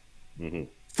countries. Mhm.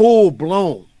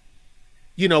 Full-blown.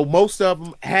 You know, most of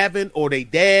them haven't, or they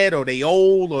dead, or they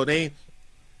old, or they...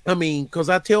 I mean, because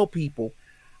I tell people,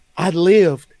 I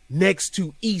lived next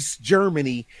to East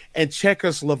Germany and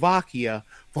Czechoslovakia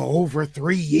for over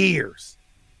 3 years.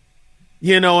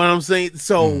 You know what I'm saying?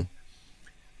 So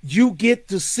you get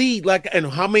to see, like, and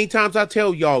how many times I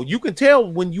tell y'all, you can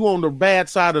tell when you on the bad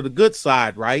side or the good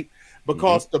side, right?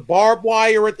 Because the barbed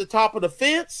wire at the top of the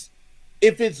fence,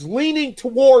 if it's leaning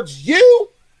towards you,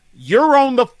 you're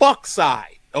on the fuck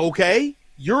side, okay?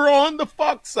 You're on the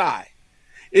fuck side.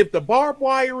 If the barbed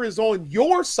wire is on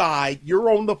your side,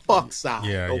 you're on the fuck side,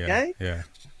 okay? Yeah.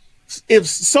 If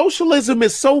socialism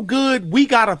is so good, we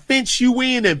got to fence you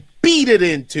in and beat it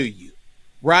into you,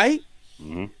 right?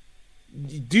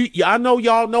 I know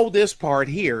y'all know this part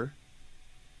here.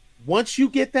 Once you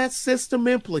get that system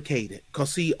implicated,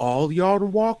 because see, all y'all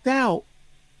done walked out,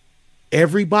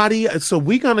 everybody, so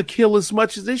we going to kill as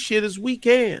much of this shit as we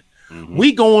can.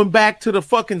 We going back to the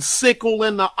fucking sickle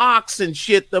and the ox and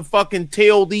shit to fucking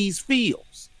till these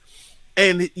fields.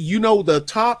 And you know, the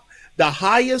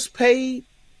highest paid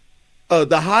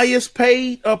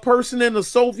person in the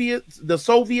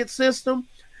Soviet system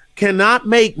cannot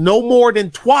make no more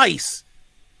than twice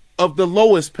of the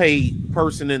lowest paid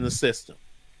person in the system.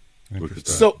 Look at that.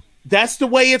 So that's the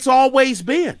way it's always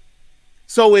been.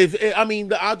 So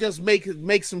I'll just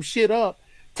make some shit up.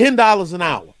 $10 an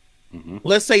hour.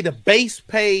 Let's say the base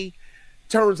pay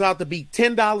turns out to be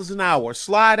 $10 an hour.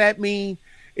 Slide that mean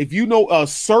if you know a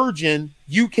surgeon,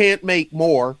 you can't make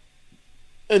more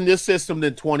in this system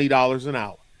than $20 an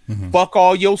hour. Fuck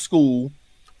all your school.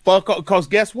 Because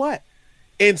guess what?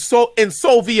 In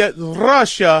Soviet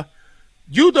Russia,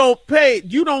 you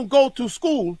don't go to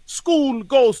school. School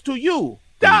goes to you.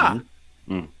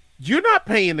 You're not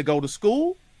paying to go to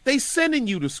school. They sending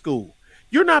you to school.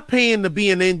 You're not paying to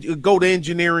go to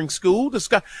engineering school.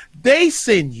 They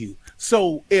send you.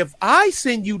 So if I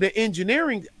send you to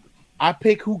engineering, I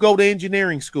pick who go to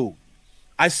engineering school.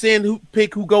 I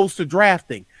pick who goes to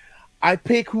drafting. I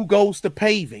pick who goes to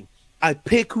paving. I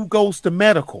pick who goes to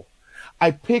medical.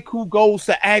 I pick who goes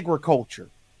to agriculture.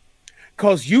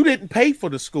 Because you didn't pay for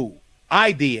the school.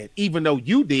 I did, even though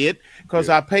you did, because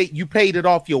you paid it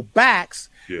off your backs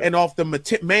and off the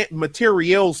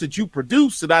materials that you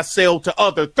produce that I sell to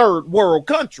other third world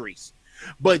countries.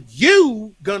 But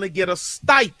you gonna get a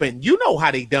stipend. You know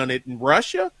how they done it in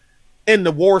Russia, in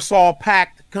the Warsaw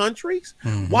Pact countries.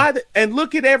 And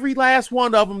look at every last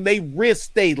one of them. They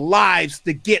risked their lives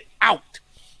to get out,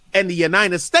 and the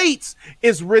United States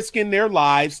is risking their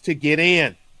lives to get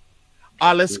in.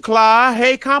 Alles klar,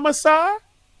 hey commissar.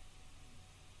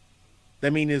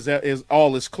 That means is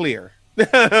all is clear. or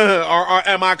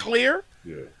am I clear?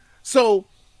 Yeah. So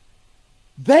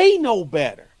they know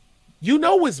better. You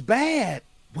know it's bad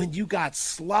when you got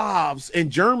Slavs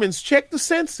and Germans. Check the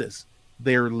census.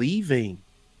 They're leaving.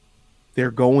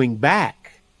 They're going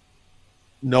back.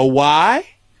 Know why?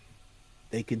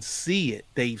 They can see it.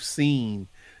 They've seen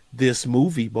this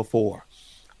movie before.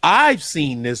 I've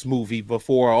seen this movie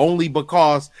before only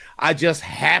because I just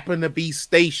happened to be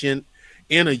stationed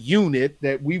in a unit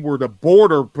that we were the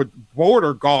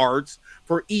border guards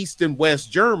for East and West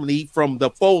Germany from the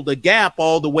Fulda Gap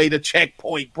all the way to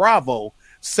Checkpoint Bravo,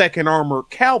 2nd Armored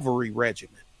Cavalry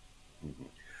Regiment.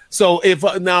 So if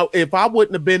I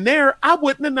wouldn't have been there, I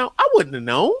wouldn't have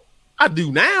known. I do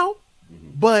now.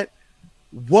 But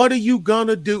what are you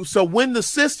gonna do? So when the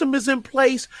system is in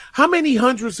place, how many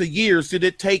hundreds of years did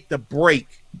it take to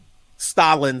break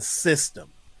Stalin's system?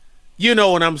 You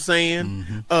know what I'm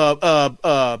saying?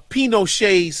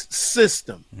 Pinochet's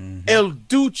system, El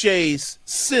Duce's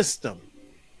system.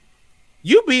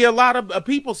 You be a lot of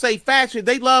people say fascist.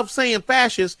 They love saying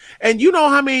fascist, and you know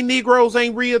how many Negroes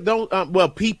ain't real?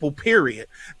 People period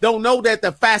don't know that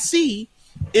the fasci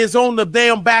is on the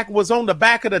damn back. Was on the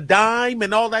back of the dime,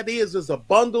 and all that is a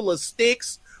bundle of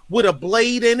sticks with a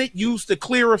blade in it used to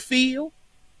clear a field.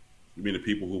 You mean the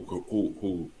people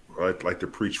who like to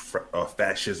preach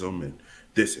fascism and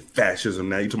this fascism.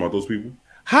 Now you talking about those people?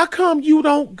 How come you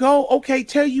don't go? Okay,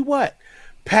 tell you what,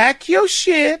 pack your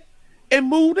shit and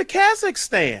move to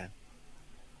Kazakhstan.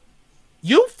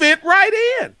 You fit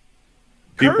right in.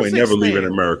 People ain't never leaving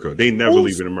America. They never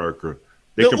leaving America.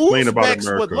 They complain about America. The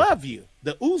Uzbeks would love you.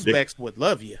 The Uzbeks would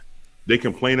love you. They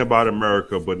complain about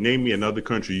America, but name me another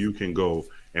country you can go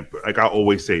and, like I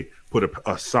always say, put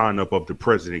a sign up of the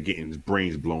president getting his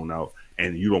brains blown out,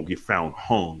 and you don't get found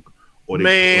hung, or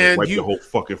they wipe the whole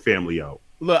fucking family out.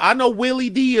 Look, I know Willie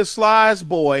D is Sly's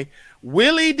boy.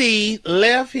 Willie D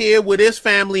left here with his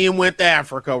family and went to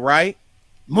Africa, right?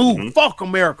 Move, fuck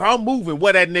America. I'm moving.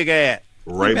 Where that nigga at?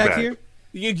 Right back here.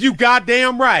 You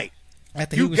goddamn right.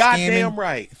 After you he was goddamn scamming,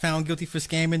 right. Found guilty for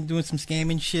scamming, doing some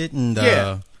scamming shit, and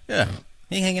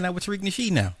he hanging out with Tariq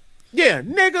Nasheed now. Yeah,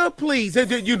 nigga, please.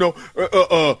 You know,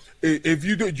 if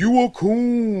you do, you a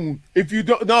coon. If you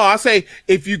don't, no, I say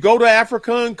if you go to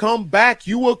Africa and come back,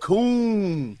 you a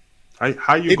coon.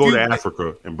 How you go to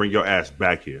Africa and bring your ass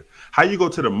back here? How you go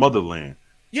to the motherland?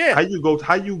 Yeah. How you go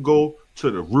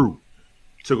to the root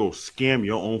to go scam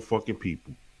your own fucking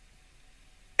people?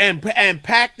 And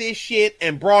packed this shit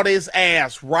and brought his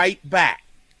ass right back.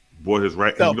 Boy, his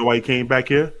right. So, and you know why he came back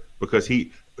here? Because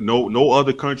no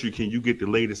other country can you get the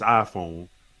latest iPhone.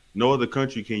 No other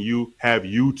country can you have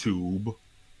YouTube.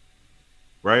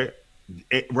 Right?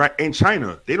 Right. In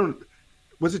China, they don't.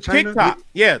 Was it China? TikTok.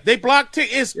 Yeah, they blocked it.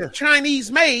 It's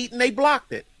Chinese made and they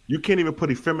blocked it. You can't even put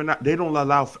they don't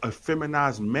allow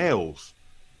effeminized males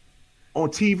on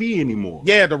TV anymore.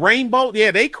 Yeah, the rainbow. Yeah,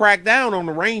 they cracked down on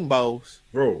the rainbows.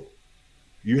 Bro,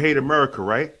 you hate America,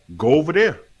 right? Go over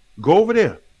there. Go over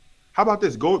there. How about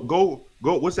this? Go.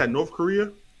 What's that? North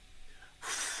Korea?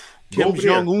 Kim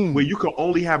Jong-un. Where you can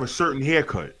only have a certain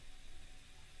haircut.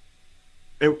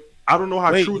 And I don't know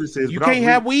how true this is. You can't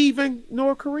have weave in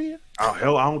North Korea? Oh,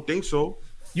 hell, I don't think so.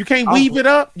 You can't weave it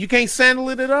up? You can't sandal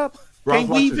it up? Bro, can't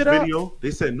weave it up? Video, they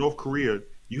said North Korea,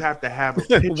 you have to have a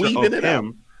picture of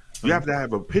him. You have to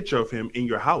have a picture of him in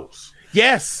your house.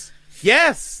 Yes.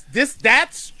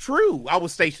 That's true. I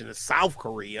was stationed in South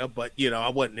Korea, but I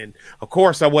wasn't in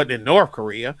North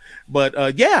Korea. But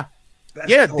dope.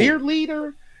 Dear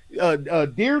leader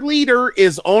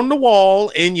is on the wall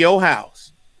in your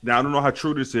house. Now I don't know how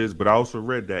true this is, but I also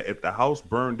read that if the house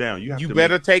burned down, you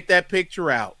better take that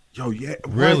picture out. Yo, yeah,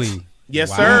 really? What?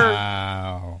 Yes, sir.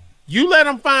 Wow. You let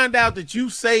them find out that you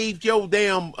saved your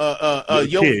damn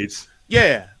your kids.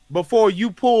 Yeah, before you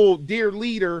pull dear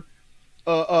leader,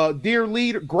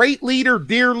 great leader,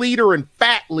 dear leader, and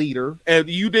fat leader, and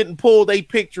you didn't pull their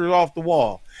pictures off the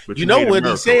wall. But you know what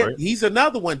America, he said? right? He's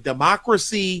another one.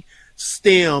 Democracy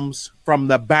stems from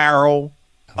the barrel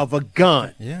of a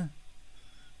gun. Yeah.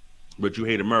 But you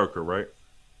hate America, right?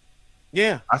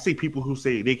 Yeah. I see people who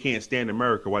say they can't stand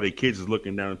America while their kids is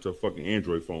looking down into a fucking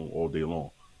Android phone all day long.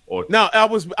 No, I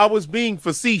was being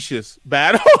facetious,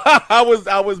 Battle.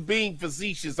 I was being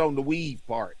facetious on the weave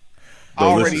part. I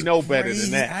already know better than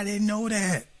that. I didn't know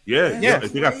that. Yeah.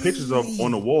 If they got pictures of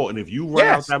on the wall, and if you run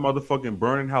out that motherfucking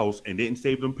burning house and didn't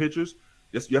save them pictures,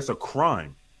 that's a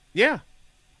crime. Yeah.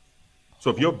 So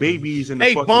if your baby's in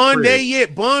the fucking Bun, crib, there he is.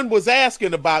 Bun was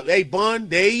asking about. Hey, Bun,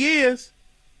 there he is.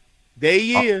 There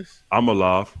he is. I'm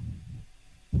alive.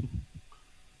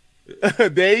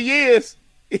 There he is.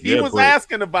 He was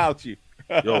asking about you.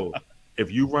 Yo,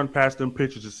 if you run past them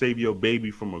pictures to save your baby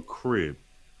from a crib,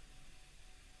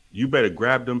 you better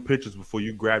grab them pictures before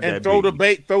you grab that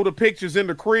baby. Throw the pictures in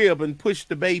the crib and push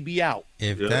the baby out.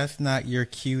 If that's not your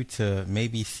cue to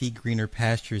maybe see greener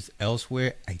pastures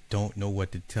elsewhere, I don't know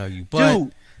what to tell you. But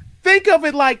dude, think of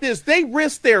it like this. They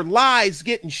risked their lives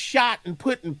getting shot and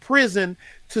put in prison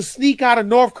to sneak out of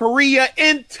North Korea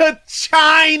into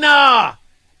China.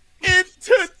 Think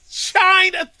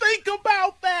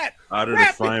about that. Out of the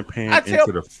frying pan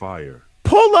into the fire.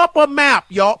 Pull up a map,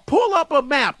 y'all. Pull up a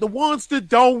map. The ones that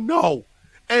don't know.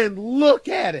 And look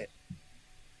at it.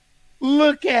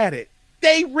 Look at it.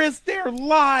 They risked their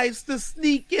lives to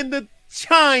sneak into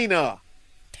China.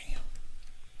 Damn.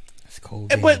 That's cold.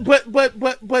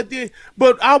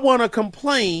 But I want to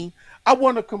complain.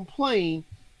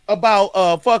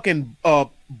 About fucking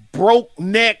broke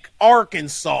neck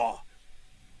Arkansas.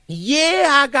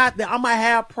 Yeah, I'm gonna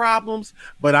have problems,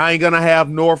 but I ain't gonna have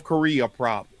North Korea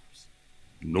problems.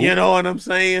 Nope. You know what I'm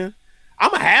saying?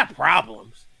 I'm gonna have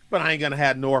problems, but I ain't gonna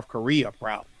have North Korea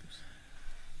problems.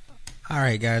 All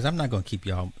right, guys, I'm not gonna keep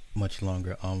y'all much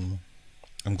longer. I'm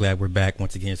glad we're back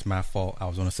once again. It's my fault. I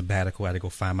was on a sabbatical. I had to go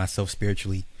find myself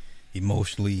spiritually,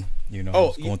 emotionally.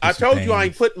 I told you I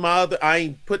ain't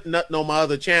putting nothing on my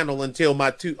other channel until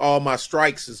all my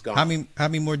strikes is gone. How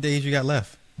many more days you got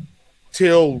left?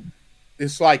 till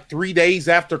it's like 3 days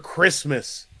after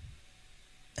Christmas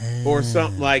or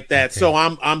something like that. Okay. So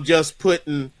I'm just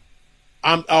putting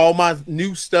all my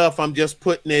new stuff. I'm just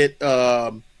putting it.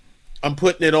 I'm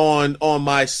putting it on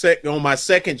my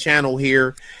second channel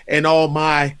here, and all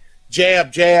my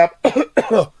jab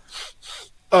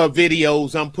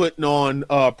videos I'm putting on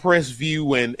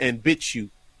PressView and BitChute.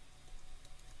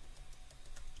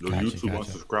 Yo, Gotcha, YouTube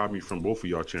gotcha. unsubscribe me from both of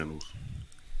y'all channels.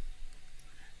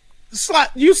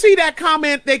 You see that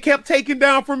comment they kept taking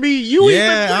down from me?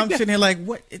 I'm sitting here like,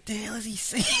 what the hell is he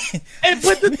saying?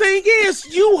 But the thing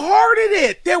is, you hearted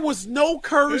it. There was no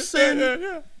cursing.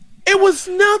 It was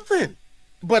nothing.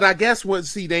 But I guess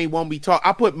they won't be talking.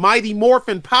 I put Mighty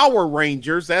Morphin Power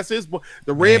Rangers. That's the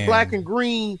red, Man. black, and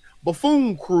green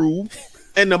buffoon crew,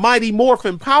 and the Mighty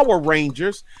Morphin Power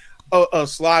Rangers.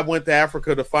 Sly went to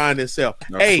Africa to find himself.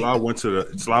 Now, Hey, Sly went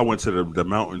to the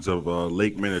mountains of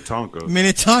Lake Minnetonka.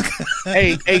 Minnetonka.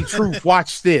 hey, Truth,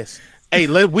 watch this. Hey,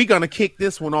 we gonna kick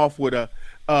this one off with a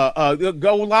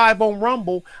go live on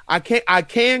Rumble. I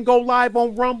can go live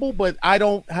on Rumble, but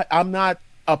I'm not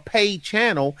a paid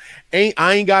channel. I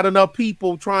ain't got enough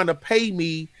people trying to pay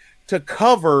me to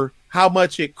cover how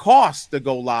much it costs to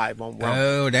go live on Rumble.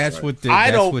 Oh, that's what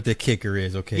the kicker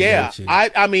is. Okay. Yeah,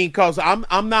 gotcha. I mean, because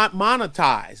I'm not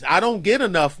monetized. I don't get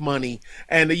enough money,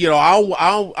 and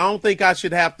I don't think I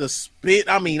should have to spend.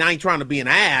 I mean, I ain't trying to be an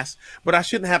ass, but I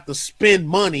shouldn't have to spend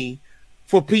money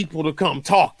for people to come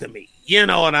talk to me. You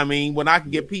know what I mean? When I can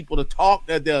get people to talk,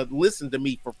 to listen to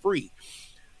me for free.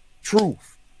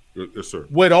 Truth. Yes, sir.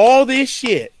 With all this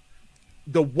shit,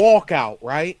 the walkout,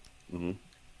 right? Mhm.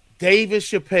 David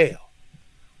Chappelle,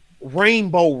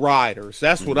 Rainbow Riders.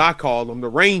 That's what I call them, the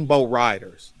Rainbow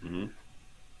Riders.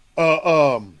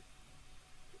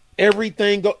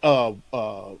 Everything.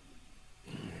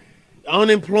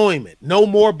 Unemployment. No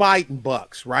more Biden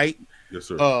bucks, right? Yes,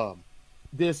 sir.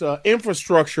 This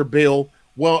infrastructure bill.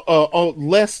 Well,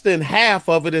 less than half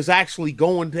of it is actually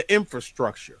going to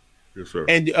infrastructure. Yes, sir.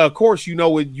 And of course, you're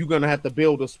going to have to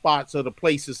build the spots of the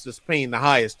places that's paying the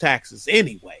highest taxes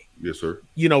anyway. Yes, sir.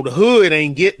 The hood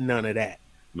ain't getting none of that.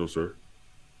 No, sir.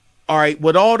 All right.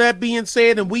 With all that being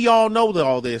said, and we all know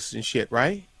all this and shit,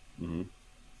 right? Mm-hmm.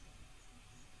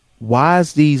 Why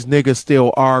is these niggas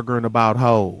still arguing about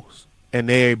hoes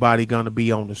and everybody going to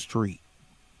be on the street?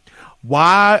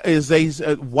 Why is these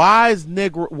mother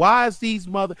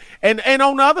and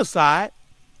on the other side,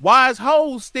 why is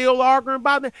hoes still arguing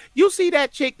about that? You see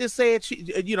that chick that said she,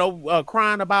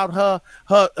 crying about her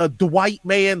the white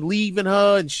man leaving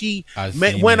her, and she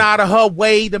went out of her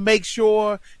way to make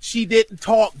sure she didn't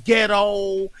talk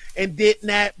ghetto and didn't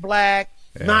act black,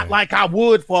 not like I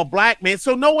would for a black man.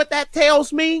 So know what that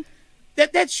tells me?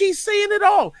 That she's seeing it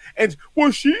all. And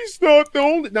well, she's not the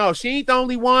only. No, she ain't the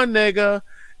only one, nigga.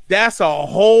 That's a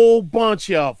whole bunch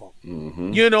of them.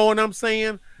 Mm-hmm. You know what I'm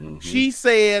saying? Mm-hmm. She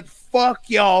said, fuck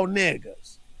y'all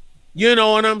niggas. You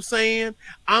know what I'm saying?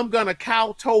 I'm going to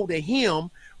kowtow to him,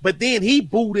 but then he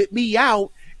booted me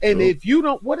out. And if you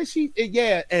don't, what is she?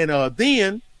 Yeah. And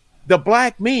then the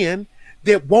black men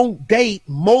that won't date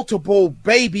multiple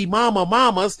baby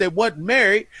mamas that wasn't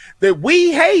married, that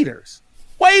we haters.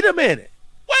 Wait a minute.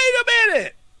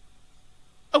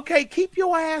 Okay, keep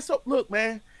your ass up. Look,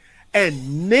 man.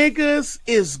 And niggas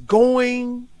is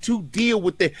going to deal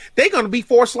with it. They're going to be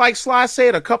forced, like Sly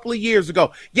said a couple of years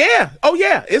ago. Yeah. Oh,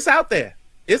 yeah. It's out there.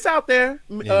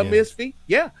 Miss V.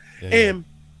 Yeah. And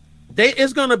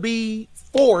it's going to be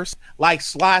forced, like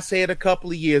Sly said a couple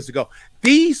of years ago.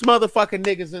 These motherfucking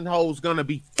niggas and hoes going to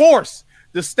be forced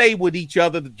to stay with each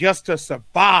other just to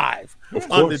survive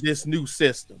under this new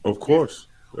system. Of course.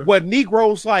 What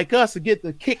Negroes like us get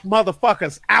to kick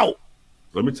motherfuckers out.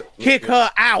 Let me kick her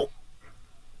out.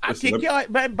 I kick your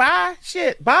bye.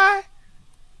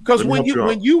 Because when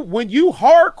you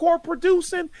hardcore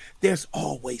producing, there's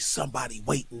always somebody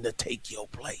waiting to take your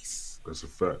place. That's a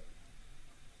fact.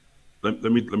 Let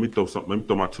me throw something. Let me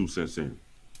throw my 2 cents in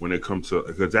when it comes to,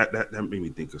 because that made me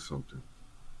think of something.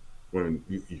 When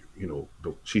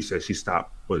she said she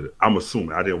stopped. But I'm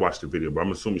assuming, I didn't watch the video, but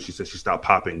I'm assuming she said she stopped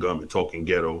popping gum and talking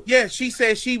ghetto. Yeah, she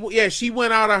said she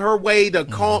went out of her way to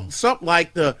call something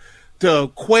like to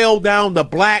quell down the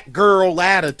black girl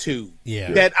attitude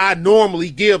that I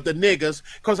normally give the niggas,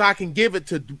 because I can give it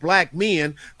to black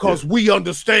men because we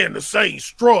understand the same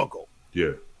struggle.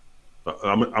 Yeah.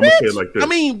 I'm going to say it like this. I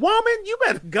mean, woman, you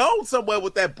better go somewhere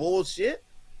with that bullshit.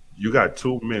 You got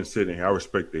 2 men sitting here. I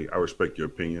respect your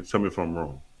opinion. Tell me if I'm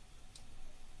wrong.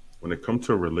 When it comes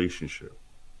to a relationship,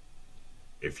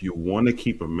 if you want to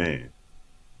keep a man,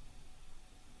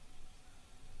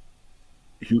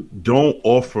 you don't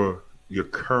offer your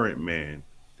current man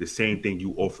the same thing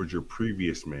you offered your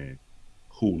previous man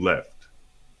who left.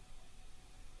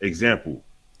 Example,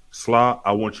 Sly,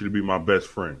 I want you to be my best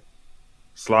friend.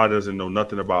 Sly doesn't know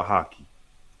nothing about hockey.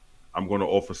 I'm going to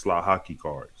offer Sly hockey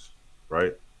cards,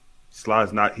 right?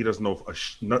 Sly's not, he doesn't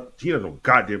know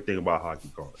goddamn thing about hockey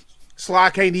cards.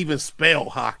 Sly can't even spell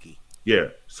hockey. Yeah,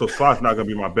 so Sly's not going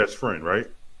to be my best friend, right?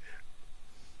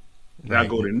 Then I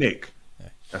go to Nick.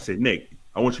 I say, Nick,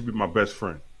 I want you to be my best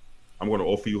friend. I'm going to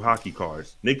offer you hockey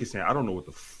cards. Nick is saying, I don't know what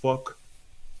the fuck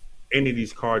any of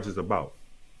these cards is about.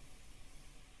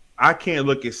 I can't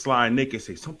look at Sly and Nick and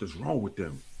say, something's wrong with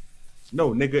them.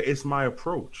 No, nigga, it's my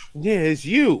approach. Yeah, it's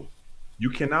you. You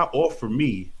cannot offer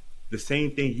me the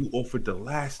same thing you offered the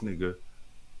last nigga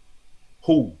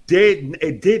who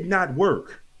did not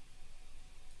work.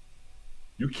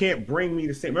 You can't bring me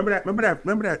the same. Remember that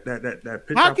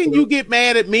picture? How can you get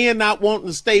mad at men not wanting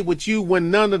to stay with you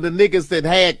when none of the niggas that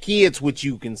had kids with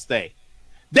you can stay?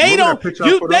 They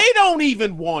don't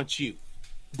even want you.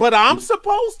 But I'm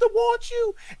supposed to want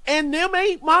you, and them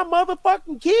ain't my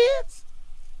motherfucking kids.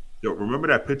 Yo, remember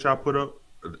that picture I put up?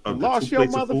 Lost your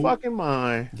motherfucking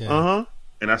mind. Yeah.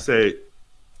 And I said,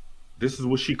 this is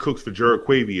what she cooks for Jared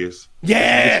Quavius.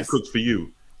 Yes. She cooks for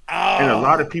you. Oh. And a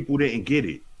lot of people didn't get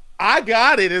it. I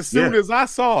got it as soon as I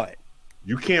saw it.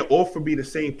 You can't offer me the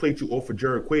same plate you offer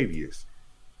Jared Quavius.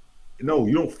 No,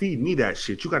 you don't feed me that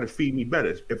shit. You got to feed me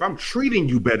better. If I'm treating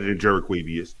you better than Jared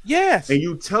Quavius, yes, and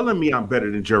you telling me I'm better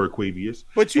than Jared Quavius,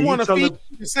 but you want to feed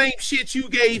the same shit you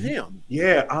gave him.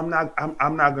 Yeah, I'm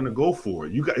not gonna go for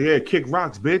it. You got kick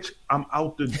rocks, bitch. I'm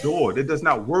out the door. That does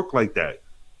not work like that.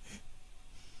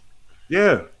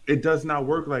 Yeah, it does not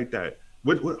work like that.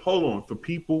 Hold on, for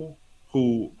people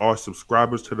who are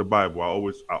subscribers to the Bible,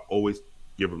 I always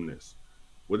give them this.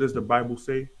 What does the Bible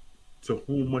say? To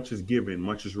whom much is given,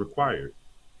 much is required.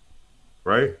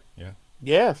 Right? Yeah.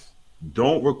 Yes.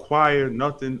 Don't require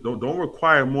nothing. Don't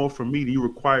require more from me than you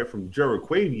require from Jared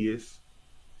Quavius.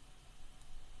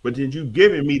 But then you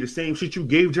giving me the same shit you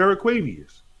gave Jared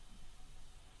Quavius.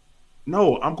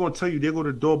 No, I'm gonna tell you, there go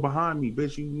the door behind me,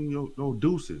 bitch. You know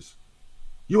deuces.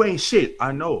 You ain't shit.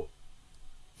 I know.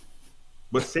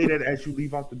 But say that as you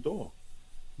leave out the door.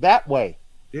 That way.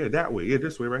 Yeah, that way. Yeah,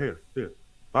 this way right here. Yeah.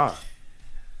 Bye.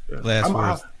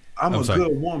 Yeah. I'm a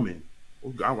good woman.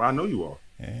 I know you are.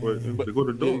 But go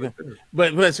to the door. Right there.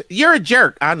 But you're a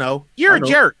jerk. I know. You're a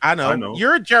jerk. I know.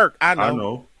 You're a jerk. I know. I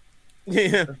know.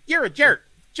 Yeah. You're a jerk.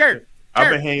 Jerk.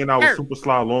 I've been hanging out with Super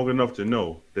Sly long enough to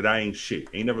know that I ain't shit.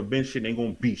 Ain't never been shit. Ain't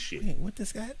gonna be shit. Wait, what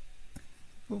this guy?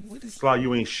 What is Sly?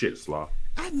 You ain't shit, Sly.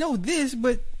 I know this,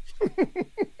 but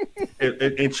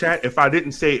in chat, if I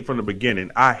didn't say it from the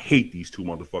beginning, I hate these two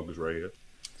motherfuckers right here.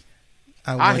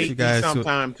 I hate you guys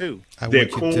sometimes too. They're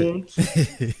coons.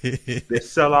 They're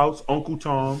sellouts. Uncle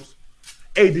Toms.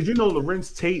 Hey, did you know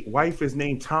Lorenz Tate wife is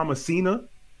named Thomasina?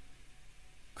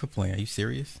 Quit playing. Are you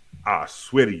serious? I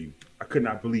swear to you, I could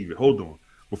not believe it. Hold on,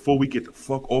 before we get the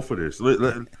fuck off of this,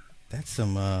 that's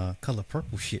some color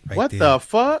purple shit right what there. What the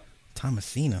fuck?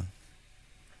 Thomasina.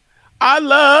 I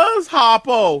loves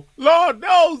Harpo. Lord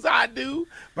knows I do.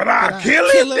 But I kill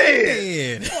him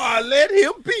dead. Or I let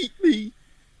him beat me.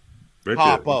 Right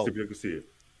Harpo. There. See if you can see it.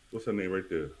 What's her name right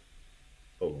there?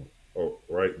 Hold on. Oh,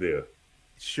 right there.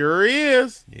 Sure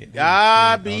is. Yeah,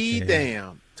 God be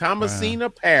damned. Thomasina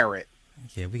Parrott.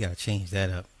 Yeah, we gotta change that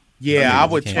up. Yeah, I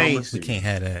would change. We can't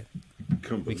have that.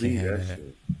 We can't have that.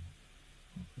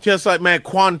 Just like, man,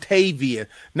 Quantavian.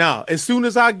 Now, as soon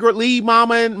as I leave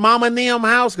mama and them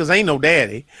house, because ain't no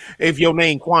daddy, if your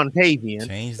name Quantavian.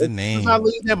 Change the name. As soon as I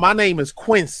leave them, my name is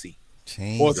Quincy.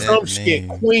 Change or that some name. Shit,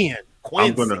 Quinn.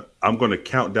 Quincy. I'm gonna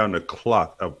count down the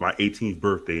clock of my 18th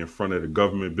birthday in front of the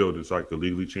government building so I could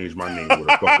legally change my name with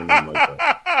a fucking name like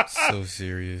that. So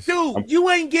serious. Dude, you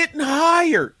ain't getting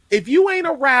hired. If you ain't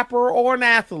a rapper or an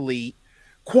athlete,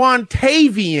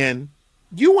 Quantavian,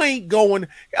 you ain't going.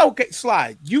 Okay,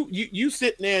 Slide. You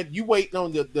sitting there, you waiting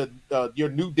on your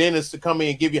new dentist to come in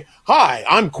and give you. Hi,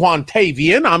 I'm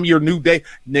Quantavian. I'm your new day,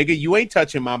 nigga. You ain't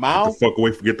touching my mouth.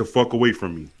 Get the fuck away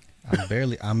from me.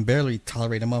 I'm barely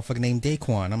tolerating a motherfucker named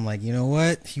Daquan. I'm like, you know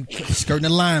what? You skirting the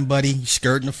line, buddy. You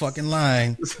skirting the fucking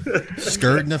line.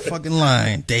 Skirting the fucking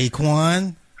line.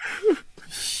 Daquan.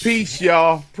 Peace,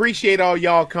 y'all. Appreciate all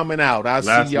y'all coming out.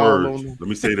 Last see y'all. Words. Let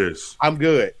me say this. I'm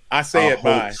good. I hope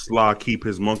bye. Sly keep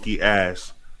his monkey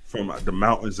ass from the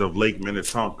mountains of Lake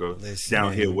Minnetonka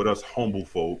down here with us humble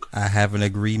folk. I have an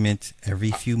agreement.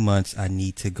 Every few months, I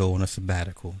need to go on a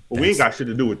sabbatical. Well, we ain't got shit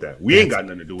to do with that. We ain't got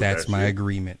nothing to do with that. That's my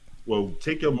agreement. Well,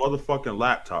 take your motherfucking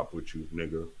laptop with you,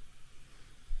 nigga.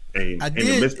 And I in the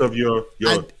did. midst of your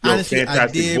Honestly, I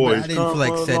fantastic did, voice, but I didn't feel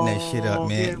like setting that shit up,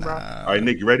 man. All Nah. right,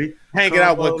 Nick, you ready? Hang it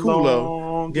out with Kulo.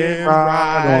 Along Get and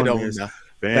right on this the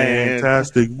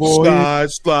fantastic voice.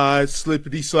 Slide, slide,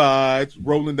 slippity slides,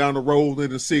 rolling down the road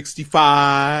in a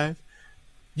 65.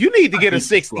 You need to get I a hate you,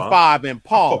 65 in I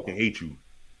Paul. fucking hate you.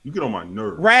 You get on my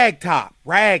nerves. Rag top.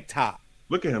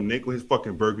 Look at him, Nick, with his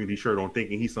fucking burgundy shirt on,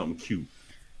 thinking he's something cute.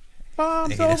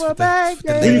 Bombs Hey, that's over what the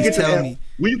Where ladies you, tell me.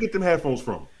 where you get them headphones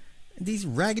from? These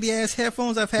raggedy ass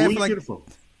headphones I've Where had you for like get it from?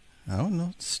 I don't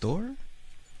know, store.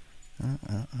 I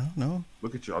don't know.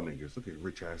 Look at y'all niggas. Look at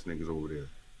rich ass niggas over there.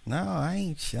 No, I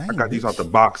ain't. I got these out the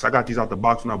box. I got these out the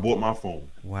box when I bought my phone.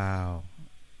 Wow.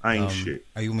 I ain't shit.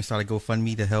 Are you gonna start a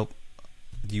GoFundMe to help?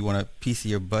 Do you want a piece of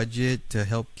your budget to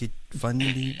help get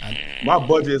funding? My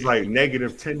budget is like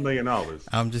negative $10 million.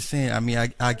 I'm just saying. I mean,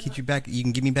 I get you back. You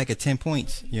can give me back at 10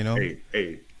 points. You know.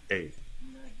 Hey,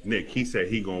 Nick, he said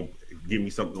he gonna give me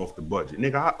something off the budget.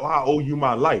 Nigga, I owe you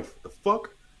my life. The fuck?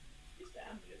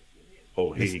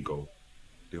 Oh, here you go.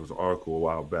 There was an article a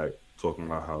while back talking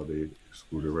about how they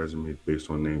excluded resumes based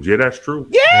on names. Yeah, that's true.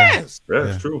 Yes, Yeah,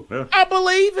 that's true. Yeah. I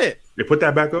believe it. They put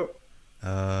that back up.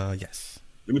 Yes.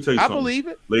 Let me tell you I something. believe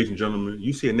it. Ladies and gentlemen,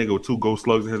 you see a nigga with 2 gold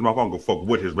slugs in his mouth, I don't go fuck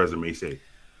what his resume say.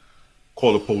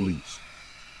 Call the police.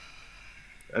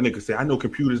 That nigga say, I know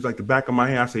computers like the back of my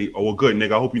hand. I say, oh, well, good,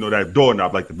 nigga. I hope you know that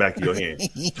doorknob like the back of your hand.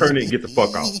 Turn it and get the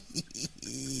fuck out.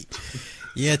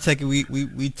 Yeah, Techie,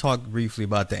 we talked briefly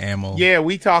about the ammo. Yeah,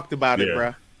 we talked about it, Yeah.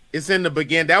 bruh. It's in the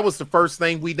beginning. That was the first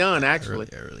thing we done, actually.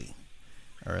 Early.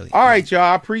 All right, y'all.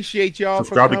 I appreciate y'all.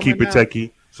 Subscribe for to Keep coming It out.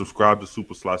 Techie. Subscribe to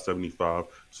Super Slot 75.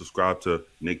 Subscribe to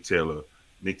Nick Taylor.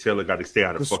 Nick Taylor got to stay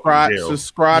out of fucking jail.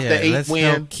 Subscribe Yeah, to 8 let's Win.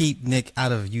 help keep Nick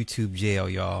out of YouTube jail,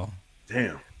 y'all.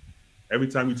 Damn. Every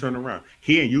time you turn around,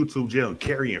 he in YouTube jail and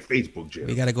Carrie in Facebook jail.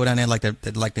 We gotta go down there like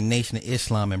the Nation of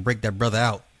Islam and break that brother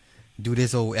out. Do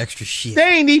this old extra shit. They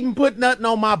ain't even put nothing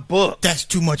on my book. That's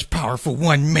too much power for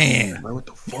one man. Man, what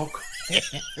the fuck?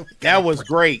 That was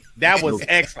great. That was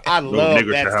excellent. I No love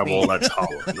nigga that should have all scene. that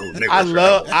power. No nigga I should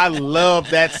love have I love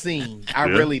that scene. I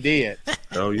Yeah. really did.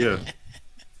 Hell yeah.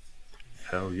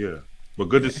 Hell yeah. But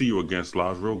good to see you again,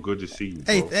 Sloz. Real good to see you,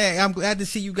 bro. Hey, I'm glad to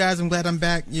see you guys. I'm glad I'm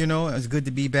back. You know, it's good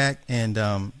to be back. And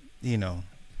you know,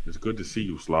 It's good to see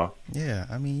you, Sloz. yeah.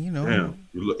 I mean, you know, Damn.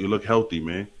 You look healthy,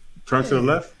 man. Turn to the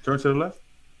left. Turn to the left.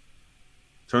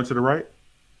 Turn to the right.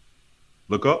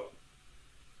 Look up.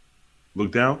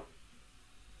 Look down.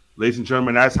 Ladies and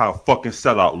gentlemen, that's how a fucking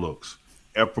sellout looks.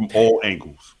 And from all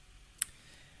angles.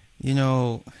 you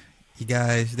know, you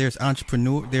guys. There's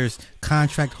there's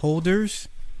contract holders,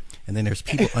 and then there's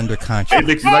people under Hey, contract.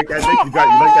 Nick, you like that, Nick? You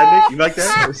like that, Nick? You like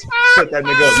that? Shut that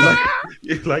nigga up.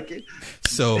 You like it?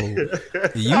 So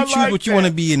you I choose like what you want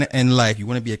to be in life. You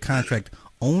want to be a contract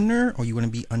owner, or you want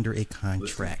to be under a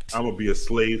contract. I'm going to be a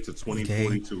slave to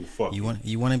 2042. Fuck. You want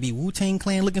to be Wu-Tang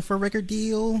Clan looking for a record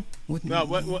deal with No,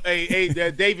 hey,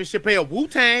 David Chappelle,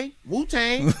 Wu-Tang.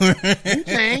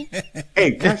 Hey,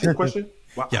 can I ask you a question?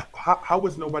 Yeah. How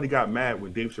was nobody got mad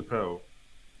when Dave Chappelle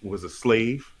was a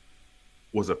slave,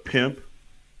 was a pimp,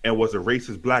 and was a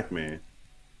racist black man,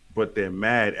 but they're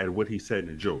mad at what he said in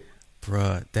the joke?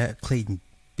 Bruh, that Clayton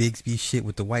Bigsby shit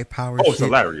with the white power Oh, it's shit.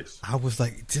 hilarious. I was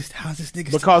like, just how's this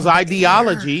nigga Because still on the air?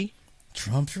 ideology.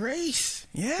 Trump's race.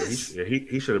 Yes.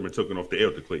 He should have been taken off the air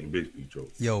with the Clayton Bigsby joke.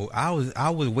 Yo, I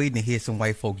was waiting to hear some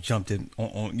white folks jumped in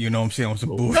on you know what I'm saying, on some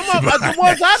bullshit. Some of the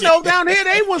ones I know down here,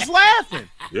 they was laughing.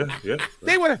 Yeah.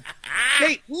 They were,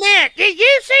 Nick, did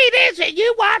you see this? Did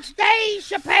you watch Dave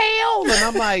Chappelle? And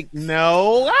I'm like,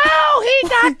 no. Oh, he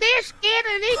got this kid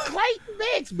and he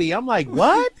Clayton Bigsby. I'm like,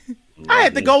 what? I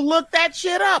had to go look that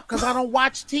shit up because I don't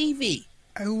watch TV.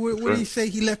 What did he say?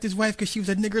 He left his wife because she was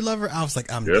a nigger lover? I was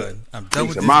like, I'm Yeah. done. I'm done He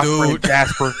with said, this my dude. friend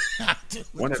Jasper,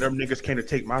 one of them niggas came to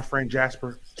take my friend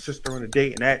Jasper, sister on a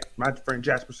date, and my friend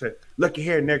Jasper said, looky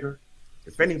here, nigger,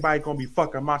 if anybody gonna be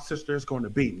fucking my sister, it's gonna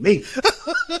be me.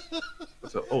 I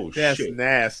said, oh That's shit.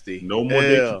 nasty. No more Ew.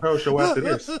 Dave Chappelle show after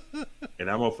this. And that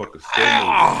motherfucker still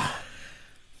moving.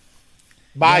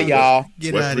 Bye, y'all.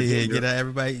 Get West out of here. Virginia. Get out.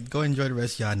 Everybody, go enjoy the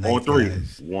rest of y'all night. On 3.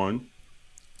 Guys. 1,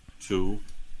 2,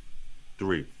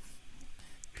 3.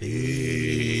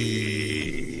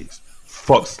 Peace.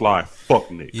 Fuck Sly.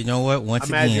 Fuck Nick. You know what? Once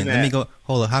Imagine again, let me that. go.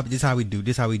 Hold up. This is how we do.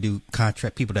 This is how we do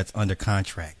contract people that's under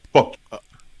contract. Fuck.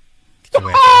 Get your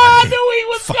ass I out of here. knew he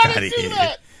was Fuck going outta to do here.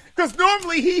 that. Because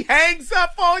normally he hangs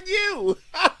up on you.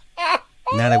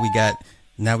 Now that we got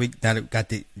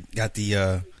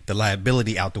the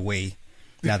liability out the way,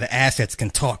 now the assets can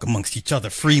talk amongst each other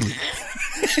freely.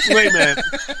 Wait a minute.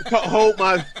 Hold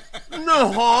my.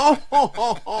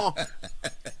 No.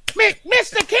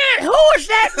 Mr. Kent, who is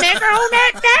that nigger on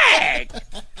that tag?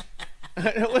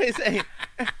 What is it?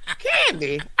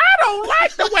 Candy, I don't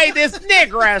like the way this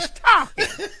nigger is talking.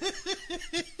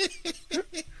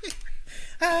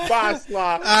 Bye,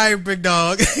 Slop. All right, big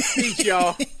dog. Peace,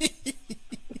 y'all.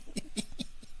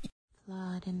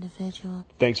 Flawed individual.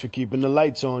 Thanks for keeping the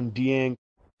lights on, Deang.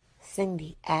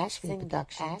 Cindy Ashby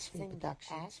Production.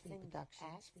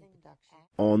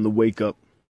 On the wake up.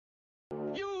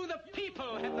 You, the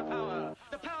people, have the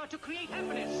power to create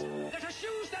happiness. Let us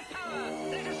use that power.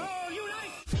 Let us all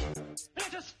unite.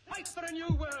 Let us fight for a new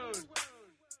world.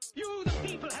 You, the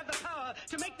people, have the power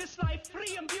to make this life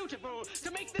free and beautiful,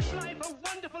 to make this life a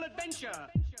wonderful adventure.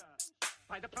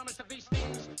 By the promise of these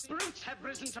things, brutes have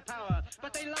risen to power,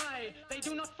 but they lie. They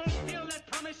do not fulfill that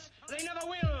promise. They never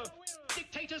will.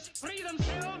 Dictators free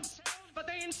themselves, but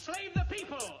they enslave the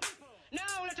people.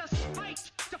 Now let us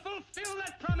fight to fulfill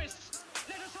that promise.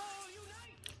 Let us all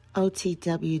unite.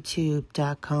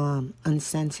 OTWTube.com,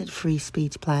 uncensored free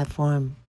speech platform.